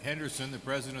Henderson, the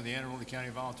president of the Anne Arundel County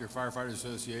Volunteer Firefighters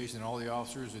Association, and all the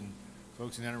officers and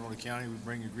folks in Anne Arundel County, we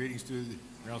bring you greetings to the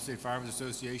Maryland State Firemen's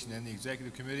Association and the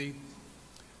executive committee.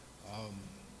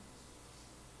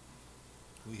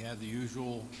 We have the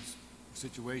usual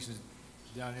situations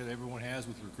down here that everyone has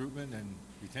with recruitment and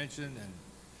retention, and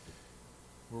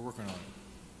we're working on it.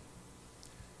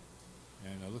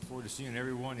 And I look forward to seeing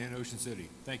everyone in Ocean City.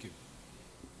 Thank you.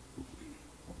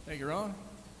 Thank you, Ron.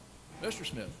 Mr.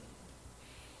 Smith.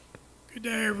 Good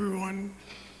day, everyone.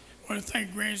 I want to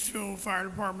thank Grantsville Fire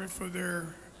Department for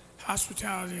their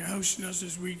hospitality and hosting us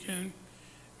this weekend.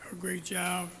 A great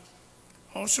job.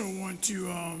 Also want to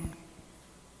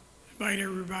invite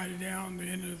everybody down. The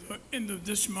end of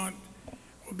this month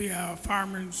will be our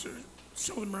Firemen's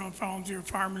Southern Maryland Volunteer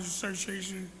Firemen's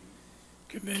Association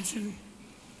convention.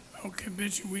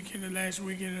 Convention weekend, the last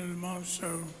weekend of the month,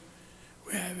 so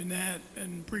we're having that,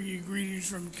 and bring you greetings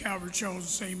from Calvary Chapel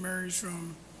St. Mary's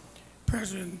from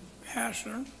President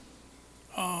Hassler.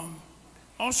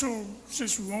 Also,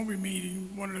 since we won't be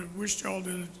meeting, want to wish all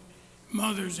the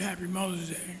mothers happy Mother's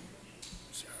Day.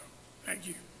 So, thank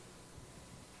you.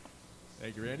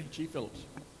 Thank you, Randy. Chief Phillips.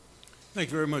 Thank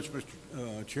you very much,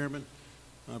 Mr. Chairman.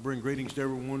 I bring greetings to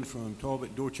everyone from Talbot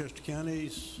and Dorchester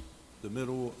counties, the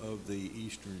middle of the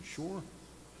Eastern Shore,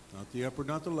 not the upper,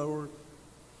 not the lower.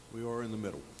 We are in the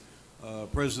middle.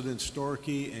 President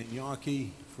Starkey and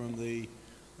Yawkey from the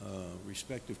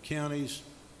respective counties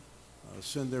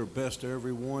send their best to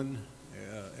everyone.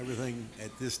 Everything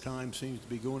at this time seems to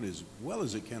be going as well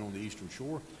as it can on the Eastern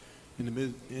Shore, in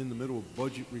the middle of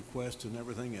budget requests and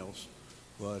everything else.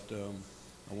 But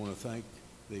I want to thank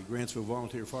the Grantsville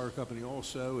Volunteer Fire Company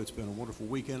also. It's been a wonderful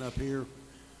weekend up here.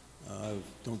 I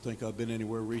don't think I've been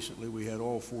anywhere recently. We had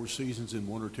all 4 seasons in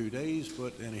 1 or 2 days,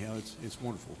 but anyhow, it's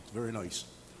wonderful. It's very nice.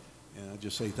 And I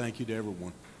just say thank you to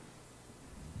everyone.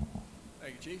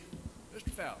 Thank you, Chief.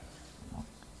 Mr. Fowler.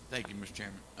 Thank you, Mr.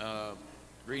 Chairman.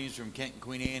 Greetings from Kent and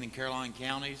Queen Anne and Caroline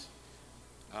counties.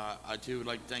 I too would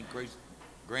like to thank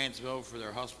Grantsville for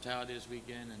their hospitality this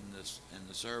weekend and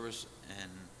the service,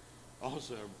 and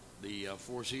also the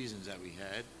Four Seasons that we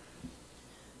had.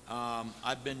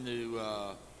 I've been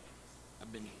to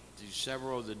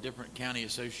several of the different county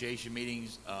association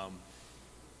meetings.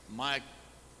 My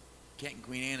Kent and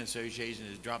Queen Anne Association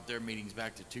has dropped their meetings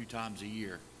back to 2 times a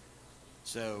year.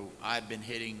 So I've been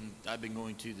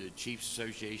going to the Chiefs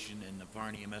Association and the Fire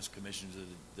and EMS commissions of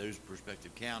those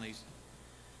prospective counties.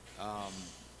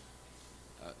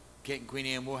 Kent and Queen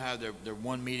Anne will have their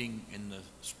one meeting in the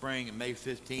spring, and May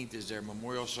 15th is their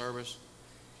memorial service.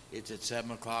 It's at 7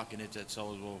 o'clock, and it's at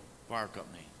Sullinsville Fire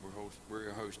Company.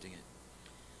 We're hosting it.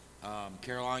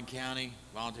 Caroline County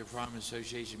Volunteer Firemen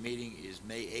Association meeting is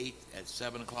May 8th at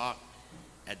 7 o'clock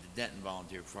at the Denton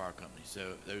Volunteer Fire Company.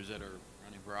 So those that are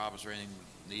running for office or anything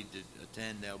need to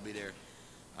attend, they'll be there.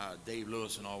 Dave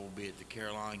Lewis and all will be at the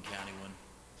Caroline County one,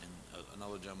 and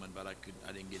another gentleman, but I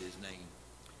didn't get his name.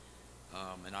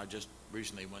 And I just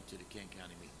recently went to the Kent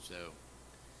County meeting. So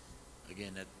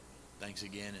again, thanks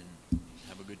again, and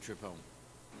have a good trip home.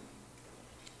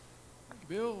 Thank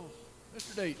you, Bill.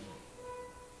 Mr. Dayton.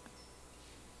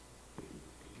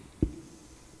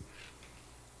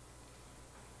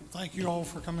 Thank you all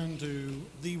for coming to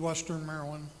the Western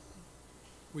Maryland.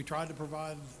 We tried to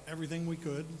provide everything we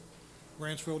could.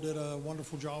 Grantsville did a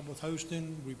wonderful job with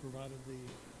hosting. We provided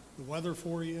the weather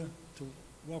for you to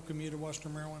welcome you to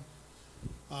Western Maryland.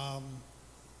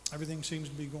 Everything seems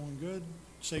to be going good.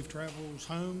 Safe travels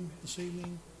home this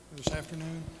evening, this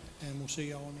afternoon, and we'll see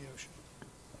y'all on the ocean.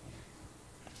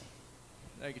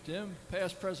 Thank you, Tim.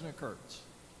 Past President Kurtz.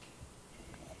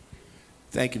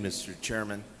 Thank you, Mr.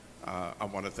 Chairman. I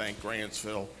want to thank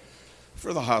Grantsville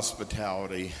for the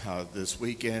hospitality this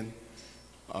weekend.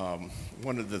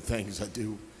 One of the things I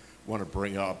do want to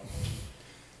bring up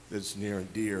that's near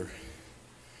and dear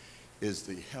is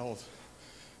the health,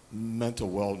 mental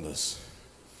wellness.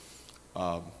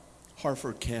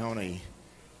 Harford County,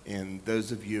 and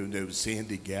those of you who know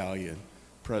Sandy Gallion,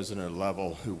 President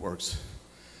Level, who works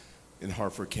in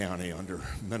Harford County under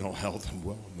mental health and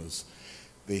wellness,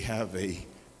 they have a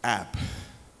app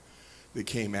that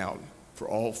came out for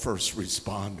all first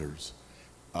responders.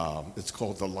 It's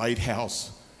called the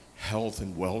Lighthouse Health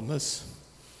and Wellness,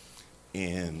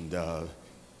 and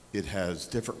it has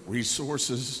different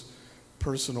resources: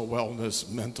 personal wellness,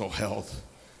 mental health,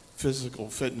 physical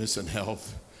fitness and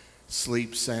health,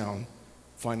 sleep, sound,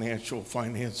 financial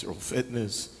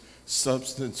fitness,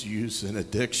 substance use and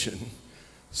addiction,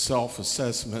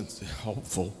 self-assessment,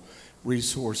 helpful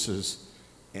resources,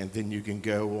 and then you can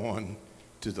go on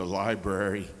to the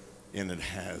library, and it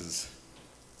has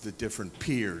the different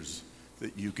peers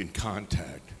that you can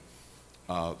contact.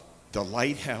 The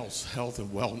Lighthouse Health and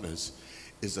Wellness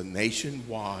is a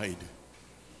nationwide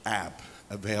app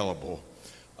available.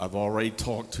 I've already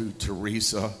talked to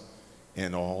Teresa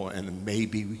and all, and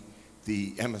maybe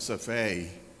the MSFA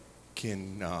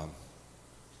can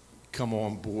come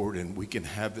on board and we can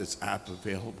have this app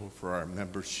available for our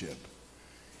membership.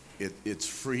 It's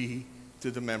free to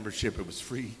the membership. It was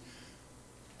free.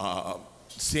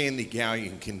 Sandy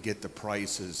Gallion can get the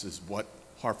prices is what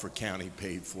Harford County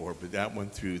paid for, but that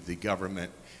went through the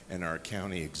government and our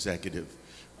county executive,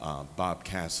 Bob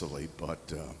Casserly.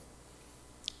 But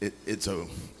it's a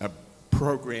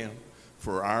program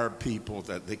for our people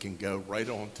that they can go right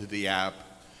onto the app.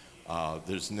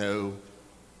 There's no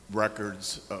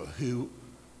records of who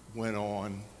went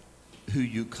on, who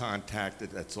you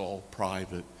contacted. That's all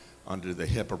private under the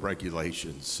HIPAA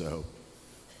regulations. So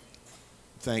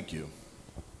thank you.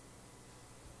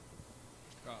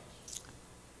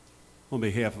 On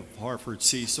behalf of Harford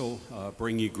Cecil,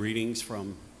 bring you greetings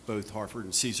from both Harford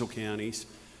and Cecil counties.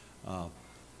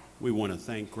 We want to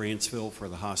thank Grantsville for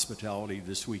the hospitality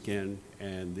this weekend,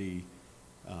 and the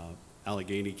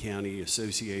Allegheny County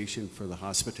Association for the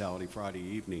hospitality Friday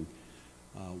evening.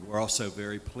 We're also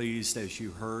very pleased, as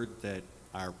you heard, that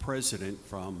our president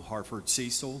from Harford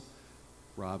Cecil,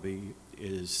 Robbie,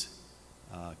 is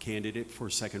candidate for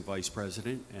second vice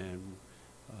president, and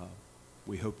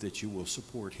we hope that you will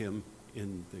support him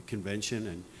in the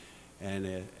convention.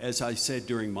 And as I said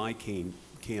during my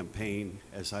campaign,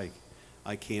 as I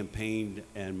campaigned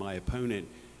and my opponent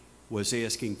was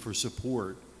asking for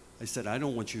support, I said, I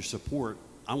don't want your support,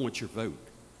 I want your vote.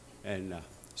 And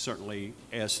certainly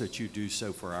ask that you do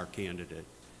so for our candidate.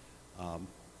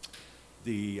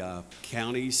 The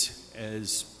counties,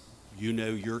 as you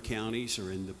know, your counties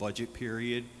are in the budget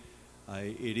period.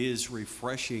 It is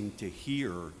refreshing to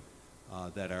hear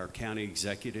that our county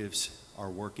executives are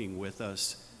working with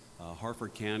us.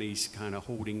 Harford County's kind of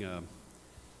holding a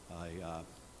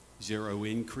zero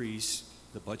increase,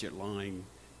 the budget line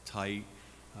tight.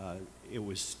 It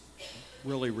was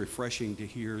really refreshing to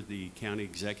hear the county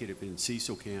executive in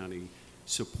Cecil County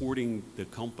supporting the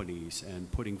companies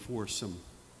and putting forth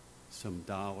some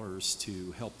dollars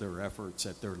to help their efforts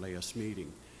at their last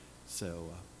meeting. So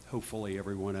hopefully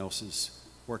everyone else is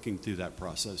working through that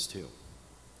process too.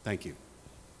 Thank you.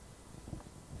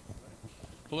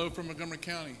 Hello from Montgomery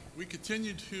County. We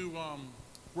continue to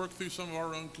work through some of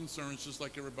our own concerns just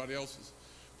like everybody else's,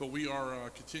 but we are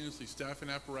continuously staffing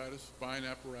apparatus, buying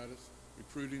apparatus,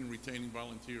 recruiting and retaining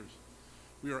volunteers.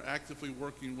 We are actively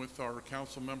working with our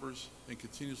council members and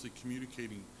continuously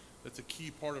communicating. That's a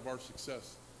key part of our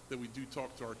success, that we do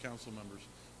talk to our council members,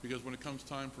 because when it comes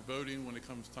time for voting, when it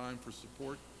comes time for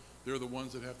support, they're the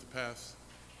ones that have to pass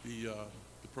the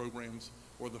programs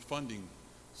or the funding.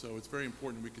 So it's very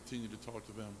important we continue to talk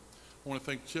to them. I want to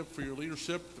thank Chip for your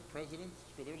leadership, the presidents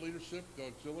for their leadership, the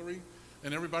auxiliary,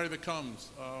 and everybody that comes.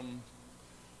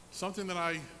 Something that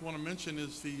I want to mention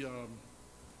is the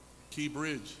Key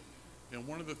Bridge. And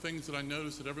one of the things that I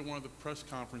noticed at every one of the press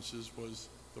conferences was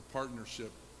the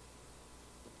partnership.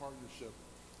 The partnership.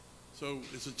 So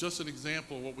it's just an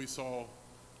example of what we saw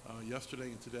yesterday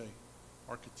and today.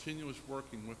 Our continuous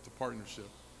working with the partnership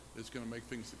is going to make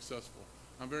things successful.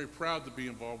 I'm very proud to be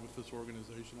involved with this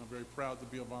organization. I'm very proud to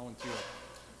be a volunteer.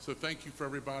 So thank you for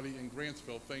everybody in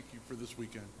Grantsville. Thank you for this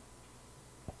weekend.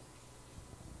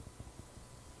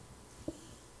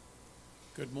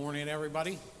 Good morning,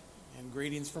 everybody, and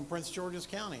greetings from Prince George's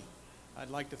County.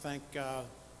 I'd like to thank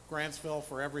Grantsville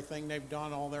for everything they've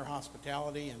done, all their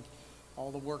hospitality, and all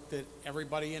the work that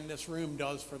everybody in this room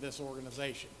does for this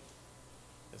organization.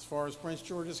 As far as Prince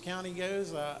George's County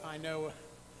goes, I know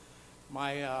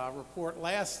my report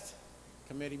last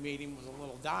committee meeting was a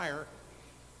little dire.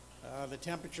 The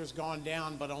temperature's gone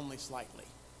down, but only slightly.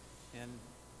 And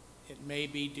it may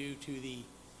be due to the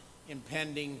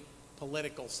impending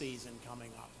political season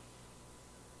coming up.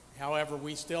 However,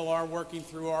 we still are working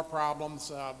through our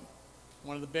problems.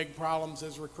 One of the big problems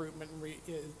is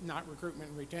not recruitment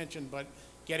and retention, but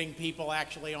getting people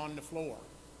actually on the floor.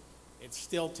 It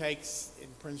still takes, in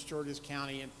Prince George's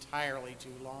County, entirely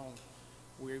too long.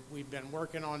 We've been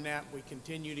working on that. We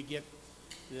continue to get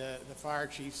the fire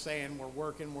chief saying we're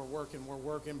working,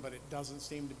 but it doesn't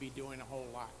seem to be doing a whole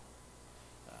lot.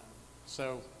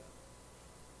 So,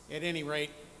 at any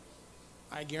rate,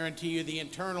 I guarantee you the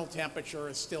internal temperature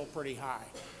is still pretty high.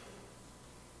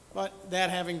 But that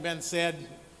having been said,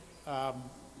 I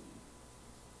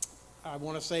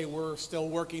want to say we're still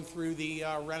working through the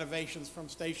renovations from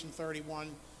Station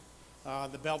 31,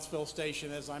 the Beltsville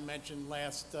station, as I mentioned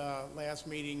last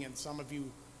meeting, and some of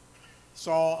you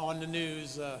saw on the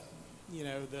news, you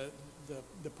know,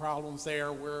 the problems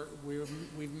there.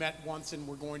 We've met once, and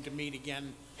we're going to meet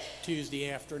again Tuesday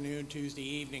afternoon, Tuesday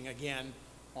evening again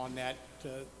on that to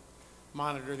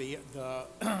monitor the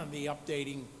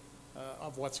updating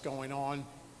of what's going on.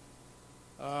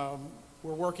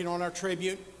 We're working on our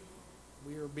tribute.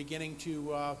 We are beginning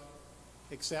to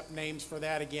accept names for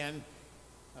that again.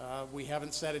 We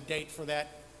haven't set a date for that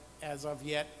as of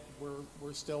yet.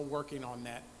 We're still working on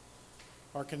that.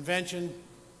 Our convention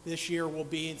this year will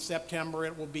be in September.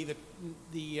 It will be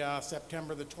the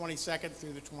September the 22nd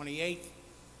through the 28th.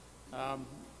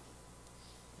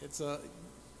 It's a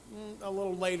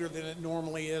little later than it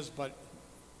normally is, but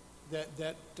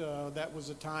that was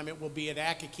the time. It will be at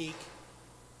Accokeek.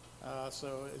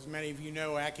 So as many of you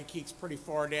know, Accokeek's pretty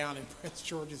far down in Prince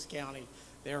George's County.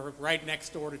 They're right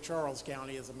next door to Charles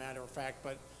County, as a matter of fact,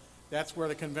 but that's where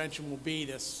the convention will be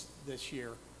this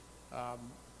year.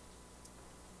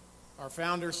 Our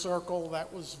Founders Circle,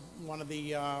 that was one of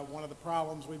the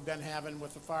problems we've been having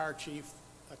with the fire chief,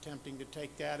 attempting to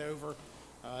take that over.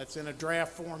 It's in a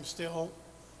draft form still.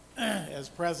 As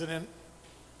president,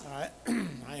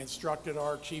 I instructed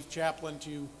our chief chaplain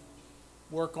to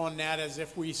work on that as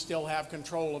if we still have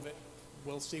control of it.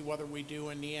 We'll see whether we do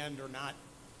in the end or not.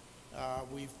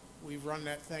 We've run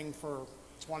that thing for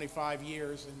 25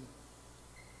 years, and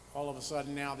all of a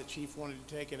sudden now the chief wanted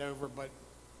to take it over, but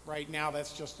right now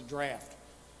that's just a draft.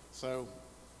 So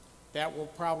that will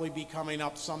probably be coming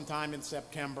up sometime in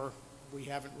September. We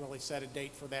haven't really set a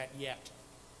date for that yet.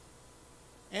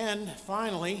 And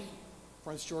finally,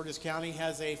 Prince George's County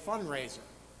has a fundraiser,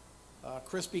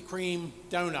 Krispy Kreme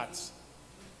donuts.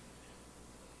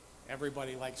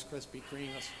 Everybody likes Krispy Kreme,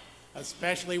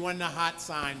 especially when the hot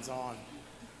sign's on.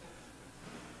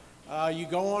 You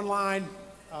go online.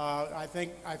 I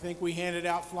think we handed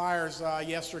out flyers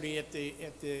yesterday at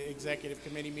the executive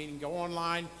committee meeting. Go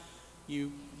online.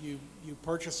 You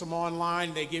purchase them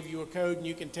online. They give you a code, and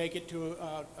you can take it to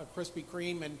a Krispy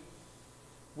Kreme and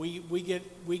we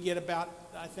get about,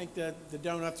 I think the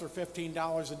donuts are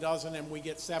 $15 a dozen, and we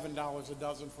get $7 a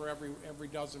dozen for every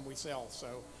dozen we sell.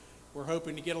 So we're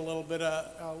hoping to get a little bit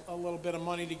of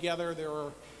money together. There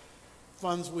are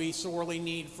funds we sorely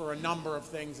need for a number of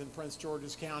things in Prince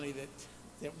George's County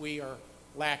that we are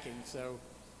lacking. So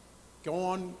go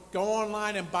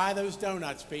online and buy those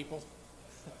donuts, people.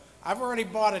 I've already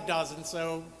bought a dozen,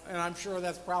 and I'm sure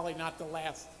that's probably not the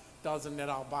last dozen that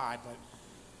I'll buy. But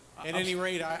at any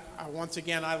rate, once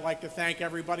again, I'd like to thank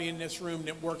everybody in this room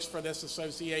that works for this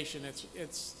association.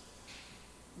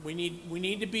 We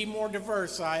need to be more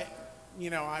diverse. I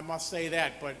must say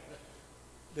that, but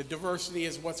the diversity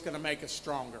is what's going to make us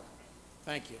stronger.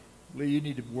 Thank you. Lee, you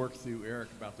need to work through Eric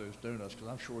about those donuts, because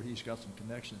I'm sure he's got some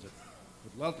connections that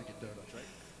would love to get donuts,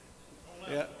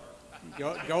 right? Yeah.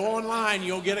 Go online,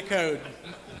 you'll get a code.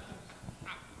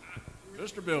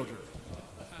 Mr. Bilger.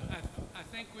 I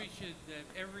think we should,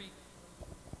 every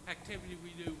activity we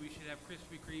do, we should have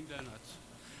Krispy Kreme donuts.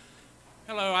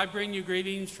 Hello, I bring you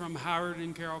greetings from Howard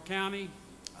and Carroll County.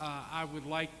 I would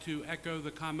like to echo the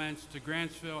comments to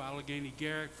Grantsville, Allegheny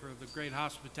Garrett for the great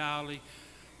hospitality,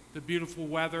 the beautiful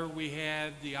weather we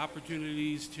had, the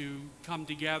opportunities to come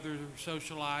together,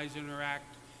 socialize,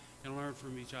 interact, and learn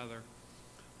from each other.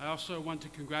 I also want to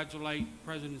congratulate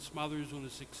President Smothers on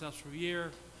a successful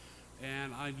year,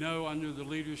 and I know under the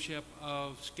leadership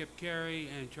of Skip Carey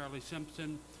and Charlie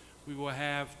Simpson, we will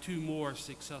have 2 more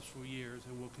successful years,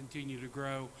 and we'll continue to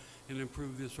grow and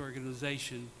improve this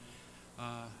organization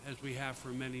as we have for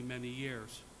many, many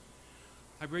years.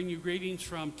 I bring you greetings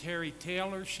from Terry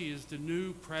Taylor. She is the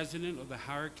new president of the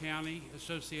Howard County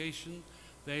Association.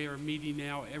 They are meeting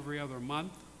now every other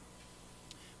month,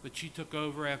 but she took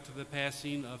over after the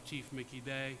passing of Chief Mickey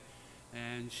Day,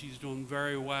 and she's doing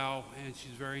very well, and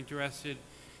she's very interested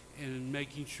in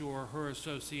making sure her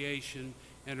association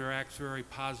interacts very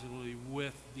positively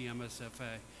with the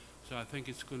MSFA. So I think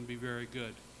it's going to be very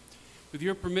good. With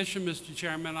your permission, Mr.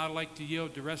 Chairman, I'd like to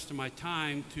yield the rest of my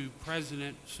time to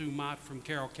President Sue Mott from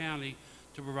Carroll County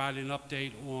to provide an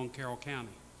update on Carroll County.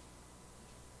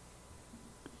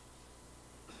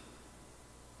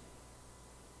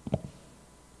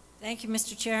 Thank you,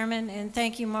 Mr. Chairman, and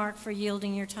thank you, Mark, for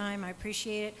yielding your time. I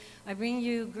appreciate it. I bring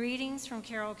you greetings from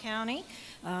Carroll County.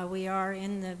 We are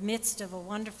in the midst of a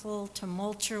wonderful,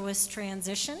 tumultuous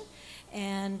transition,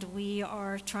 and we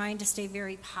are trying to stay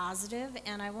very positive.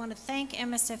 And I want to thank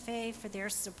MSFA for their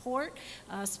support,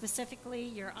 specifically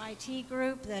your IT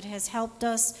group that has helped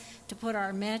us to put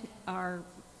our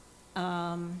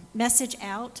message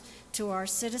out to our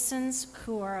citizens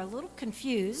who are a little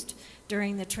confused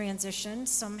during the transition.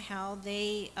 Somehow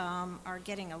they are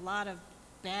getting a lot of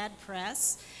bad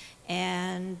press,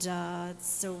 and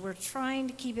so we're trying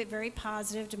to keep it very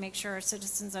positive to make sure our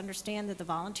citizens understand that the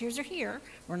volunteers are here.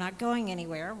 We're not going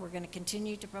anywhere. We're going to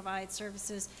continue to provide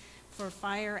services for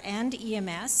fire and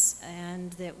EMS,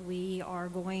 and that we are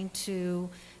going to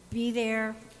be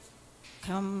there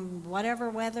come whatever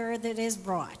weather that is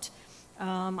brought.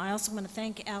 I also want to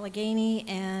thank Allegheny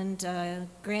and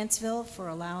Grantsville for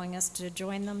allowing us to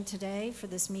join them today for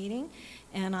this meeting,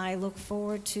 and I look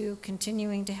forward to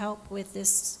continuing to help with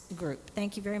this group.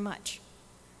 Thank you very much.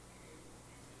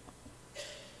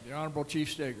 The Honorable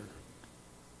Chief Steger.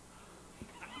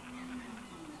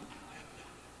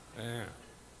 Yeah.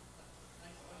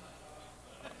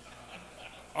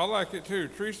 I like it too.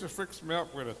 Teresa fixed me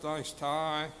up with a nice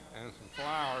tie and some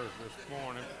flowers this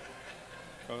morning,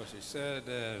 because she said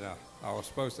that I was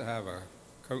supposed to have a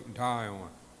coat and tie on.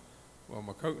 Well,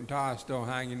 my coat and tie is still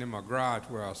hanging in my garage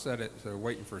where I set it, so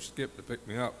waiting for Skip to pick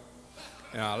me up,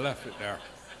 and I left it there.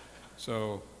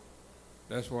 So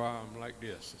that's why I'm like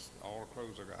this. It's all the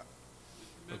clothes I got.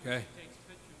 Okay?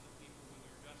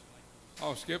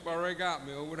 Oh, Skip already got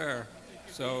me over there.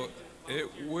 So it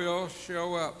will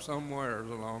show up somewhere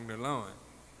along the line.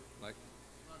 Like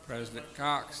President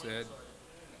Cox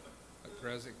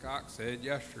said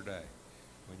yesterday,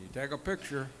 when you take a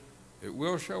picture, it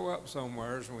will show up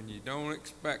somewhere. When you don't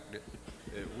expect it,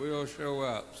 it will show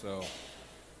up. So,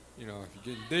 you know, if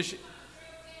you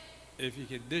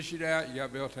can dish it out, you got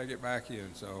to be able to take it back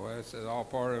in. So that's all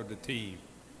part of the team.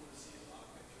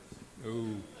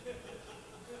 Ooh.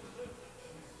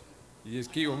 You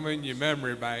just keep them in your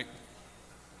memory bank.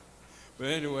 But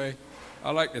anyway,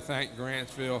 I'd like to thank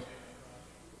Grantsville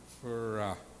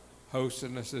for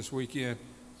hosting us this weekend.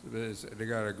 They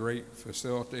got a great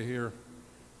facility here.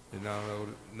 And I know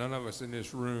none of us in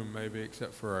this room, maybe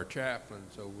except for our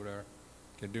chaplains over there,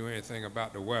 can do anything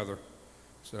about the weather.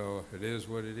 So it is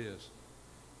what it is.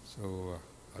 So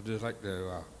I'd just like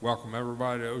to welcome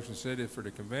everybody to Ocean City for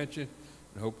the convention,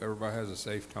 and hope everybody has a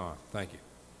safe time. Thank you.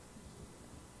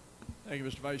 Thank you,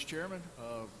 Mr. Vice Chairman.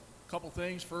 A couple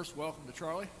things. First, welcome to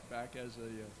Charlie, back as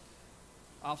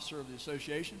a officer of the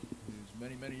association, who's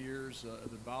many years of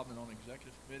involvement on the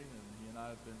executive committee, and he and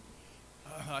I have been,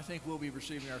 I think we'll be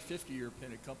receiving our 50-year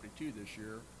pin at Company 2 this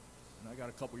year, and I got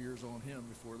a couple years on him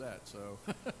before that, so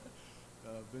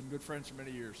been good friends for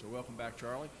many years, so welcome back,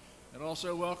 Charlie. And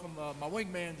also welcome my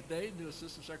wingman today, new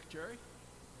assistant secretary. And,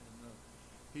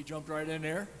 he jumped right in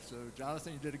there. So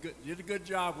Jonathan, you did a good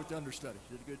job with the understudy.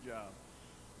 You did a good job.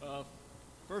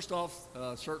 First off,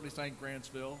 certainly thank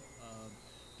Grantsville.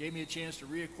 Gave me a chance to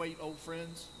reacquaint old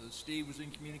friends. Steve was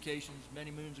in communications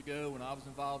many moons ago when I was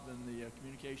involved in the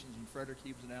communications in Frederick.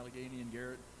 He was in Allegheny and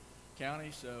Garrett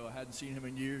County, so I hadn't seen him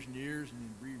in years and years,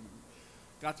 and we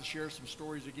got to share some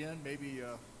stories again. Maybe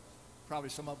probably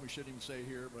some of them we shouldn't even say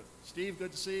here, but Steve,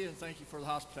 good to see you, and thank you for the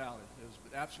hospitality. It was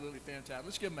absolutely fantastic.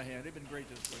 Let's give them a hand. They've been great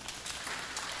this week.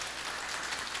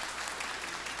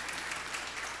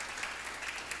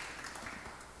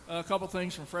 A couple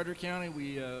things from Frederick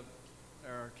County. Our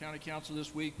county council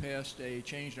this week passed a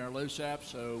change in our LoSAP,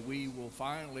 so we will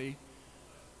finally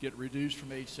get reduced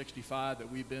from age 65 that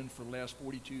we've been for the last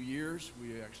 42 years.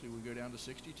 We actually will go down to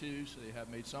 62, so they have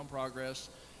made some progress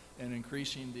in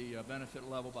increasing the benefit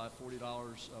level by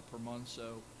 $40 per month.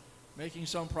 So making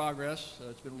some progress.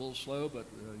 It's been a little slow, but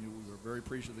we're very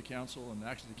appreciative of the council, and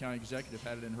actually the county executive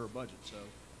had it in her budget, so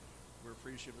we're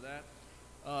appreciative of that.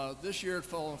 This year at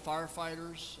Fallen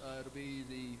Firefighters, it'll be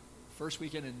the first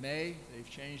weekend in May. They've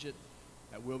changed it.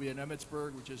 That will be in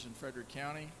Emmitsburg, which is in Frederick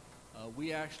County.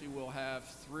 We actually will have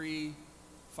 3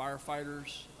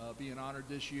 firefighters being honored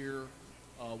this year.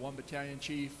 One battalion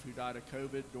chief who died of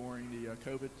COVID during the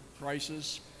COVID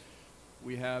crisis.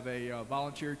 We have a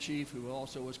volunteer chief who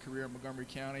also was career in Montgomery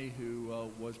County who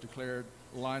was declared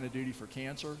line of duty for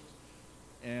cancer.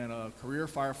 And a career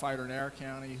firefighter in our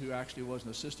county who actually was an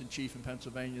assistant chief in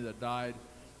Pennsylvania that died.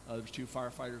 There was 2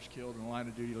 firefighters killed in the line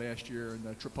of duty last year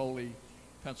in Tripoli,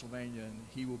 Pennsylvania, and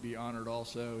he will be honored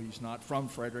also. He's not from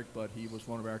Frederick, but he was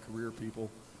one of our career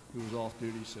people who was off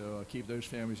duty, so keep those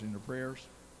families in your prayers.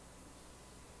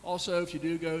 Also, if you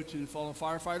do go to the Fallen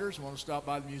Firefighters and want to stop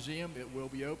by the museum, it will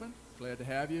be open. Glad to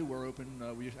have you. We're open,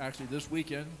 we actually this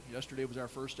weekend, yesterday was our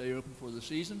first day open for the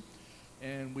season,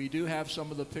 and we do have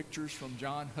some of the pictures from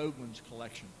John Hoagland's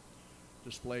collection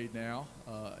displayed now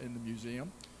in the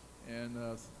museum. And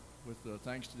with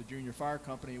thanks to the Junior Fire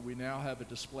Company, we now have a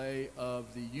display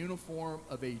of the uniform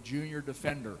of a junior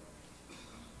defender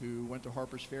who went to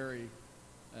Harper's Ferry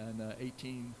in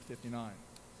 1859.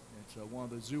 It's one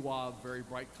of the Zouave, very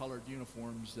bright colored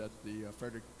uniforms that the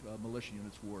Frederick militia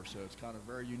units wore, so it's kind of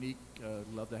very unique.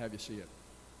 Love to have you see it.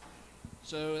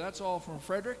 So that's all from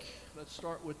Frederick. Let's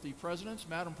start with the presidents.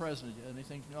 Madam President,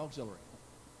 anything from the auxiliary?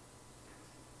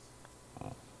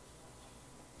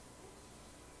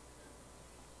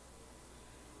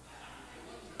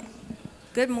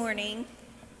 Good morning.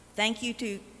 Thank you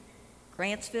to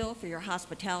Grantsville for your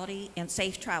hospitality and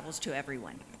safe travels to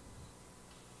everyone.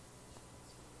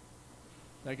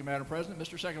 Thank you, Madam President.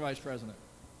 Mr. Second Vice President.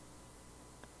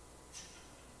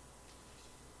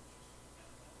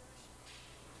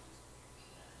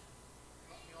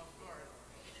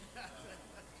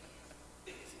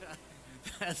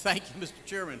 Thank you, Mr.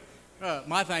 Chairman.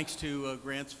 My thanks to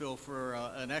Grantsville for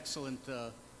an excellent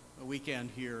weekend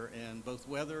here, and both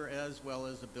weather as well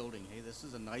as the building. Hey, this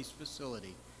is a nice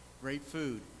facility, great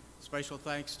food. Special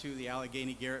thanks to the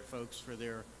Allegheny Garrett folks for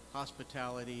their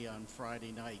hospitality on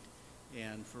Friday night.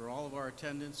 And for all of our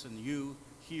attendants and you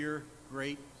here,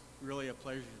 great, really a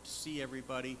pleasure to see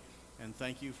everybody. And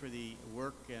thank you for the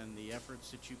work and the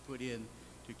efforts that you put in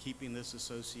to keeping this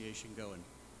association going.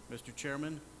 Mr.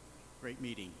 Chairman, great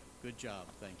meeting. Good job.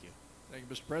 Thank you. Thank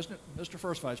you, Mr. President. Mr.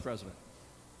 First Vice President.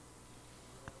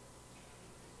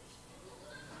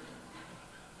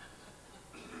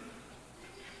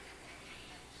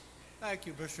 Thank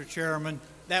you, Mr. Chairman.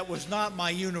 That was not my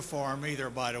uniform either,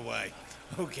 by the way.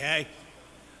 Okay.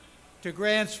 To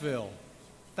Grantsville,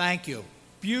 thank you.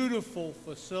 Beautiful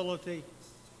facility,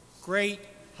 great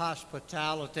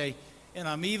hospitality, and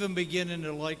I'm even beginning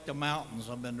to like the mountains.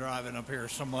 I've been driving up here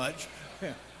so much.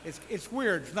 It's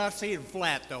weird. It's not seeing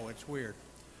flat, though. It's weird.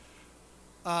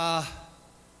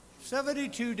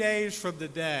 72 days from the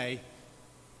day,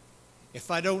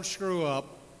 if I don't screw up,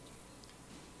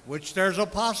 which there's a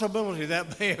possibility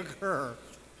that may occur,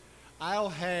 I'll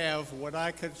have what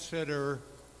I consider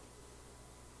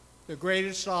the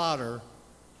greatest honor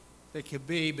that can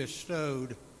be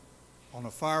bestowed on a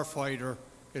firefighter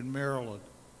in Maryland.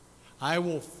 I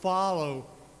will follow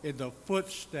in the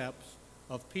footsteps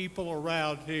of people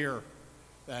around here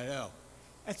that know.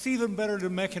 That's even better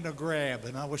than making a grab,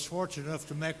 and I was fortunate enough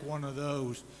to make one of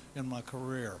those in my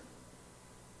career.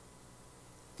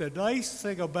 The nice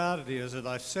thing about it is, and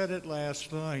I said it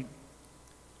last night,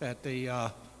 that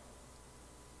the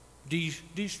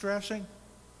de-stressing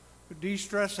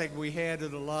we had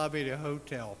in the lobby of the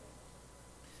hotel.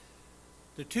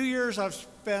 The 2 years I've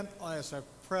spent as a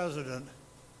president,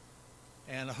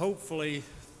 and hopefully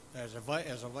as a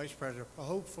vice president,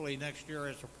 hopefully next year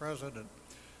as a president,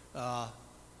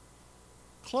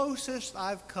 closest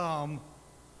I've come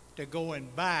to going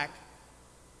back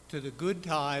to the good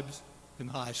times in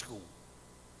high school.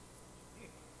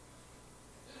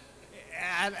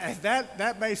 And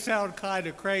that may sound kind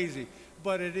of crazy,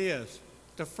 but it is.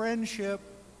 The friendship,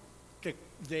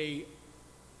 the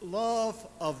love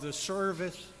of the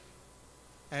service,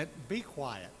 and be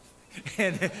quiet,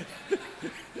 and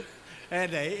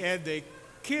the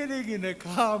kidding and the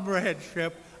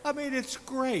comradeship. I mean, it's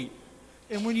great.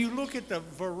 And when you look at the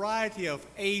variety of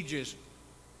ages,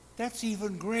 that's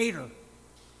even greater.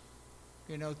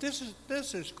 You know, this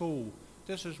is cool.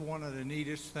 This is one of the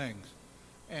neatest things.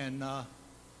 And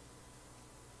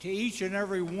to each and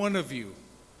every one of you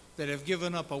that have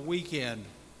given up a weekend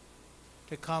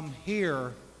to come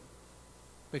here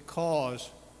because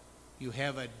you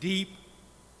have a deep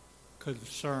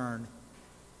concern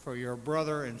for your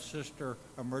brother and sister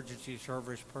emergency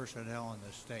service personnel in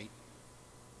the state.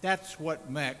 That's what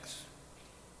makes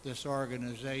this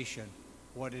organization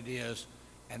what it is,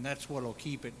 and that's what will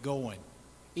keep it going.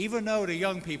 Even though the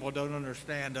young people don't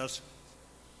understand us,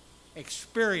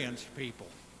 experienced people.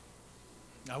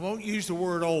 I won't use the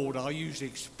word old, I'll use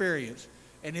experience.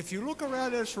 And if you look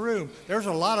around this room, there's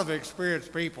a lot of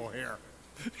experienced people here.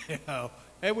 You know,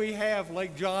 and we have,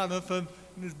 like Jonathan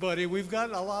and his buddy, we've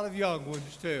got a lot of young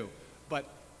ones too. But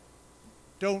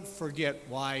don't forget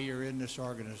why you're in this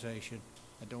organization,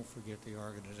 and don't forget the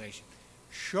organization.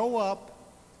 Show up,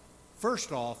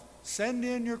 first off, send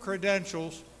in your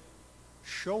credentials,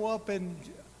 show up in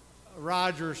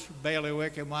Roger's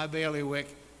bailiwick and my bailiwick,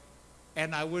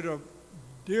 and I would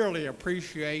dearly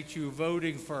appreciate you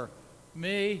voting for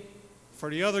me, for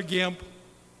the other gimp,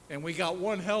 and we got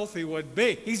one healthy one.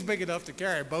 He's big enough to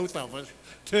carry both of us,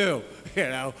 too, you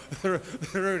know, through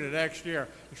the next year.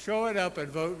 Showing up and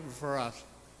voting for us.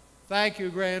 Thank you,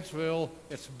 Grantsville.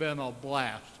 It's been a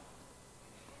blast.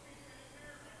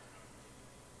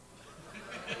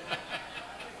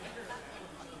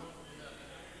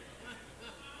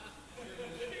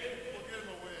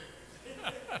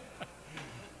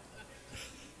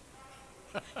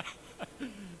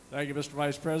 Thank you, Mr.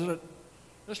 Vice President.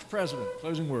 Mr. President,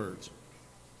 closing words.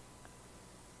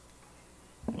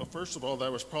 Well, first of all,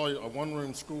 that was probably a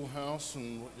one-room schoolhouse,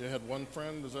 and you had one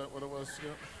friend. Is that what it was?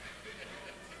 Skip?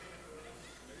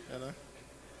 You know?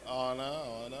 Oh,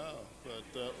 I know.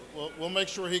 But we'll make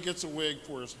sure he gets a wig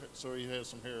for his, so he has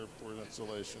some hair for his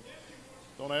installation.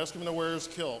 Don't ask him to wear his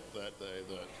kilt that day.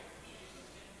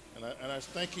 And I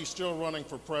think he's still running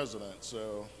for president,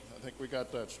 so I think we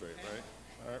got that straight, right?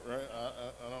 Right?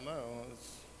 I don't know,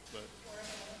 but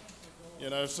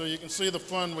you know, so you can see the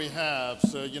fun we have.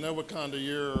 So you know what kind of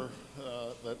year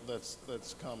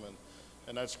that's coming,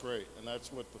 and that's great. And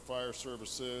that's what the fire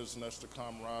service is, and that's the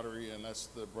camaraderie, and that's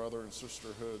the brother and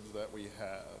sisterhood that we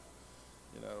have.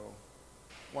 You know,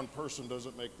 one person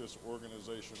doesn't make this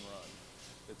organization run.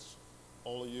 It's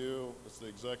all of you. It's the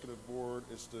executive board.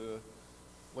 It's the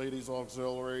ladies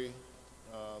auxiliary,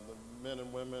 the men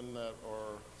and women that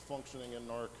are functioning in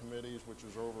our committees, which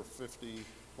is over 50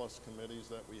 plus committees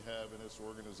that we have in this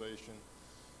organization,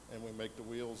 and we make the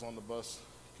wheels on the bus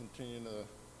continue to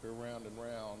go round and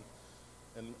round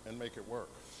and make it work.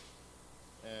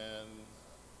 And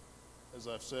as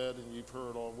I've said, and you've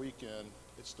heard all weekend,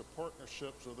 it's the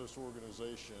partnerships of this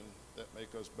organization that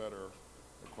make us better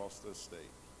across this state.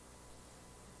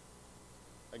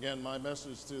 Again, my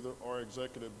message to our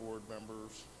executive board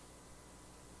members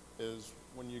is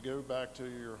when you go back to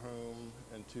your home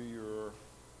and to your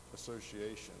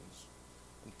associations,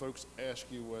 and folks ask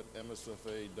you what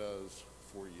MSFA does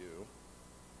for you,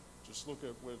 just look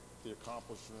at what the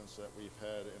accomplishments that we've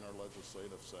had in our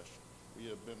legislative session. We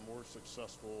have been more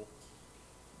successful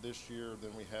this year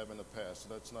than we have in the past.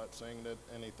 That's not saying that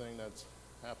anything that's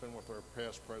happened with our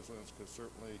past presidents, because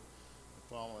certainly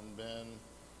following Ben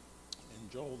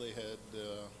and Joel, they had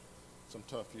some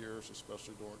tough years,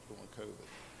 especially during COVID.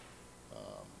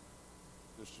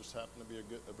 This just happened to be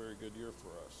a very good year for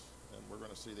us, and we're going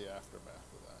to see the aftermath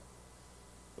of that.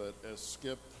 But as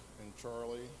Skip and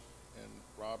Charlie and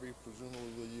Robbie,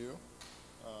 presumably you,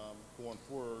 going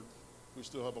forward, we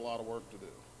still have a lot of work to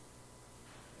do.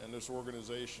 And this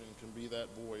organization can be that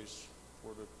voice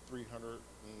for the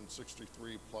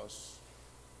 363 plus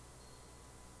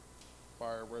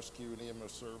fire, rescue, and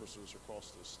EMS services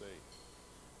across the state.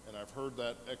 And I've heard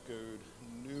that echoed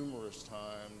numerous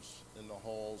times in the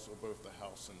halls of both the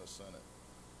House and the Senate.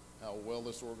 How well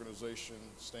this organization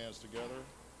stands together,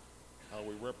 how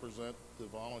we represent the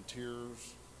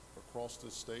volunteers across the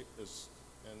state in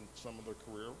some of their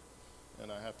career.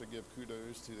 And I have to give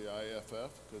kudos to the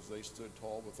IFF because they stood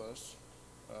tall with us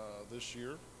this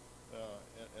year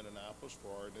in Annapolis for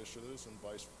our initiatives and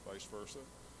vice versa.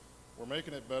 We're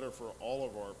making it better for all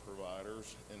of our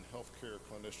providers and healthcare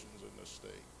clinicians in this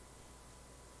state.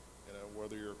 You know,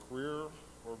 whether you're a career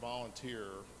or volunteer,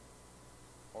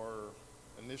 our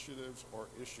initiatives or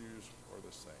issues are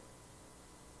the same.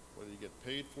 Whether you get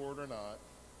paid for it or not,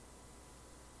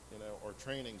 you know, our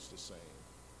training's the same,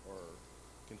 or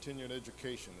continuing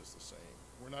education is the same.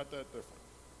 We're not that different,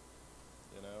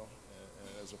 you know, and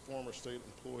as a former state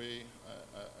employee,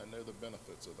 I know the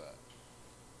benefits of that.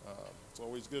 It's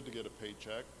always good to get a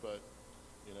paycheck, but,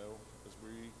 you know, as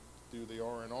we do the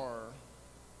R&R,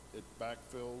 it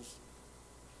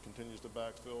continues to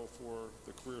backfill for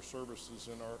the career services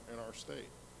in our state.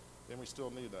 And we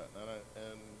still need that.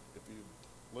 And if you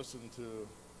listen to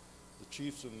the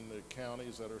chiefs in the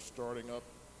counties that are starting up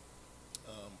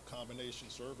combination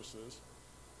services,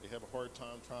 they have a hard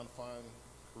time trying to find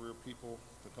career people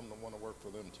to come to want to work for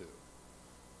them too.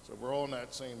 So we're all in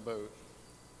that same boat,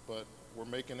 but we're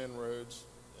making inroads,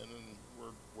 and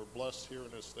we're blessed here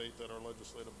in this state that our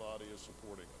legislative body is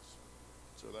supporting us.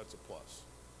 So that's a plus.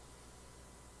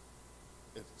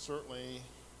 It certainly,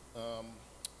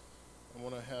 I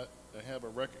want to have a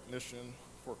recognition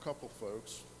for a couple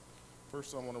folks.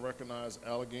 First, I want to recognize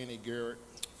Allegheny Garrett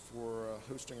for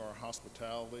hosting our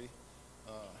hospitality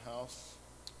house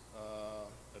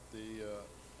at the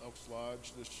Elks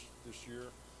Lodge this year.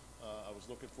 I was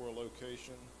looking for a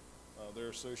location. Their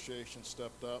association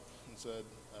stepped up and said,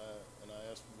 and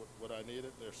I asked what I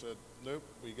needed. They said, nope,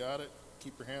 we got it.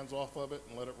 Keep your hands off of it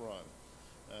and let it run.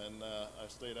 And I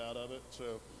stayed out of it.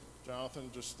 So, Jonathan,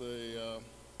 just a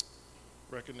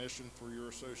recognition for your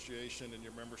association and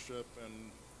your membership,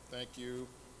 and thank you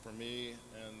for me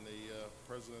and the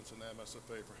presidents and the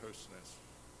MSFA for hosting this.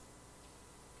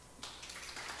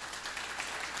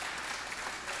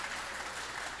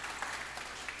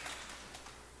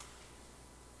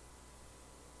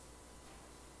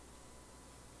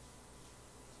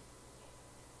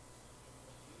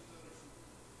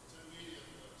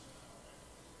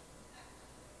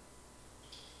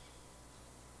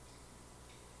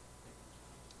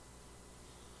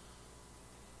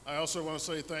 I also want to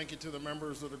say thank you to the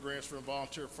members of the Grantsville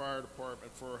Volunteer Fire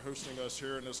Department for hosting us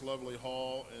here in this lovely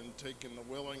hall and taking the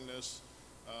willingness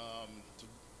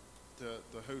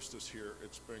to host us here.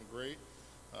 It's been great.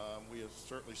 We have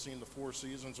certainly seen the four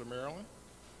seasons of Maryland.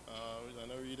 I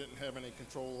know you didn't have any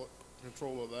control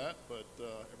of that, but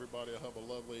everybody will have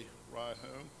a lovely ride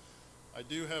home. I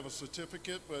do have a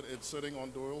certificate, but it's sitting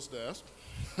on Doyle's desk.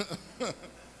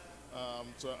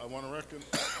 So I want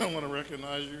to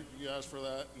recognize you guys for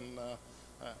that, and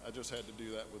I just had to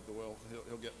do that with Doyle.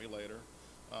 He'll get me later.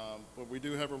 But we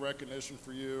do have a recognition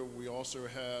for you. We also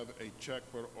have a check,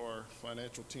 but our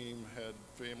financial team had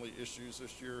family issues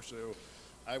this year, so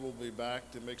I will be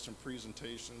back to make some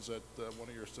presentations at one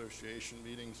of your association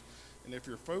meetings. And if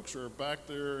your folks are back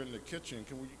there in the kitchen,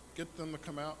 can we get them to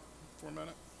come out for a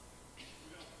minute?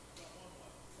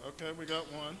 Okay, we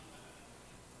got one.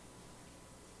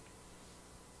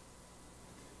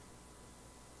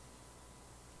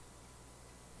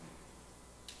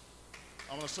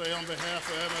 I'm going to say on behalf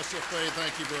of MSFA,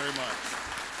 thank you very much.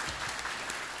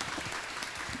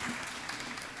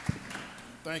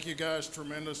 Thank you guys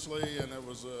tremendously, and it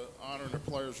was an honor and a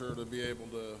pleasure to be able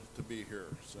to be here.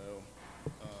 So,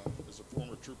 as a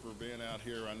former trooper being out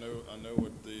here, I know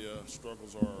what the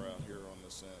struggles are out here on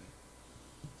this end.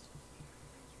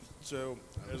 So,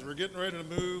 as we're getting ready to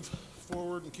move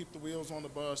forward and keep the wheels on the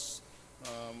bus,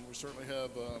 we certainly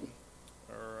have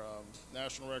our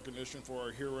national recognition for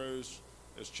our heroes.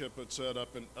 As Chip had said,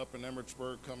 up in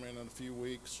Emmitsburg coming in a few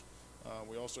weeks.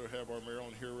 We also have our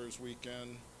Maryland Heroes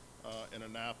Weekend in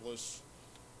Annapolis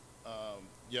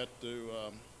yet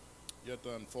to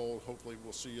unfold. Hopefully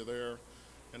we'll see you there.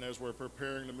 And as we're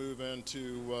preparing to move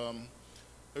into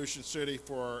Ocean City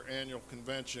for our annual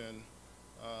convention,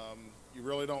 you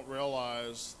really don't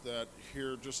realize that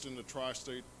here just in the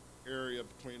tri-state area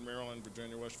between Maryland,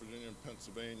 Virginia, West Virginia, and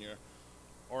Pennsylvania,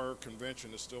 our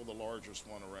convention is still the largest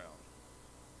one around.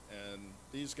 And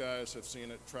these guys have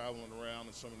seen it traveling around,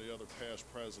 and some of the other past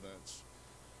presidents.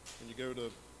 When you go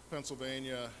to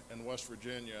Pennsylvania and West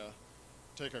Virginia,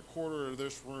 take a quarter of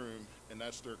this room, and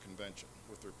that's their convention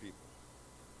with their people,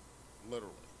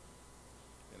 literally.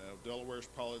 You know, Delaware's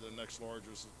probably the next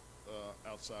largest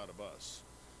outside of us.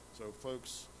 So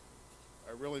folks,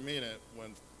 I really mean it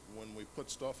when we put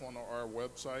stuff on our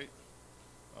website,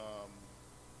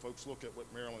 folks look at what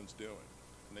Maryland's doing,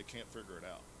 and they can't figure it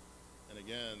out. And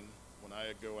again, when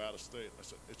I go out of state, I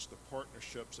said, it's the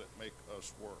partnerships that make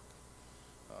us work.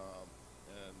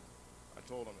 And I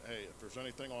told them, hey, if there's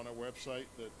anything on our website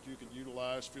that you can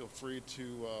utilize, feel free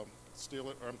to steal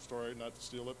it. I'm sorry, not to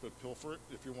steal it, but pilfer it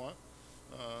if you want.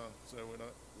 So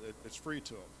it's free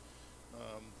to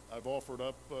them. I've offered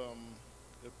up,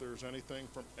 if there's anything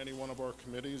from any one of our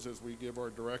committees, as we give our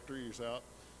directories out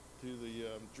to the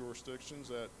jurisdictions,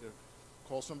 that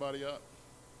call somebody up,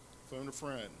 phone a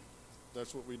friend.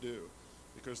 That's what we do,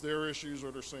 because their issues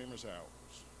are the same as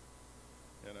ours.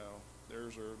 You know,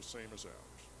 theirs are the same as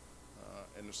ours,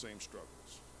 and the same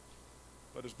struggles.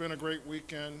 But it's been a great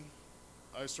weekend.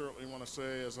 I certainly want to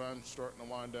say, as I'm starting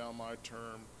to wind down my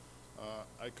term,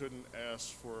 I couldn't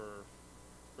ask for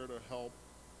better help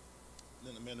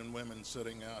than the men and women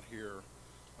sitting out here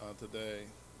today.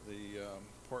 The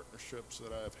partnerships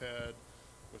that I've had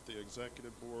with the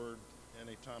executive board,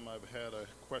 anytime I've had a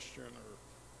question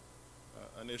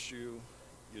or an issue,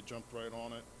 you jumped right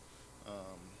on it.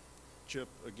 Chip,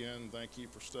 again, thank you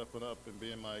for stepping up and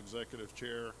being my executive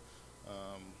chair.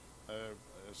 I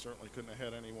certainly couldn't have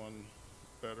had anyone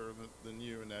better than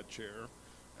you in that chair,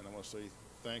 and I want to say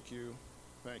thank you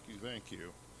for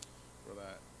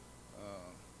that.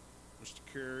 Mr.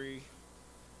 Carey,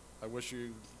 I wish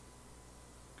you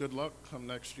good luck come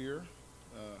next year,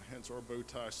 hence our bow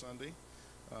tie Sunday,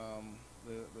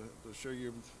 to show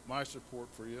you my support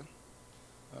for you.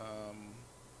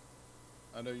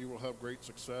 I know you will have great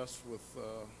success with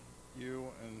you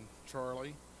and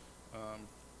Charlie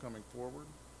coming forward,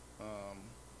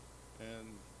 and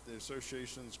the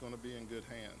association is going to be in good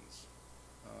hands.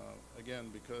 Again,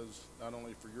 because not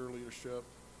only for your leadership,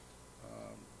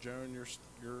 Joan,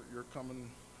 you're coming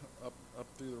up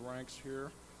through the ranks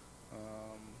here.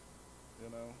 You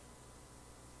know,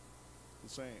 the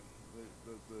same.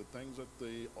 The things that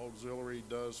the auxiliary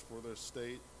does for the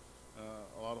state,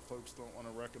 a lot of folks don't want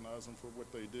to recognize them for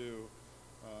what they do,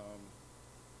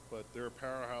 but they're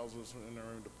powerhouses in their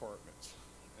own departments.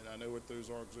 And I know what those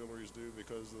auxiliaries do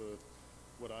because of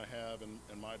what I have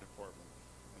in my department.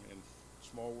 I mean,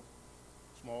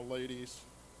 small ladies,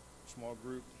 small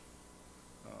group,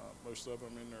 most of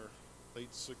them in their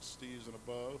late 60s and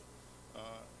above,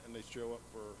 and they show up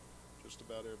for just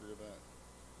about every event.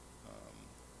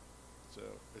 So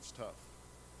it's tough.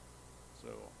 So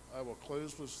I will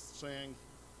close with saying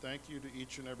thank you to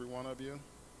each and every one of you.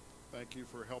 Thank you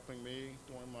for helping me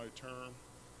during my term.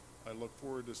 I look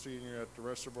forward to seeing you at the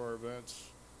rest of our events.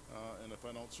 And if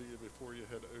I don't see you before you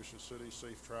head to Ocean City,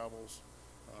 safe travels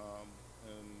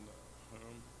and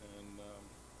home. And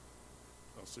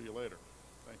I'll see you later.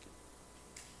 Thank you.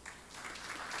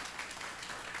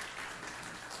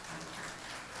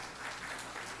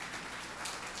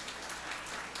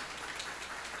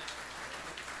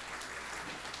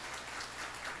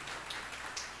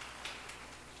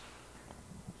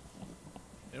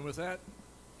 And with that,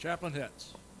 Chaplain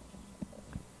Hetz.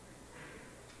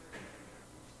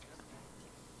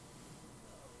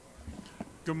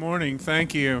 Good morning.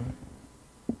 Thank you.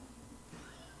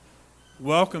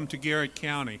 Welcome to Garrett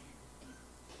County.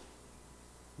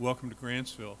 Welcome to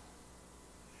Grantsville.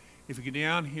 If you get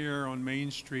down here on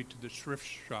Main Street to the thrift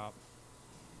shop,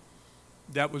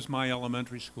 that was my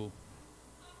elementary school.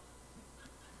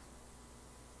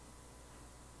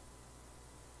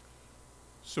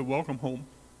 So welcome home.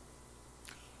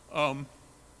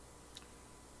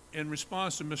 In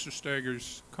response to Mr.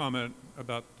 Steger's comment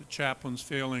about the chaplains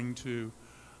failing to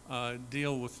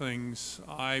deal with things,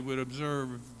 I would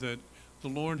observe that the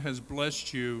Lord has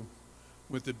blessed you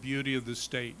with the beauty of the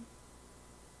state,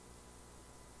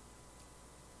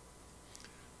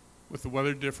 with the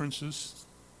weather differences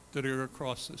that are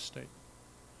across the state.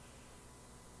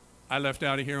 I left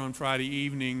out of here on Friday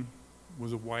evening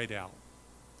with a whiteout,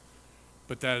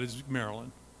 but that is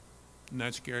Maryland, and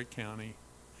that's Garrett County,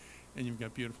 and you've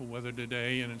got beautiful weather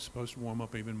today, and it's supposed to warm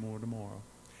up even more tomorrow.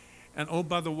 And oh,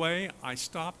 by the way, I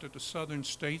stopped at the Southern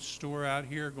States store out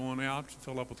here going out to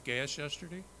fill up with gas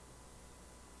yesterday,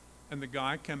 and the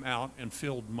guy came out and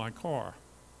filled my car.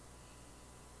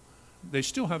 They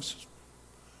still have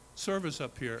service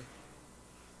up here,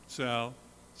 so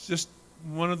it's just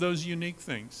one of those unique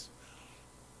things.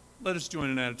 Let us join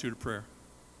in an attitude of prayer.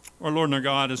 Our Lord and our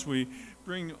God, as we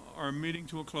bring our meeting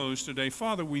to a close today,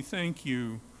 Father, we thank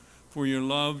you for your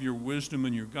love, your wisdom,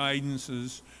 and your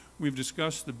guidances. We've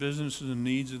discussed the businesses and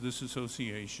needs of this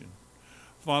association.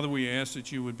 Father, we ask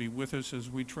that you would be with us as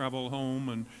we travel home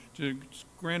and to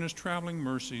grant us traveling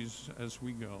mercies as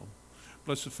we go.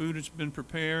 Bless the food that's been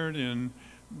prepared and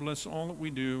bless all that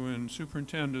we do and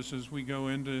superintend us as we go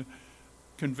into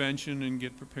convention and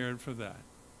get prepared for that.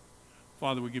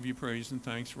 Father, we give you praise and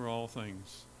thanks for all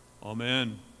things.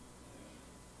 Amen.